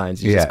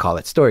punchlines, you just call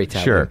it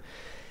storytelling. Sure.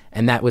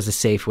 And that was a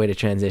safe way to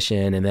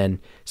transition, and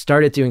then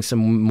started doing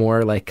some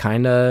more like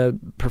kind of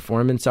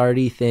performance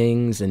arty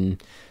things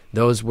and.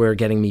 Those were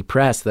getting me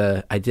press.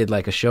 I did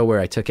like a show where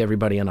I took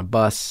everybody on a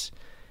bus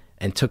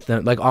and took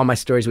them, like all my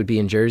stories would be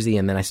in Jersey.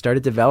 And then I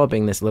started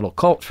developing this little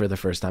cult for the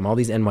first time, all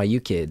these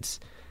NYU kids.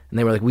 And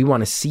they were like, we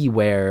want to see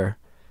where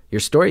your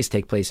stories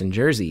take place in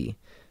Jersey.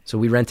 So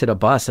we rented a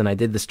bus and I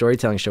did the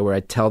storytelling show where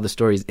I'd tell the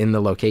stories in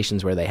the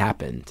locations where they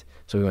happened.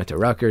 So we went to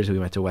Rutgers, we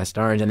went to West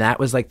Orange. And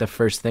that was like the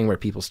first thing where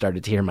people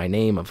started to hear my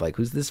name of like,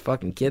 who's this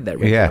fucking kid that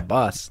rented a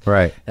bus?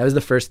 Right. That was the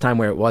first time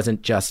where it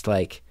wasn't just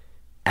like,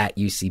 at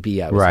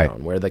UCB I was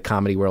known, where the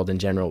comedy world in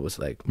general was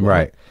like, well.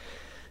 Right.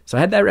 So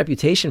I had that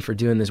reputation for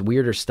doing this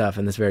weirder stuff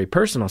and this very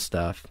personal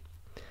stuff.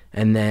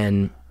 And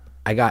then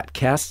I got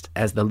cast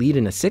as the lead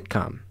in a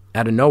sitcom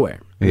out of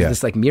nowhere. It was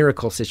this like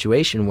miracle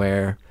situation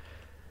where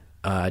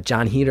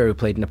John Heder, who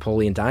played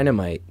Napoleon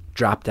Dynamite,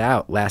 dropped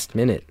out last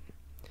minute.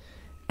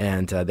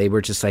 And they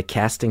were just like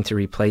casting to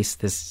replace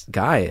this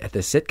guy at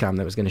this sitcom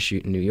that was going to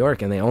shoot in New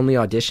York. And they only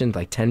auditioned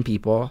like 10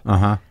 people.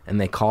 And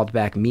they called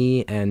back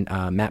me and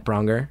Matt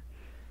Bronger.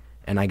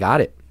 And I got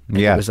it. And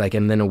it was like,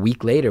 and then a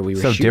week later we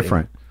were shooting. So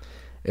different.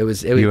 It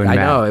was I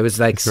know, it was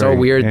like so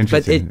weird,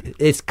 but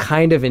it's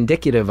kind of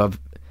indicative of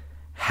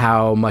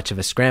how much of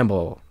a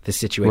scramble the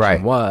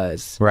situation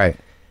was. Right.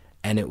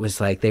 And it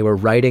was like they were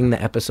writing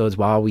the episodes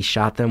while we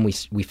shot them.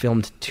 We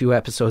filmed 2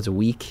 episodes a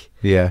week.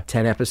 Yeah.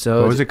 10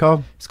 episodes. What was it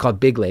called? It's called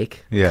Big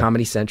Lake, yeah.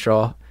 Comedy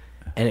Central.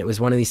 And it was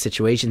one of these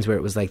situations where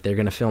it was like they're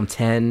going to film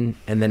 10,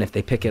 and then if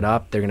they pick it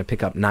up, they're going to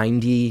pick up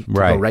 90 to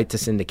go right to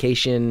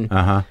syndication.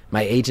 Uh-huh.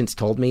 My agents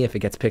told me if it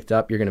gets picked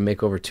up, you're going to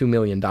make over $2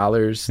 million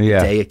the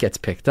day it gets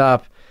picked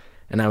up.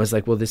 And I was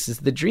like, well, this is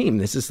the dream.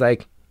 This is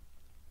like,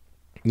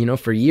 you know,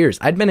 for years.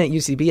 I'd been at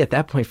UCB at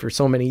that point for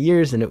so many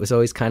years, and it was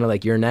always kind of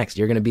like, you're next.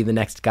 You're going to be the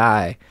next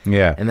guy.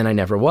 Yeah. And then I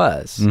never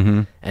was.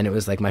 Mm-hmm. And it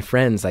was like my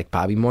friends, like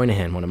Bobby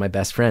Moynihan, one of my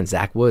best friends,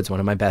 Zach Woods, one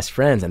of my best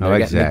friends, and they're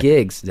getting the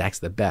gigs. Zach's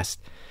the best.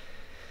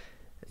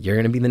 You're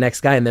going to be the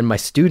next guy. And then my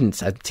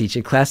students, I'm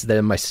teaching classes,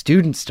 then my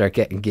students start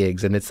getting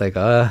gigs, and it's like,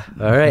 all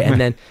right. And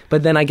then,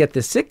 but then I get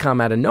this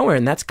sitcom out of nowhere,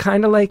 and that's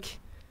kind of like,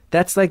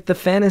 that's like the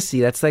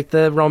fantasy. That's like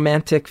the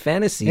romantic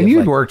fantasy. And you'd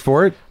like, worked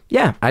for it.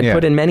 Yeah. I'd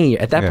put in many,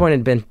 at that point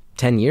it'd been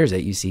 10 years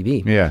at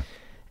UCB. Yeah.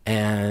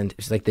 And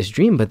it's like this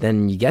dream, but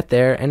then you get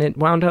there and it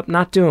wound up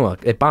not doing well.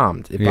 It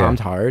bombed. It bombed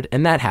hard,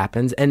 and that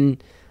happens.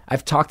 And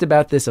I've talked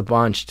about this a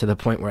bunch to the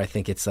point where I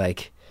think it's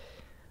like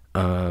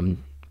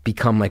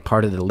become like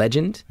part of the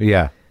legend.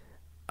 Yeah.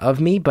 Of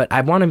me, but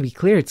I want to be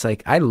clear. It's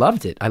like, I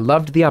loved it. I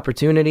loved the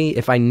opportunity.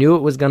 If I knew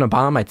it was going to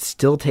bomb, I'd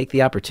still take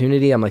the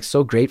opportunity. I'm like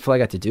so grateful I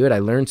got to do it. I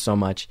learned so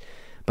much.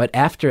 But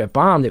after it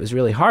bombed, it was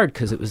really hard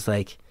because it was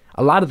like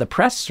a lot of the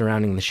press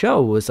surrounding the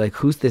show was like,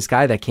 who's this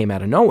guy that came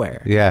out of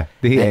nowhere? Yeah.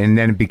 And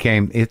then it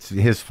became, it's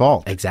his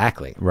fault.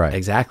 Exactly. Right.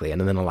 Exactly.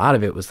 And then a lot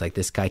of it was like,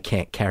 this guy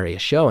can't carry a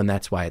show, and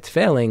that's why it's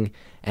failing.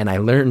 And I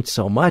learned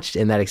so much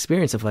in that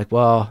experience of like,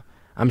 well,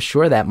 I'm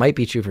sure that might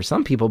be true for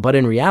some people, but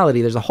in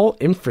reality, there's a whole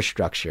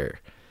infrastructure.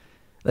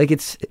 Like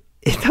it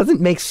doesn't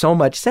make so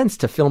much sense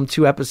to film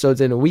 2 episodes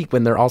in a week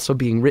when they're also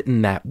being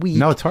written that week.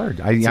 No, it's hard.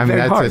 I mean,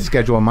 that's hard. the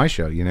schedule of my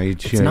show. You know,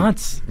 it's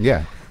nuts.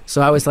 Yeah.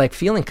 So I was like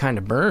feeling kind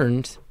of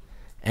burned,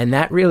 and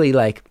that really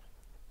like,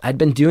 I'd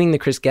been doing the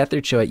Chris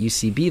Gethard show at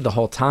UCB the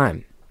whole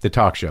time. The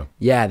talk show.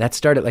 Yeah, that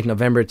started like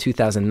November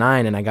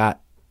 2009, and I got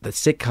the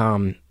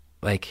sitcom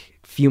like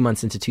a few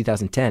months into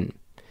 2010.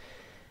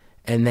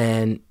 And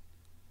then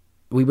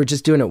we were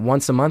just doing it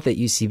once a month at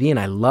UCB, and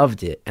I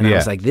loved it. And I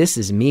was like, this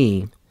is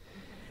me.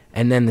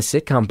 And then the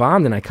sitcom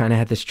bombed, and I kind of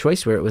had this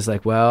choice where it was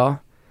like,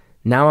 well,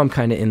 now I'm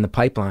kind of in the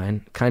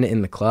pipeline, kind of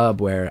in the club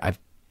where I've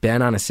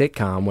been on a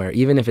sitcom where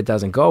even if it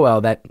doesn't go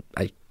well, that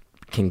I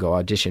can go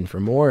audition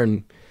for more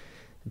and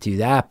do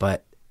that.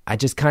 But I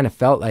just kind of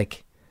felt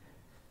like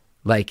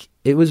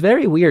it was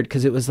very weird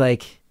because it was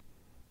like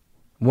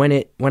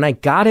when I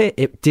got it,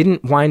 it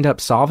didn't wind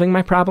up solving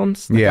my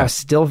problems. Like I was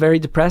still very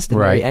depressed and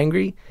very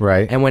angry.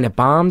 Right. And when it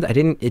bombed,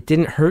 it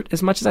didn't hurt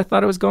as much as I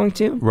thought it was going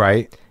to.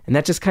 Right. And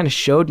that just kind of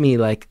showed me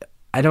like,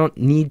 I don't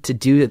need to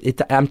do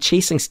it. I'm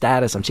chasing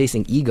status. I'm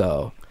chasing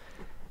ego.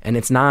 And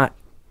it's not,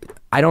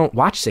 I don't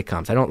watch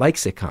sitcoms. I don't like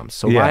sitcoms.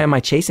 So why am I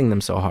chasing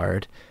them so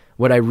hard?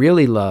 What I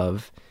really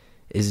love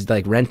is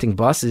like renting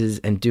buses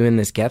and doing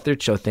this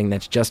Gethard show thing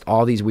that's just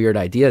all these weird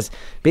ideas.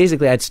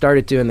 Basically, I'd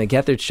started doing the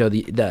Gethard show.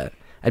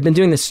 I'd been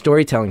doing this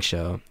storytelling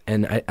show,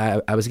 and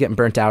I was getting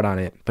burnt out on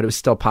it, but it was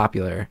still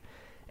popular.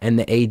 And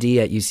the AD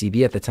at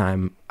UCB at the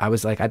time, I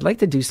was like, I'd like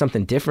to do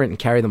something different and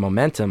carry the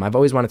momentum. I've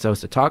always wanted to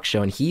host a talk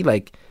show, and he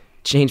like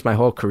changed my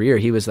whole career.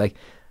 He was like,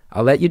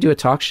 I'll let you do a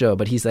talk show,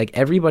 but he's like,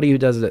 everybody who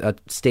does a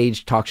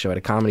stage talk show at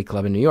a comedy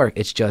club in New York,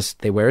 it's just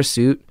they wear a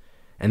suit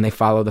and they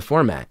follow the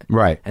format.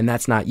 Right. And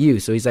that's not you.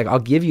 So he's like, I'll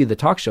give you the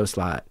talk show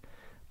slot,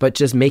 but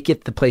just make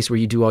it the place where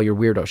you do all your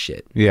weirdo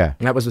shit. Yeah.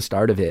 And that was the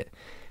start of it.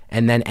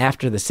 And then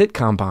after the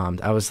sitcom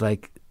bombed, I was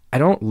like, I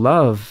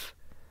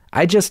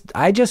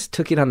just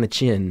took it on the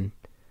chin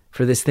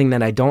for this thing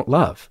that I don't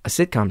love, a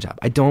sitcom job.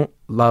 I don't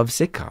love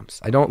sitcoms.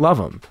 I don't love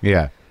them.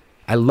 Yeah.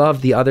 I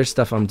love the other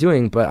stuff I'm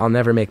doing, but I'll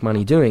never make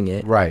money doing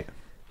it. Right.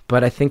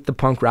 But I think the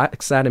punk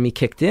rock side of me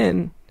kicked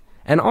in.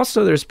 And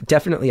also there's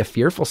definitely a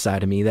fearful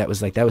side of me that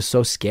was like, that was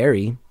so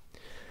scary.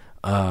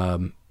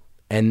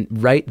 And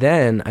right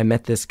then I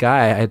met this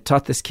guy. I had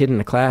taught this kid in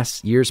a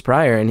class years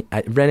prior, and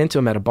I ran into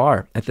him at a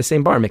bar, at the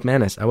same bar,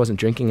 McManus. I wasn't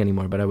drinking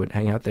anymore, but I would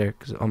hang out there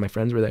because all my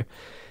friends were there.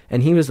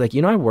 And he was like,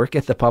 I work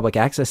at the public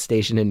access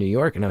station in New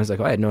York. And I was like,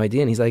 I had no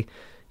idea. And he's like,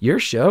 your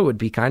show would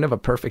be kind of a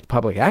perfect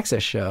public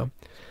access show.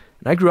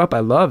 And I grew up, I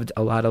loved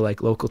a lot of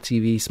like local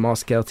TV, small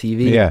scale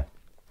TV. Yeah.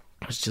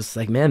 I was just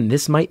like, man,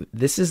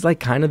 this is like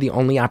kind of the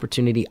only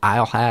opportunity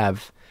I'll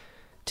have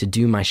to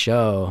do my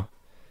show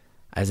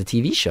as a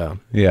TV show.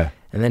 Yeah.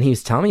 And then he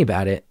was telling me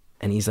about it.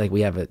 And he's like,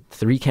 we have a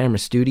 3-camera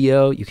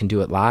studio. You can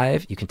do it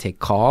live. You can take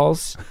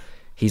calls.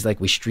 He's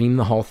like, we stream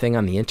the whole thing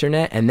on the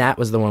internet. And that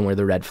was the one where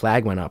the red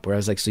flag went up, where I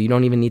was like, so you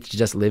don't even need to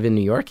just live in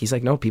New York? He's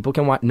like, no, people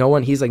can watch.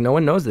 He's like, no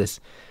one knows this.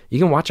 You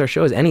can watch our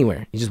shows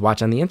anywhere. You just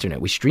watch on the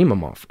internet. We stream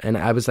them off. And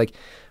I was like,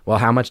 well,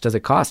 how much does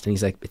it cost? And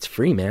he's like, it's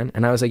free, man.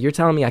 And I was like, you're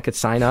telling me I could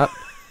sign up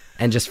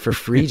and just for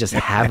free, just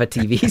have a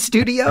TV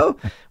studio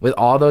with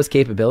all those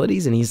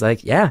capabilities? And he's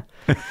like, yeah.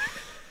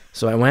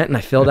 So I went and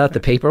I filled out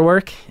the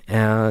paperwork,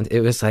 and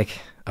it was like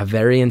a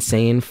very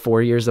insane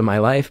 4 years of my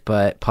life,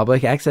 but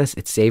public access,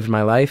 it saved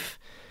my life.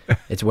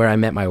 It's where I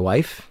met my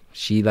wife.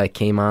 She like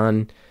came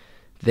on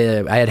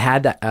I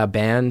had a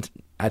band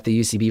at the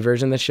UCB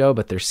version of the show,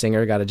 but their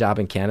singer got a job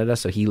in Canada,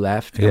 so he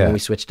left. And when we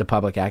switched to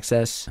public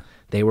access,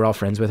 they were all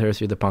friends with her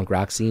through the punk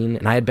rock scene,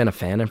 and I had been a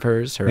fan of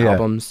her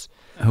albums.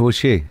 Who was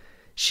she?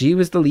 She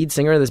was the lead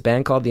singer of this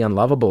band called the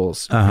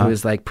Unlovables, who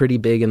was like pretty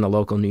big in the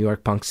local New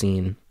York punk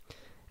scene.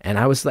 And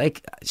I was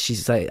like,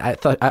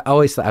 I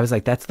always thought, I was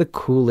like, that's the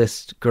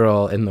coolest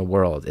girl in the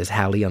world is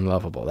Hallie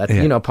Unlovable. That's,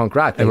 you know, punk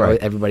rock.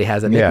 Everybody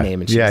has a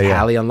nickname, and she's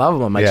Hallie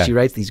Unlovable. I'm like, she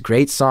writes these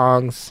great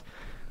songs,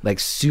 like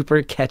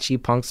super catchy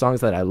punk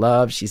songs that I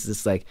love. She's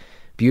this like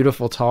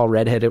beautiful, tall,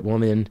 redheaded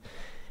woman.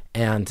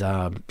 And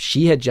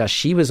she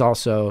was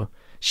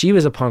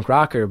a punk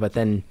rocker, but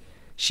then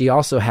she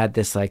also had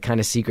this like kind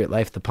of secret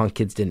life the punk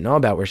kids didn't know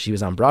about, where she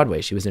was on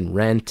Broadway. She was in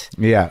Rent.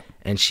 Yeah.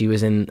 And she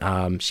was in,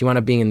 she wound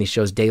up being in these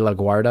shows De La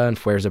Guarda and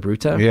Fuerza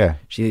Bruta. Yeah.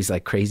 She had these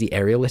like crazy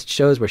aerialist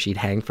shows where she'd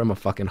hang from a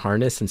fucking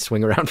harness and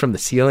swing around from the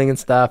ceiling and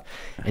stuff.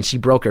 And she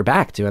broke her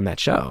back doing that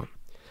show.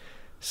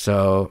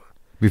 So.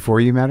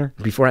 Before you met her?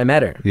 Before I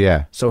met her.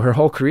 Yeah. So her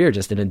whole career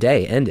just in a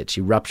day ended. She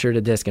ruptured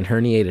a disc and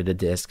herniated a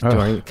disc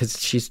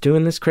because she's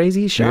doing this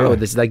crazy show,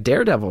 this like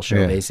Daredevil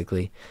show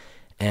basically.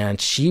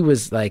 And she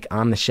was like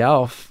on the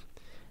shelf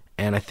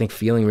and I think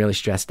feeling really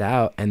stressed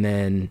out. And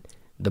then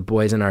the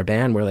boys in our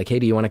band were like, hey,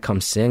 do you want to come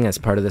sing as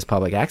part of this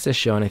public access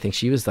show? And I think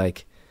she was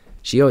like,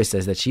 she always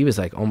says that she was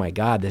like, oh my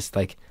God, this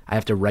like, I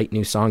have to write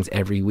new songs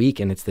every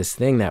week. And it's this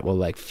thing that will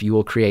like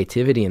fuel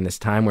creativity in this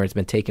time where it's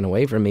been taken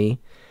away from me.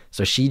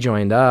 So she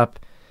joined up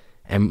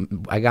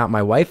and I got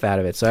my wife out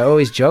of it. So I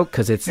always joke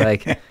because it's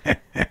like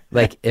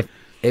if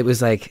it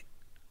was like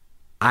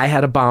I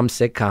had a bomb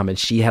sitcom and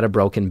she had a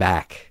broken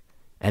back.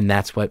 And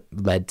that's what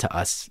led to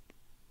us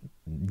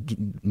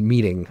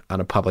meeting on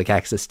a public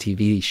access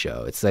TV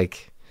show. It's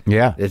like,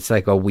 it's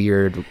like a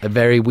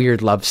very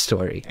weird love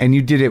story. And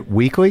you did it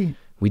weekly?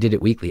 We did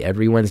it weekly,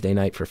 every Wednesday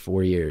night for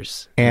 4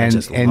 years. And I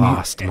just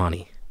lost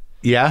money.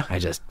 Yeah? I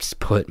just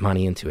put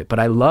money into it, but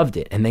I loved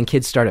it. And then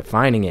kids started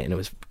finding it and it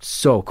was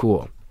so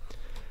cool.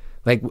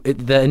 Like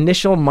the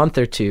initial month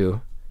or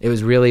two, it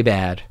was really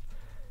bad.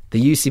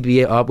 The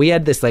UCB, we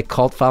had this like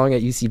cult following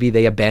at UCB.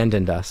 They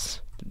abandoned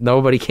us.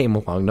 Nobody came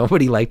along.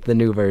 Nobody liked the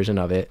new version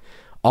of it.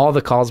 All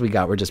the calls we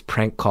got were just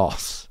prank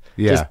calls.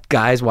 Yeah. Just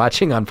guys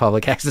watching on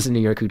public access in New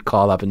York who'd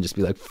call up and just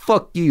be like,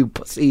 fuck you,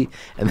 pussy,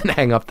 and then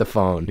hang up the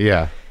phone.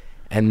 Yeah.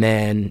 And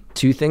then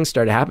two things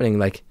started happening.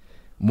 Like,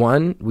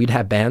 one, we'd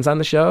have bands on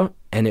the show,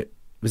 and it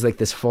was like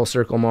this full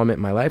circle moment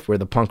in my life where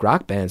the punk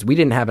rock bands, we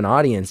didn't have an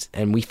audience,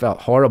 and we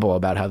felt horrible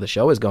about how the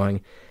show was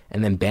going.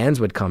 And then bands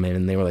would come in,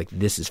 and they were like,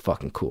 this is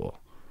fucking cool.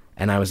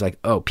 And I was like,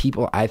 oh,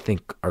 people I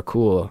think are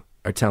cool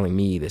are telling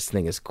me this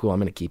thing is cool. I'm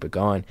going to keep it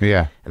going.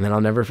 Yeah. And then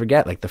I'll never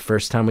forget, like the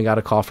first time we got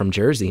a call from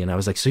Jersey and I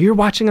was like, so you're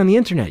watching on the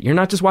internet. You're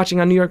not just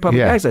watching on New York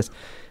Public Access.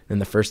 And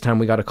the first time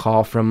we got a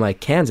call from like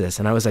Kansas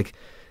and I was like,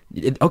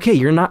 okay,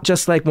 you're not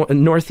just like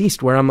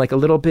Northeast where I'm like a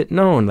little bit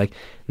known. Like,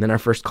 and then our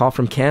first call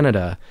from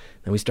Canada.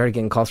 Then we started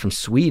getting calls from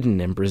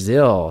Sweden and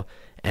Brazil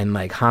and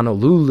like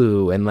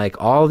Honolulu and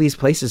like all these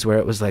places where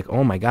it was like,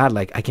 oh my God,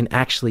 like I can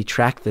actually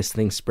track this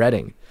thing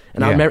spreading.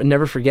 And I'll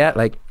never forget,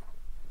 like,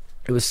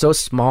 it was so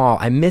small.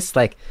 I miss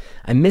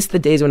the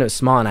days when it was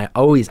small, and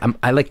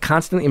I like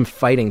constantly am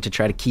fighting to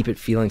try to keep it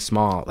feeling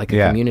small, like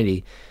a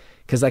community.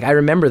 Because like I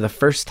remember the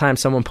first time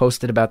someone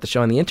posted about the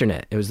show on the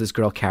internet, it was this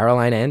girl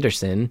Caroline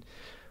Anderson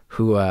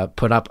who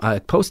put up a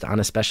post on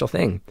a special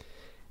thing,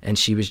 and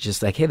she was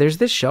just like, "Hey, there's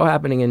this show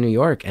happening in New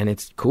York, and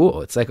it's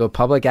cool. It's like a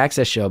public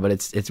access show, but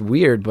it's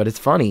weird, but it's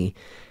funny."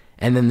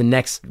 And then the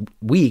next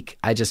week,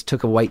 I just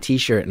took a white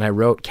T-shirt and I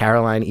wrote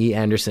Caroline E.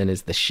 Anderson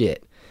is the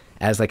shit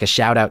as like a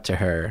shout out to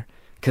her.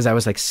 Because I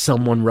was like,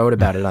 someone wrote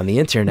about it on the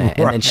internet.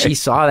 And then she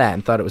saw that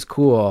and thought it was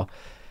cool.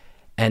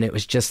 And it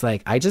was just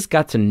like, I just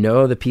got to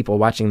know the people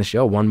watching the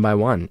show one by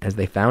one as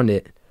they found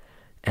it.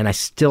 And I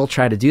still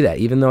try to do that.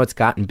 Even though it's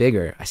gotten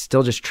bigger, I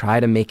still just try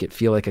to make it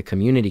feel like a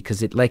community.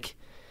 Because it like,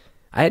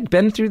 I had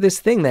been through this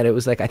thing that it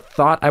was like, I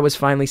thought I was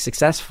finally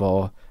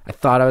successful. I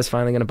thought I was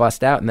finally going to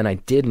bust out. And then I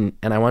didn't.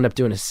 And I wound up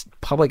doing a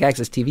public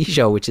access TV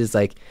show, which is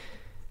like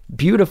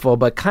beautiful,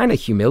 but kind of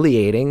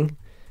humiliating.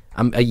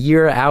 I'm a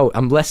year out.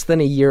 I'm less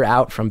than a year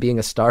out from being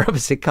a star of a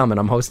sitcom and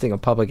I'm hosting a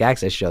public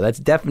access show. That's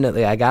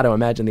definitely, I got to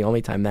imagine, the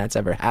only time that's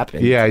ever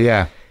happened. Yeah,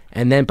 yeah.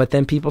 And then, but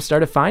then people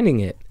started finding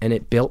it and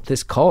it built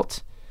this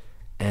cult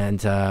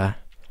and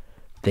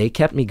they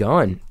kept me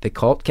going. The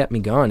cult kept me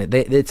going.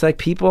 It's like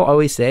people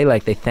always say,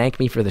 like they thank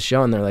me for the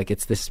show and they're like,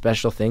 it's this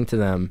special thing to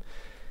them.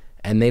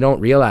 And they don't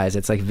realize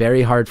it's like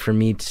very hard for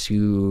me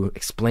to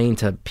explain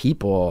to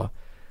people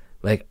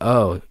like,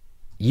 oh,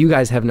 you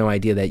guys have no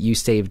idea that you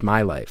saved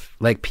my life.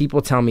 Like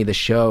people tell me the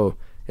show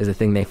is a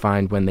thing they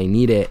find when they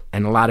need it.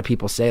 And a lot of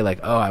people say like,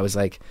 oh, I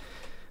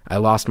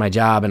lost my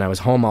job and I was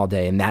home all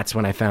day. And that's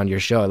when I found your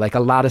show. Like a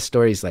lot of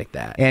stories like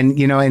that. And,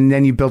 you know, and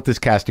then you built this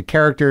cast of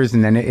characters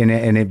and then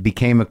it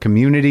became a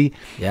community.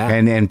 Yeah.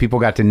 And people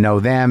got to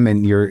know them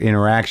and your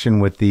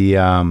interaction with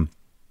the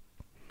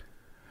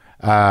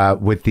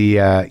with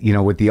the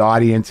with the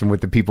audience and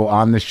with the people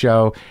on the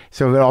show.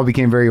 So it all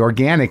became very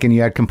organic, and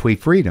you had complete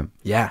freedom.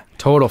 Yeah,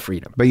 total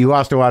freedom. But you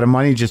lost a lot of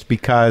money just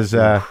because.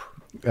 I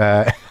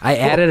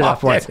added it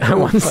up once.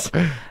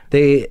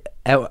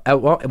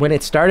 When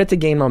it started to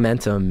gain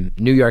momentum,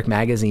 New York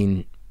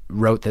Magazine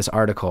wrote this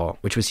article,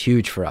 which was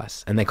huge for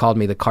us, and they called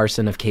me the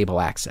Carson of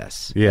cable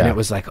access. Yeah, and it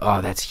was like,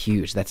 oh, that's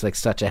huge. That's like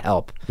such a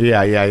help.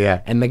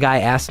 Yeah. And the guy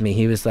asked me,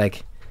 he was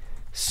like,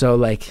 so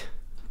like,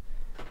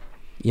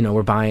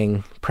 we're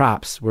buying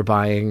props, we're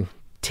buying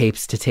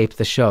tapes to tape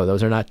the show.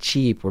 Those are not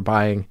cheap. We're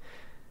buying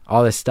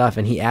all this stuff.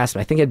 And he asked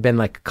me, I think it had been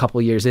like a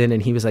couple years in,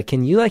 and he was like,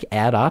 can you like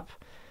add up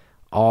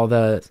all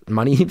the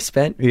money you've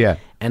spent? Yeah.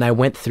 And I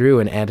went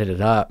through and added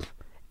it up.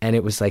 And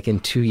it was like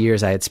in 2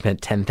 years, I had spent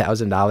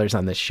 $10,000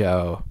 on this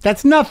show.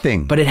 That's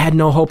nothing. But it had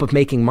no hope of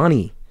making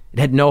money. It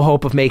had no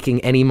hope of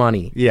making any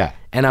money. Yeah.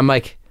 And I'm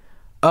like,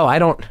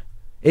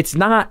 it's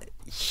not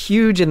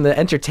huge in the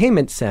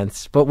entertainment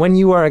sense, but when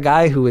you are a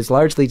guy who is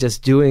largely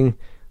just doing,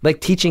 like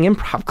teaching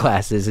improv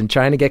classes and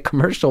trying to get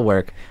commercial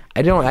work,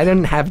 I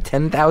didn't have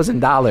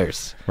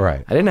 $10,000.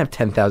 Right. I didn't have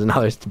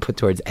 $10,000 to put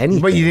towards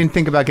anything. But you didn't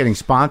think about getting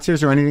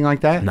sponsors or anything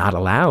like that? Not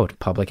allowed.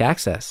 Public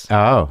access.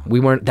 Oh.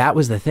 We weren't. That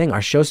was the thing.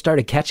 Our show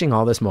started catching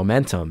all this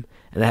momentum,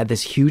 and it had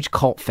this huge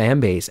cult fan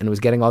base, and it was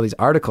getting all these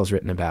articles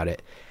written about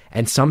it.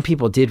 And some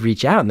people did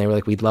reach out, and they were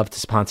like, "We'd love to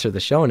sponsor the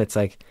show." And it's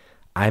like,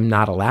 I'm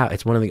not allowed.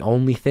 It's one of the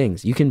only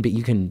things you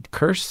can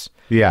curse.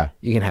 Yeah.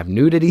 You can have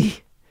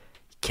nudity.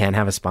 Can't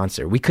have a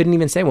sponsor. We couldn't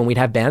even say, when we'd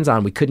have bands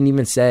on, we couldn't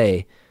even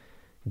say,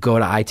 go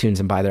to iTunes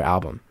and buy their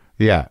album.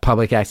 Yeah.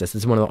 Public access.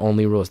 This is one of the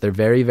only rules. They're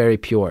very, very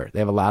pure. They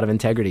have a lot of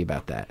integrity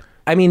about that.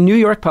 I mean, New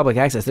York public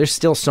access, there's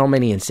still so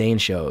many insane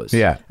shows.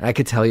 Yeah. I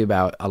could tell you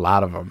about a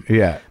lot of them.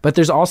 Yeah. But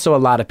there's also a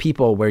lot of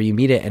people where you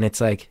meet it, and it's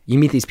like, you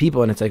meet these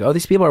people, and it's like, oh,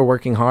 these people are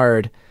working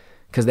hard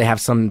because they have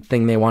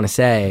something they want to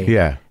say.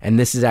 Yeah. And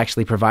this is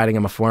actually providing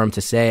them a forum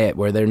to say it,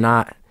 where they're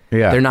not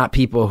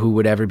people who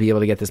would ever be able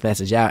to get this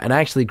message out. And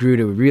I actually grew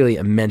to really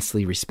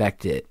immensely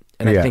respect it.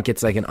 And I think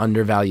it's like an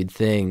undervalued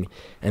thing,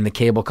 and the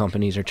cable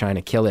companies are trying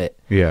to kill it.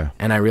 Yeah.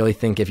 And I really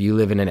think if you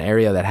live in an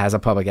area that has a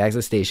public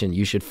access station,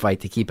 you should fight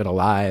to keep it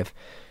alive,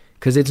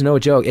 because it's no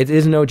joke. It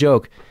is no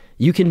joke.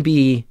 You can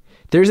be,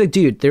 there was a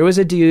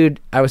dude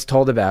I was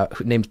told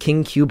about named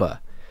King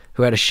Cuba,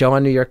 who had a show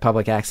on New York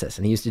Public Access,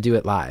 and he used to do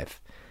it live.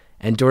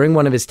 And during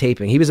one of his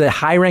taping, he was a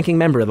high-ranking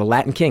member of the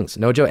Latin Kings,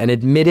 no joke, an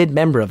admitted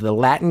member of the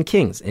Latin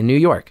Kings in New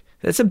York.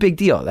 That's a big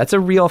deal. That's a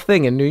real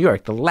thing in New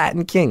York, the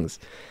Latin Kings.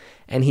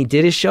 And he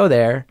did his show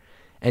there,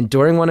 and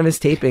during one of his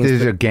tapings...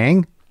 Is it a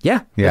gang?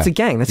 Yeah, it's a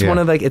gang. That's one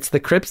of it's the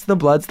Crips, the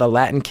Bloods, the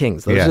Latin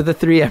Kings. Those are the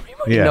three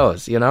everybody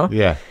knows,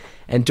 Yeah.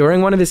 And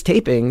during one of his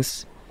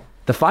tapings,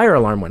 the fire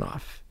alarm went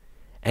off,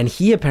 and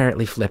he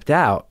apparently flipped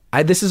out.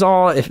 This is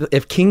all,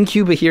 if King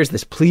Cuba hears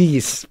this,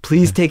 please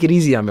take it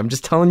easy on me. I'm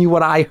just telling you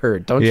what I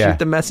heard. Don't shoot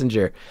the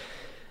messenger.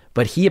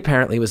 But he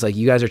apparently was like,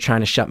 you guys are trying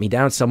to shut me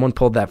down. Someone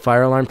pulled that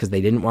fire alarm because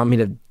they didn't want me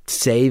to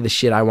say the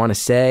shit I want to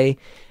say.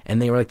 And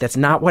they were like, that's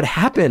not what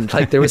happened.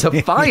 Like, there was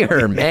a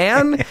fire,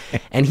 man.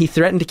 And he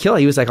threatened to kill.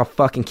 He was like, I'll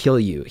fucking kill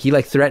you. He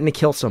like threatened to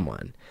kill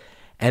someone.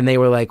 And they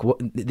were like,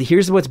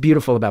 here's what's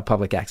beautiful about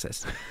public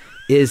access.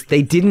 Is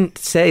they didn't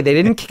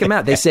kick him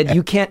out. They said,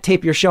 you can't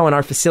tape your show in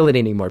our facility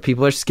anymore.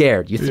 People are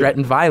scared. You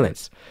threaten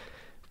violence.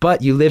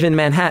 But you live in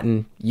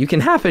Manhattan. You can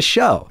have a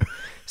show.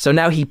 So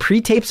now he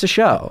pre-tapes a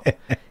show.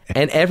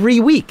 And every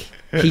week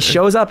he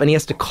shows up and he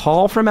has to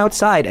call from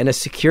outside, and a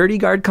security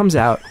guard comes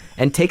out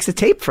and takes a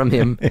tape from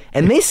him,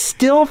 and they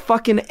still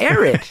fucking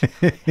air it.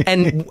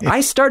 And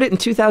I started in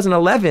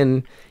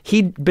 2011.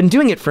 He'd been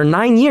doing it for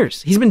 9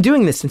 years. He's been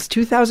doing this since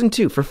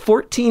 2002. For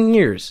 14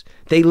 years,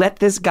 they let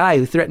this guy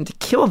who threatened to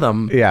kill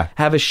them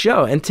have a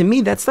show. And to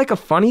me, that's like a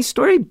funny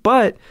story,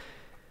 but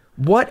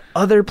what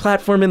other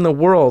platform in the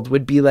world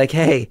would be like,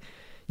 hey,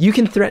 you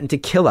can threaten to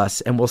kill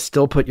us and we'll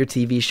still put your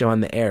TV show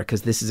on the air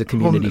because this is a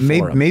community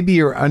forum. Maybe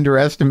you're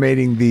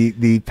underestimating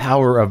the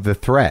power of the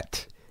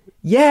threat.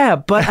 Yeah,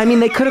 but I mean,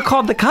 they could have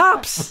called the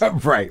cops.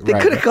 Right. They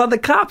could have called the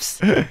cops.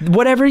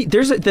 Whatever.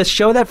 The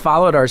show that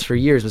followed ours for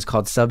years was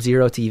called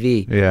Sub-Zero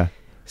TV. Yeah.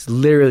 It's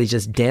literally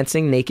just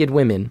dancing naked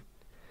women.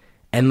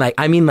 And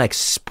like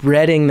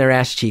spreading their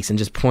ass cheeks and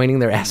just pointing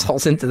their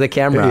assholes into the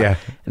camera. Yeah.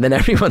 And then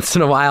every once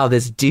in a while,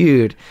 this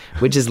dude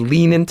would just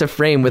lean into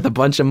frame with a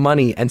bunch of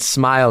money and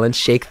smile and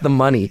shake the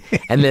money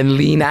and then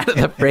lean out of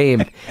the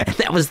frame. And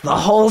that was the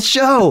whole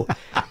show.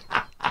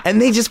 And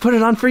they just put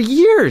it on for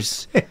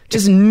years.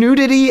 Just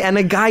nudity and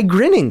a guy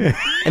grinning.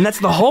 And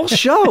that's the whole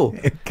show.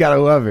 Gotta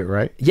love it,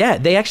 right? Yeah.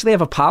 They actually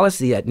have a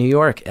policy at New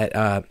York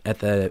at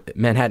the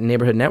Manhattan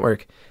Neighborhood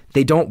Network.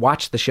 They don't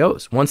watch the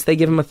shows. Once they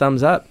give them a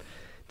thumbs up,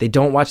 they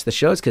don't watch the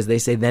shows because they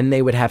say then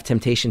they would have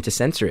temptation to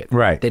censor it.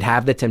 Right. They'd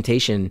have the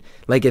temptation.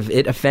 Like if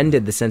it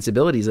offended the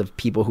sensibilities of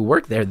people who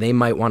work there, they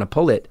might want to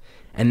pull it.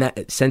 And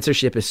that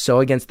censorship is so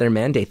against their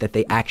mandate that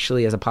they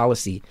actually, as a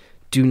policy,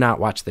 do not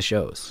watch the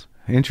shows.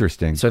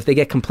 Interesting. So if they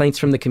get complaints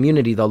from the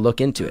community, they'll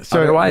look into it.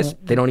 So otherwise,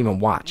 they don't even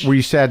watch. Were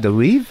you sad to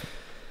leave?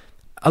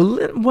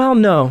 Well,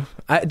 no.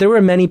 There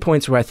were many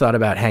points where I thought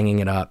about hanging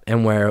it up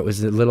and where it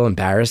was a little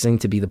embarrassing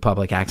to be the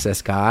public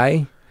access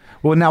guy.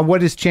 Well, now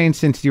what has changed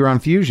since you're on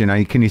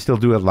Fusion? Can you still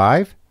do it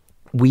live?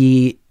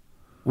 We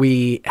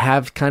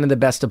have kind of the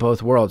best of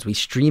both worlds. We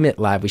stream it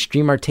live. We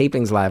stream our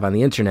tapings live on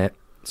the internet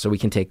so we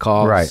can take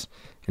calls. Right.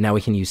 And now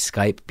we can use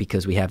Skype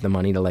because we have the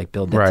money to like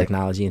build that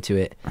technology into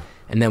it.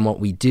 And then what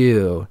we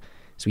do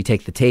is we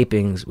take the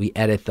tapings, we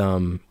edit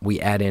them, we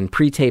add in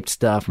pre-taped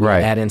stuff, we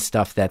add in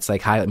stuff that's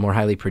like more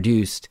highly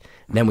produced.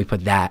 Then we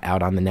put that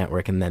out on the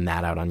network and then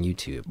that out on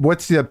YouTube.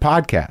 What's the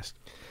podcast?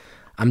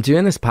 I'm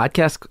doing this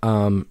podcast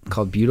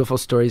called Beautiful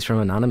Stories from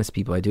Anonymous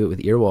People. I do it with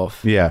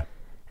Earwolf. Yeah.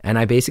 And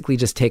I basically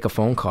just take a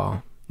phone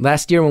call.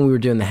 Last year when we were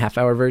doing the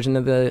half-hour version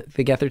of the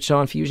Gethard Show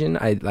on Fusion,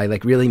 I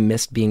like really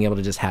missed being able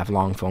to just have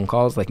long phone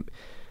calls. Like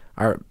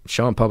our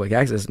show on public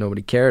access,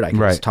 nobody cared. I could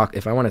just talk.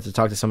 If I wanted to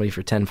talk to somebody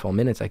for 10 full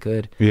minutes, I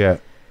could. Yeah.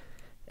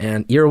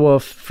 And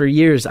Earwolf, for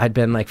years, I'd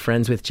been like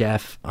friends with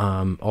Jeff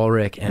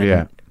Ulrich,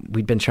 and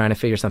we'd been trying to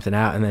figure something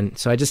out. And then,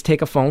 so I just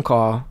take a phone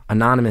call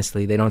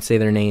anonymously. They don't say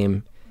their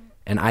name,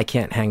 and I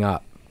can't hang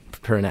up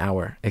for an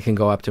hour. It can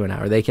go up to an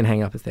hour. They can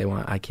hang up if they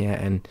want. I can't.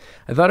 And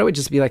I thought it would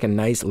just be like a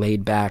nice,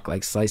 laid back,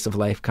 like slice of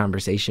life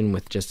conversation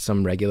with just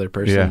some regular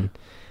person.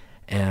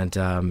 Yeah.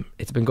 And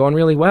it's been going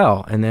really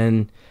well. And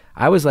then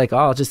I was like, oh,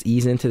 I'll just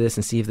ease into this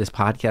and see if this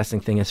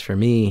podcasting thing is for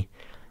me.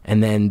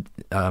 And then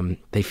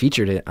they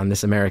featured it on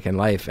This American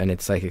Life, and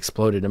it's like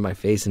exploded in my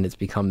face, and it's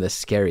become this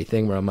scary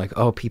thing where I'm like,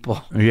 oh,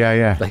 people.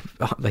 Yeah.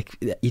 Like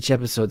each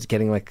episode's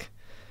getting like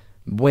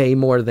way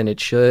more than it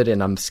should,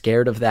 and I'm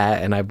scared of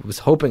that. And I was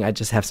hoping I'd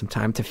just have some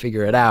time to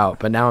figure it out,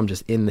 but now I'm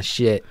just in the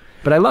shit.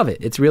 But I love it.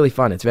 It's really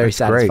fun. It's very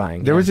satisfying.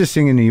 Great. There was this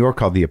thing in New York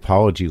called The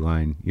Apology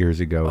Line years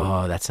ago.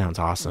 Oh, that sounds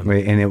awesome.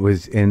 And there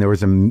was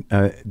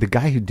the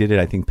guy who did it,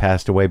 I think,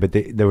 passed away, but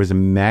there was a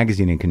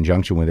magazine in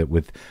conjunction with it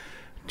with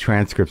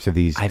transcripts of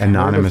these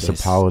anonymous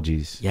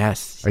apologies.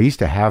 Yes. I used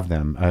to have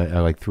them,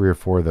 like 3 or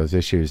 4 of those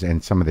issues,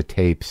 and some of the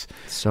tapes.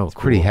 So it's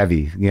pretty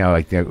heavy.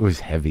 Like it was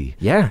heavy.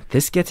 Yeah,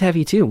 this gets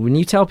heavy too. When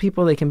you tell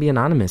people they can be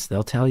anonymous,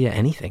 they'll tell you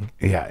anything.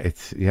 Yeah,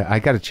 I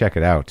got to check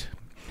it out.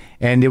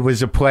 And it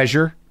was a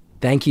pleasure.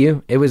 Thank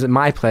you. It was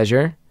my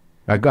pleasure.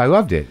 I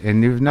loved it,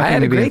 and there's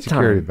nothing to be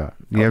insecure about.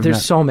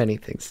 There's so many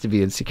things to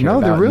be insecure about.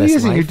 No, there really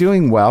isn't. Life. You're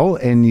doing well,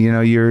 and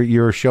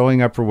you're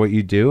showing up for what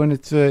you do, and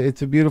it's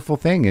a beautiful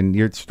thing, and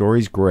your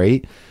story's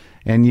great,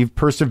 and you've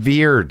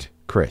persevered,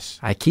 Chris.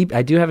 I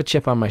do have a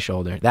chip on my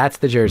shoulder. That's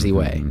the Jersey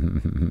way.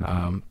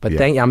 But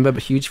I'm a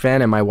huge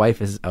fan, and my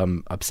wife is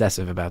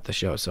obsessive about the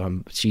show,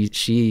 so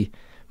she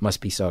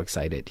must be so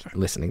excited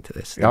listening to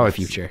this in the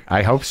future.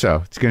 I hope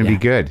so. It's going to be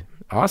good.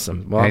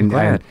 Awesome. Well, I'm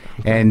glad.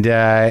 And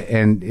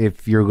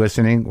if you're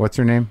listening, what's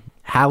her name?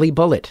 Hallie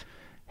Bullitt.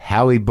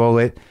 Hallie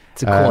Bullitt.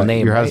 It's a cool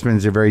name. Your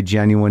husband's a very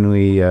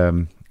genuinely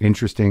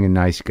interesting and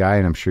nice guy,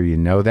 and I'm sure you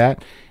know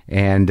that.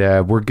 And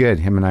we're good.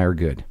 Him and I are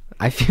good.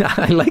 I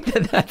like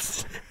that.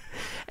 That's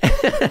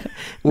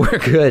we're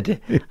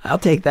good. I'll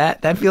take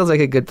that. That feels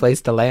like a good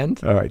place to land.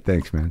 All right.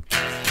 Thanks, man.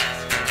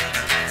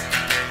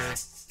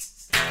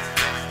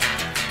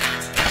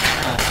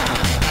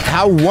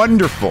 How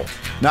wonderful.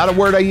 Not a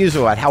word I use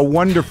a lot. How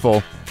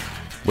wonderful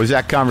was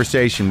that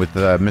conversation with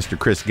Mr.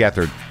 Chris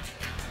Gethard.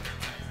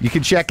 You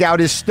can check out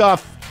his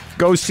stuff.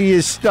 Go see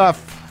his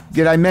stuff.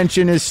 Did I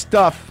mention his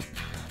stuff?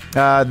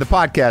 The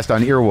podcast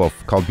on Earwolf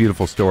called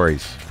Beautiful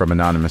Stories from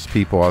Anonymous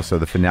People. Also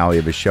the finale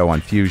of his show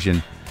on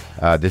Fusion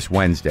this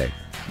Wednesday.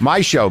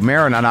 My show,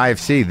 Maron on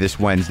IFC, this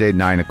Wednesday at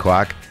 9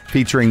 o'clock,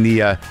 featuring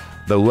the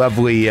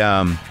lovely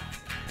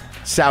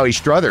Sally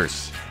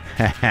Struthers.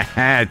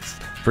 It's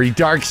pretty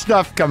dark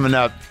stuff coming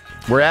up.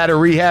 We're out of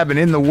rehab and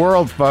in the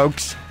world,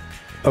 folks.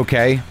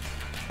 Okay,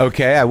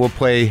 I will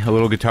play a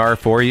little guitar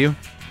for you.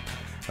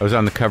 I was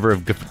on the cover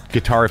of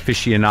Guitar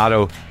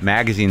Aficionado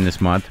magazine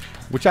this month,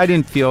 which I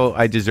didn't feel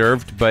I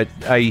deserved, but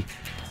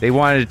they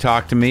wanted to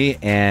talk to me,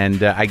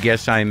 and I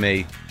guess I'm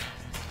a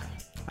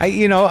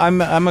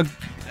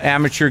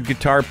amateur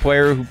guitar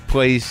player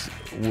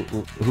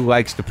who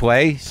likes to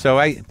play. So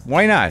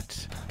why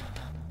not?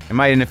 Am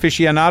I an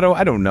aficionado?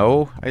 I don't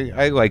know.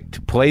 I like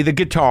to play the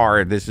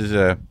guitar. This is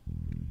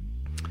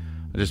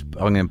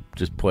I'm gonna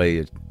just play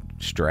a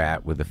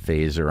Strat with a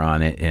phaser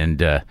on it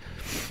and a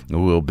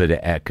little bit of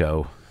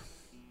echo.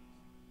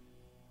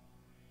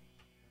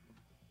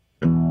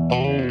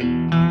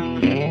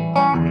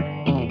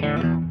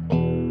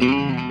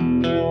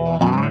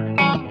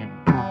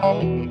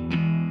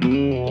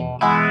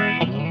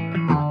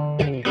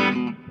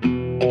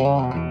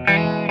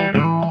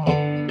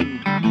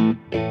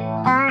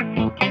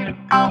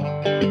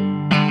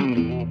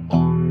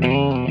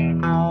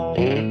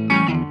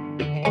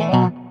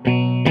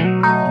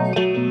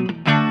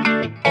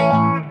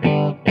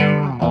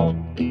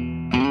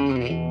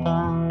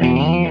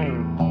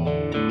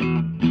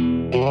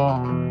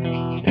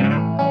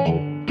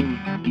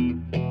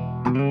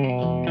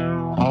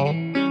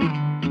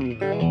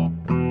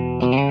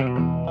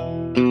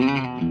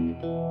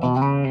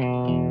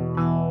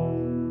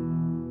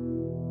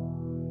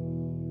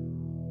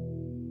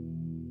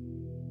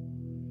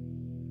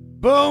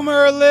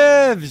 Boomer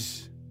lives!